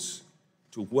is,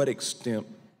 to what extent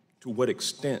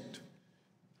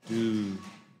do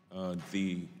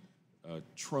the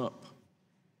Trump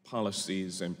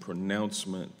policies and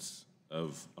pronouncements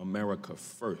of America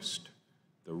first,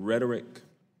 the rhetoric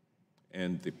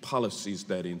and the policies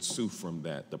that ensue from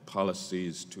that, the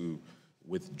policies to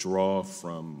withdraw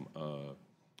from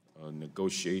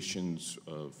negotiations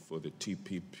for the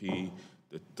TPP,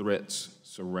 the threats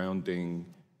surrounding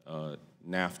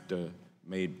NAFTA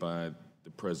made by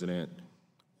the president,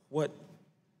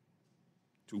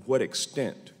 to what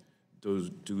extent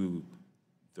do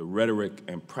the rhetoric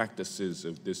and practices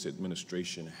of this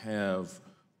administration have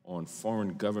on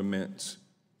foreign governments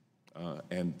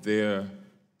and their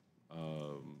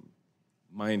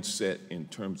mindset in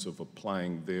terms of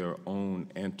applying their own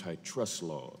antitrust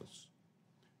laws?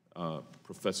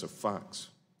 Professor Fox.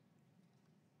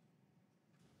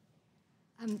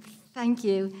 Thank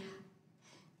you.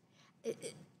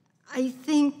 I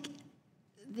think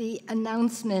the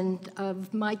announcement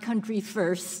of my country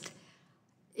first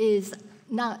is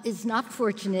not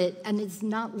fortunate, and is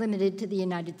not limited to the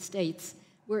United States.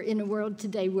 We're in a world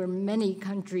today where many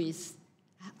countries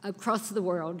across the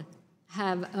world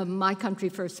have a my country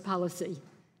first policy.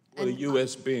 Well, the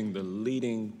U.S. being the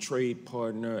leading trade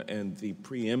partner and the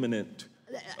preeminent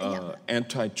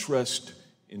antitrust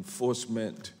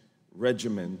enforcement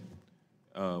regimen,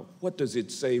 what does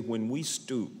it say when we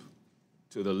stoop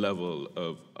to the level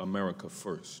of America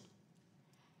first?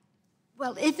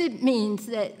 Well, if it means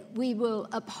that we will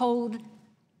uphold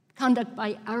conduct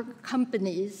by our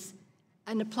companies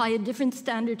and apply a different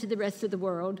standard to the rest of the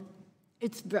world,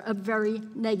 it's a very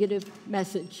negative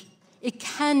message. It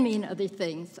can mean other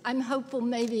things. I'm hopeful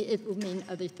maybe it will mean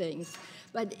other things.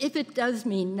 But if it does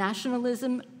mean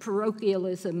nationalism,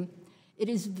 parochialism, it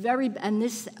is and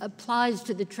this applies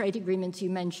to the trade agreements you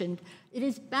mentioned, it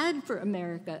is bad for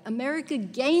America. America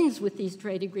gains with these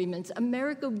trade agreements.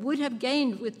 America would have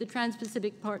gained with the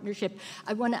Trans-Pacific Partnership.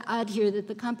 I want to add here that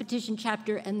the competition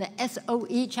chapter and the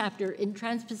SOE chapter in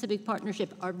Trans-Pacific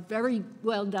Partnership are very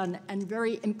well done and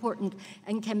very important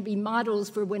and can be models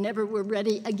for whenever we're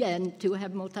ready again to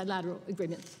have multilateral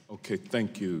agreements. Okay,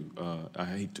 thank you. I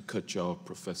hate to cut you off,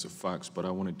 Professor Fox, but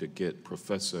I wanted to get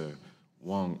Professor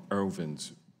Wong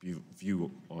Irvin's view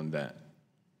on that.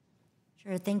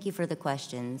 Sure, thank you for the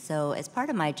question. So as part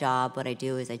of my job, what I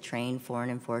do is I train foreign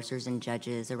enforcers and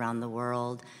judges around the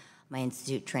world. My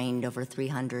institute trained over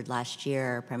 300 last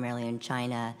year, primarily in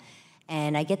China.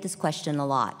 And I get this question a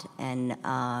lot. And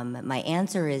my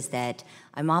answer is that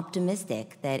I'm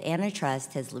optimistic that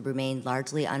antitrust has remained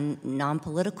largely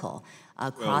non-political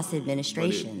across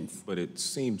administrations. But it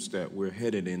seems that we're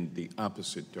headed in the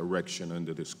opposite direction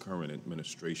under this current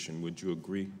administration. Would you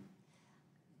agree?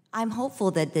 I'm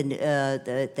hopeful that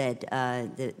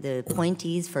the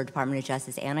appointees for Department of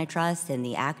Justice Antitrust and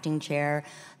the acting chair,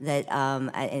 that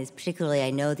and particularly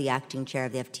I know the acting chair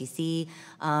of the FTC,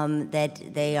 that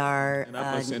they are. And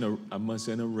I must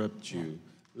interrupt you.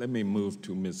 Let me move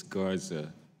to Ms.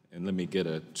 Garza, and let me get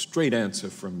a straight answer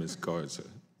from Ms. Garza.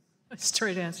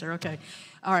 Straight answer, okay.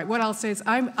 All right, what I'll say is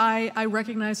I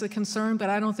recognize the concern, but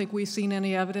I don't think we've seen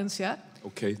any evidence yet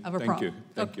of a problem.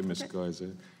 Thank you, Ms.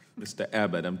 Garza. Mr.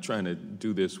 Abbott, I'm trying to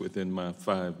do this within my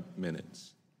 5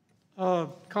 minutes.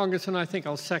 Congressman, I think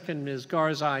I'll second Ms.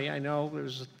 Garza. I know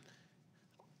there's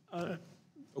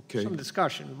some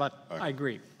discussion, but I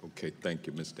agree. Okay, thank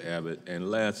you, Mr. Abbott.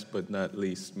 And last but not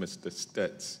least, Mr.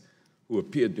 Stetz, who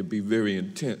appeared to be very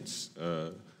intense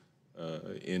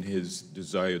in his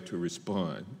desire to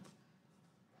respond.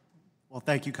 Well,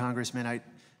 thank you, Congressman.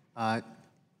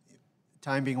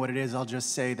 Time being what it is, I'll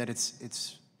just say that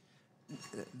it's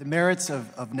the merits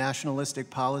of nationalistic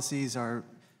policies are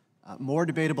more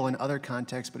debatable in other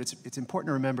contexts, but it's important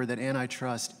to remember that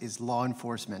antitrust is law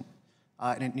enforcement,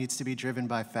 and it needs to be driven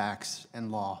by facts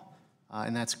and law,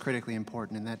 and that's critically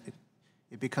important, and that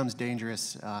it becomes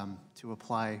dangerous to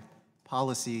apply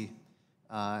policy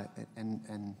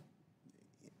and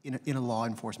in a law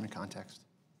enforcement context.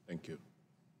 Thank you.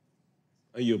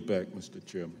 I yield back, Mr.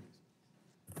 Chairman.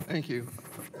 Thank you.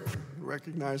 I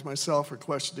recognize myself for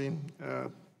questioning.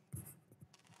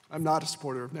 I'm not a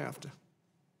supporter of NAFTA.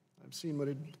 I've seen what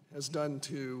it has done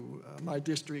to my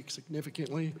district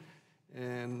significantly,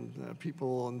 and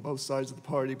people on both sides of the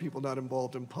party, people not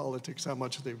involved in politics, how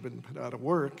much they've been put out of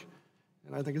work.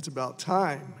 And I think it's about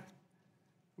time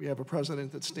we have a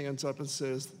president that stands up and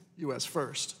says, U.S.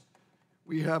 first.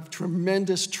 We have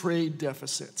tremendous trade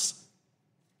deficits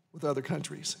with other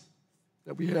countries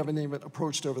that we haven't even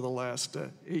approached over the last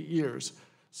 8 years.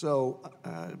 So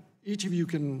each of you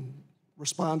can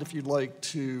respond if you'd like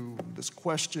to this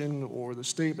question or the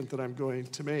statement that I'm going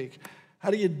to make.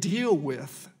 How do you deal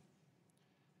with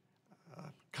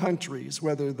countries,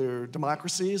 whether they're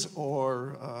democracies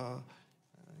or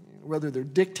whether they're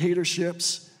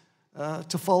dictatorships,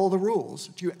 to follow the rules?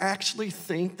 Do you actually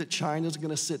think that China's going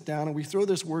to sit down, and we throw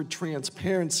this word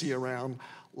transparency around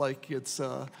like it's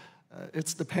the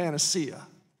panacea.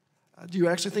 Do you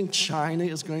actually think China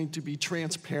is going to be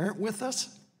transparent with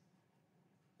us?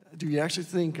 Do you actually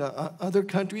think other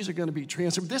countries are going to be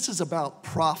transparent? This is about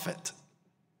profit.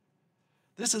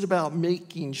 This is about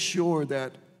making sure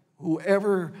that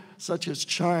whoever, such as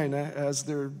China, as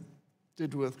they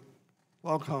did with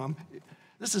Qualcomm,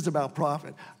 this is about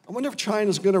profit. I wonder if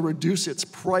China's going to reduce its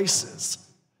prices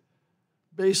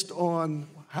based on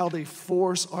how they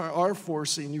are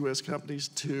forcing U.S. companies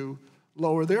to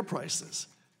lower their prices.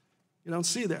 You don't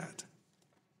see that.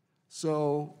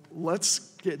 So let's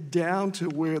get down to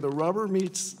where the rubber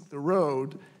meets the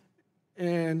road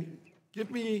and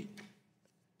give me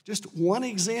just one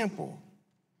example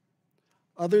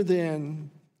other than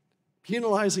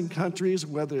penalizing countries,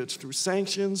 whether it's through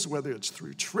sanctions, whether it's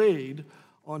through trade,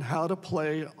 on how to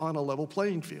play on a level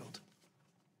playing field.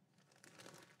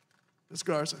 Ms.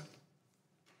 Garza.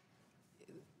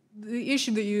 The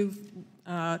issue that you've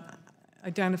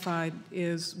identified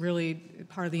is really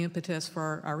part of the impetus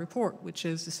for our report, which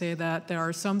is to say that there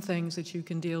are some things that you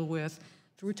can deal with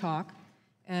through talk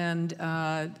and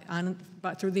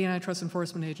through the antitrust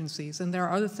enforcement agencies, and there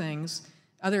are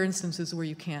other instances where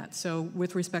you can't. So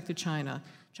with respect to China,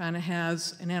 China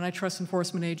has an antitrust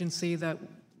enforcement agency that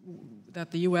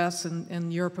that the U.S.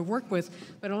 and Europe have worked with,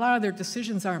 but a lot of their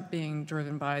decisions aren't being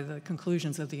driven by the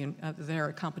conclusions of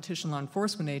their competition law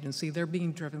enforcement agency. They're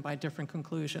being driven by different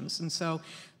conclusions. And so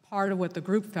part of what the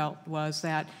group felt was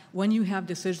that when you have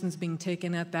decisions being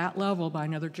taken at that level by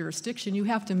another jurisdiction, you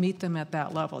have to meet them at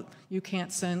that level. You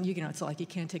can't send, you know, it's like you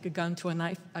can't take a gun to a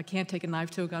knife, I can't take a knife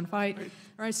to a gunfight,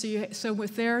 right? So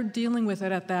if they're dealing with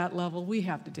it at that level, we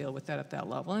have to deal with that at that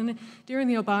level. And during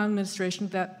the Obama administration,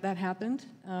 that happened,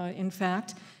 in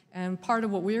fact. And part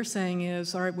of what we're saying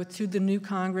is, all right, to the new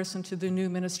Congress and to the new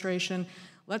administration,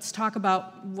 let's talk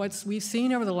about what we've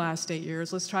seen over the last 8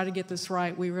 years. Let's try to get this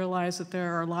right. We realize that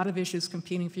there are a lot of issues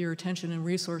competing for your attention and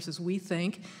resources. We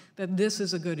think that this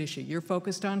is a good issue. You're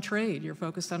focused on trade. You're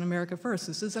focused on America First.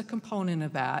 This is a component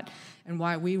of that, and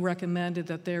why we recommended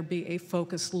that there be a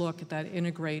focused look that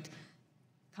integrate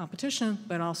competition,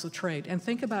 but also trade. And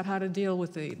think about how to deal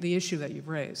with the issue that you've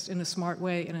raised in a smart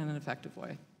way and in an effective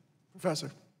way.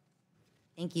 Professor.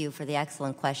 Thank you for the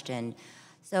excellent question.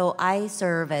 So I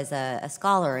serve as a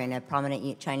scholar in a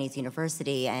prominent Chinese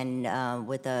university, and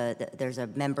there's a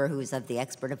member who's of the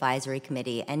expert advisory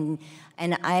committee, and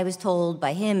I was told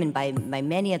by him and by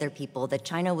many other people that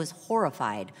China was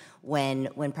horrified when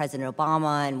President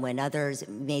Obama and when others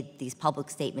made these public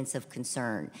statements of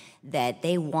concern, that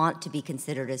they want to be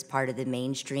considered as part of the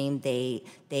mainstream.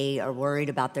 They are worried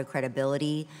about their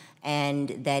credibility, and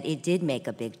that it did make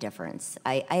a big difference.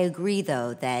 I agree,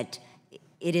 though, that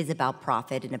it is about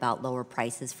profit and about lower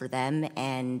prices for them,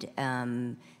 and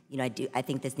you know, I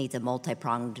think this needs a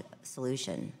multi-pronged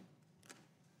solution.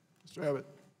 Mr. Abbott.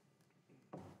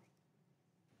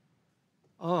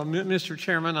 Mr.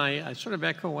 Chairman, I sort of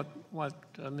echo what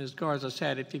Ms. Garza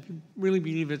said. If you really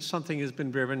believe that something has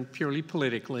been driven purely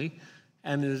politically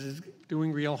and is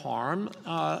doing real harm,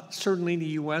 certainly the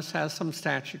U.S. has some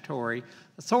statutory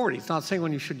authority. It's not saying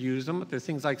when you should use them, but there are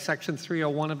things like Section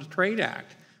 301 of the Trade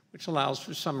Act, which allows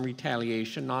for some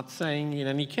retaliation, not saying in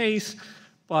any case,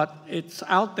 but it's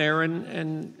out there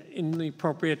and in the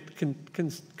appropriate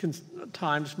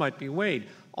times might be weighed.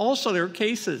 Also, there are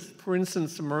cases, for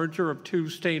instance, the merger of two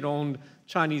state-owned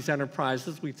Chinese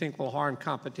enterprises we think will harm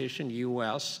competition,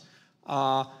 U.S.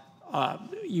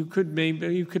 You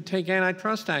could take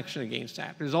antitrust action against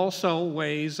that. There's also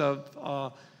ways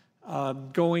of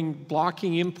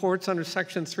blocking imports under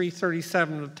Section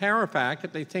 337 of the Tariff Act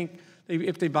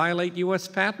if they violate U.S.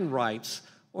 patent rights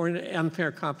or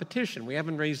unfair competition. We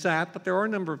haven't raised that, but there are a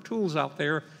number of tools out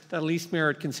there that at least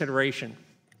merit consideration.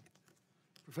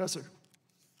 Professor.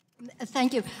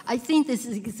 Thank you. I think this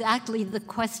is exactly the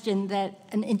question that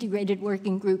an integrated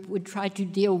working group would try to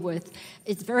deal with.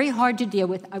 It's very hard to deal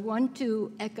with. I want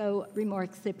to echo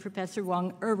remarks that Professor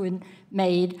Wong Irwin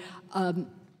made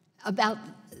about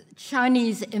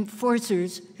Chinese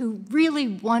enforcers who really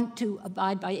want to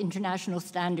abide by international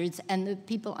standards, and the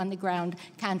people on the ground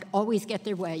can't always get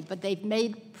their way, but they've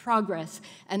made progress.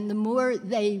 And the more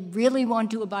they really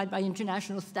want to abide by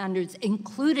international standards,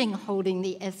 including holding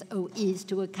the SOEs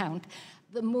to account,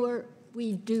 the more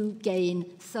we do gain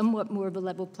somewhat more of a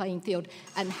level playing field.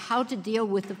 And how to deal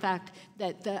with the fact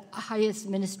that the highest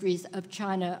ministries of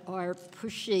China are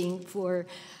pushing for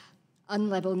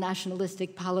unlevel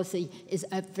nationalistic policy is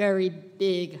a very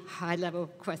big, high-level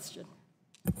question.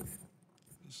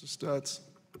 Mr. Stutz.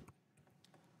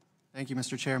 Thank you,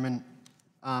 Mr. Chairman.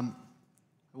 I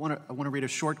want to read a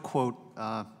short quote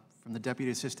from the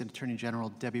Deputy Assistant Attorney General,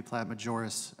 Debbie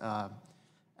Platt-Majoris,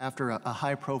 after a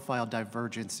high-profile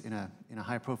divergence in a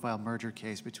high-profile merger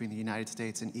case between the United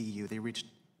States and EU. They reached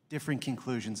different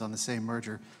conclusions on the same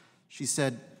merger. She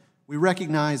said, "We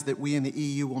recognize that we in the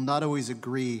EU will not always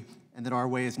agree and that our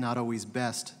way is not always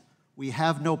best. We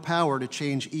have no power to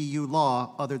change EU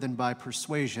law other than by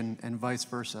persuasion and vice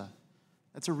versa."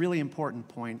 That's a really important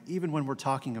point. Even when we're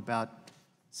talking about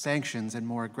sanctions and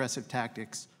more aggressive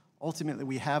tactics, ultimately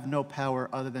we have no power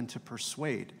other than to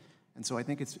persuade. And so I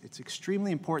think it's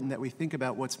extremely important that we think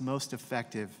about what's most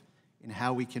effective in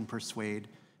how we can persuade.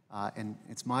 And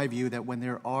it's my view that when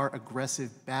there are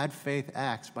aggressive, bad faith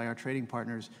acts by our trading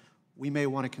partners, we may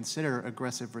want to consider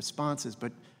aggressive responses,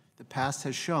 but the past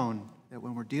has shown that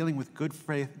when we're dealing with good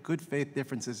faith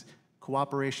differences,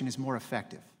 cooperation is more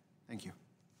effective. Thank you.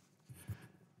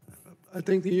 I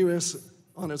think the U.S.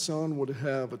 on its own would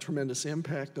have a tremendous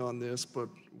impact on this, but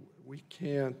we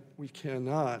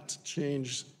cannot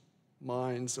change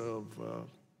minds of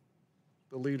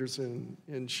the leaders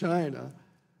in China.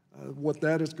 What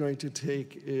that is going to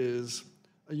take is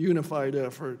a unified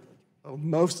effort of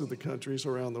most of the countries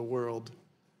around the world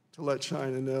to let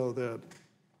China know that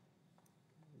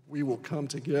we will come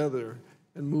together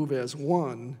and move as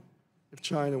one if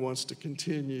China wants to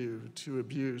continue to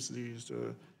abuse these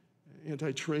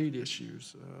anti-trade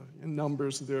issues. In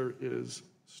numbers, there is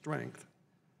strength.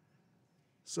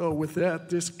 So with that,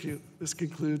 this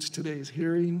concludes today's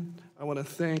hearing. I want to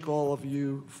thank all of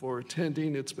you for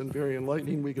attending. It's been very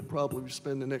enlightening. We could probably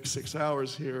spend the next 6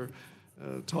 hours here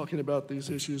talking about these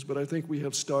issues, but I think we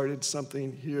have started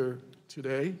something here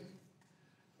today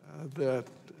that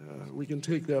we can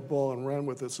take that ball and run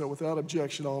with it. So without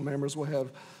objection, all members will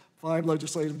have 5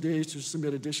 legislative days to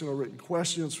submit additional written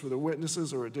questions for the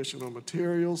witnesses or additional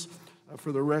materials.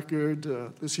 For the record,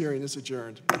 this hearing is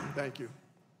adjourned. Thank you.